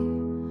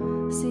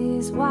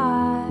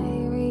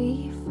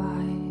we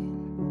fight.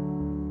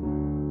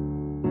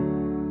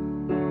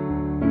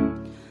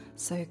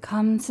 So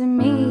come to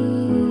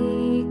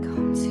me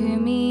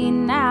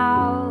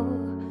now.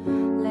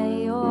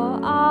 Lay your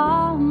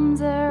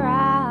arms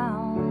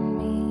around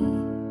me.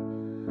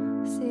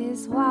 This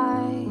is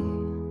why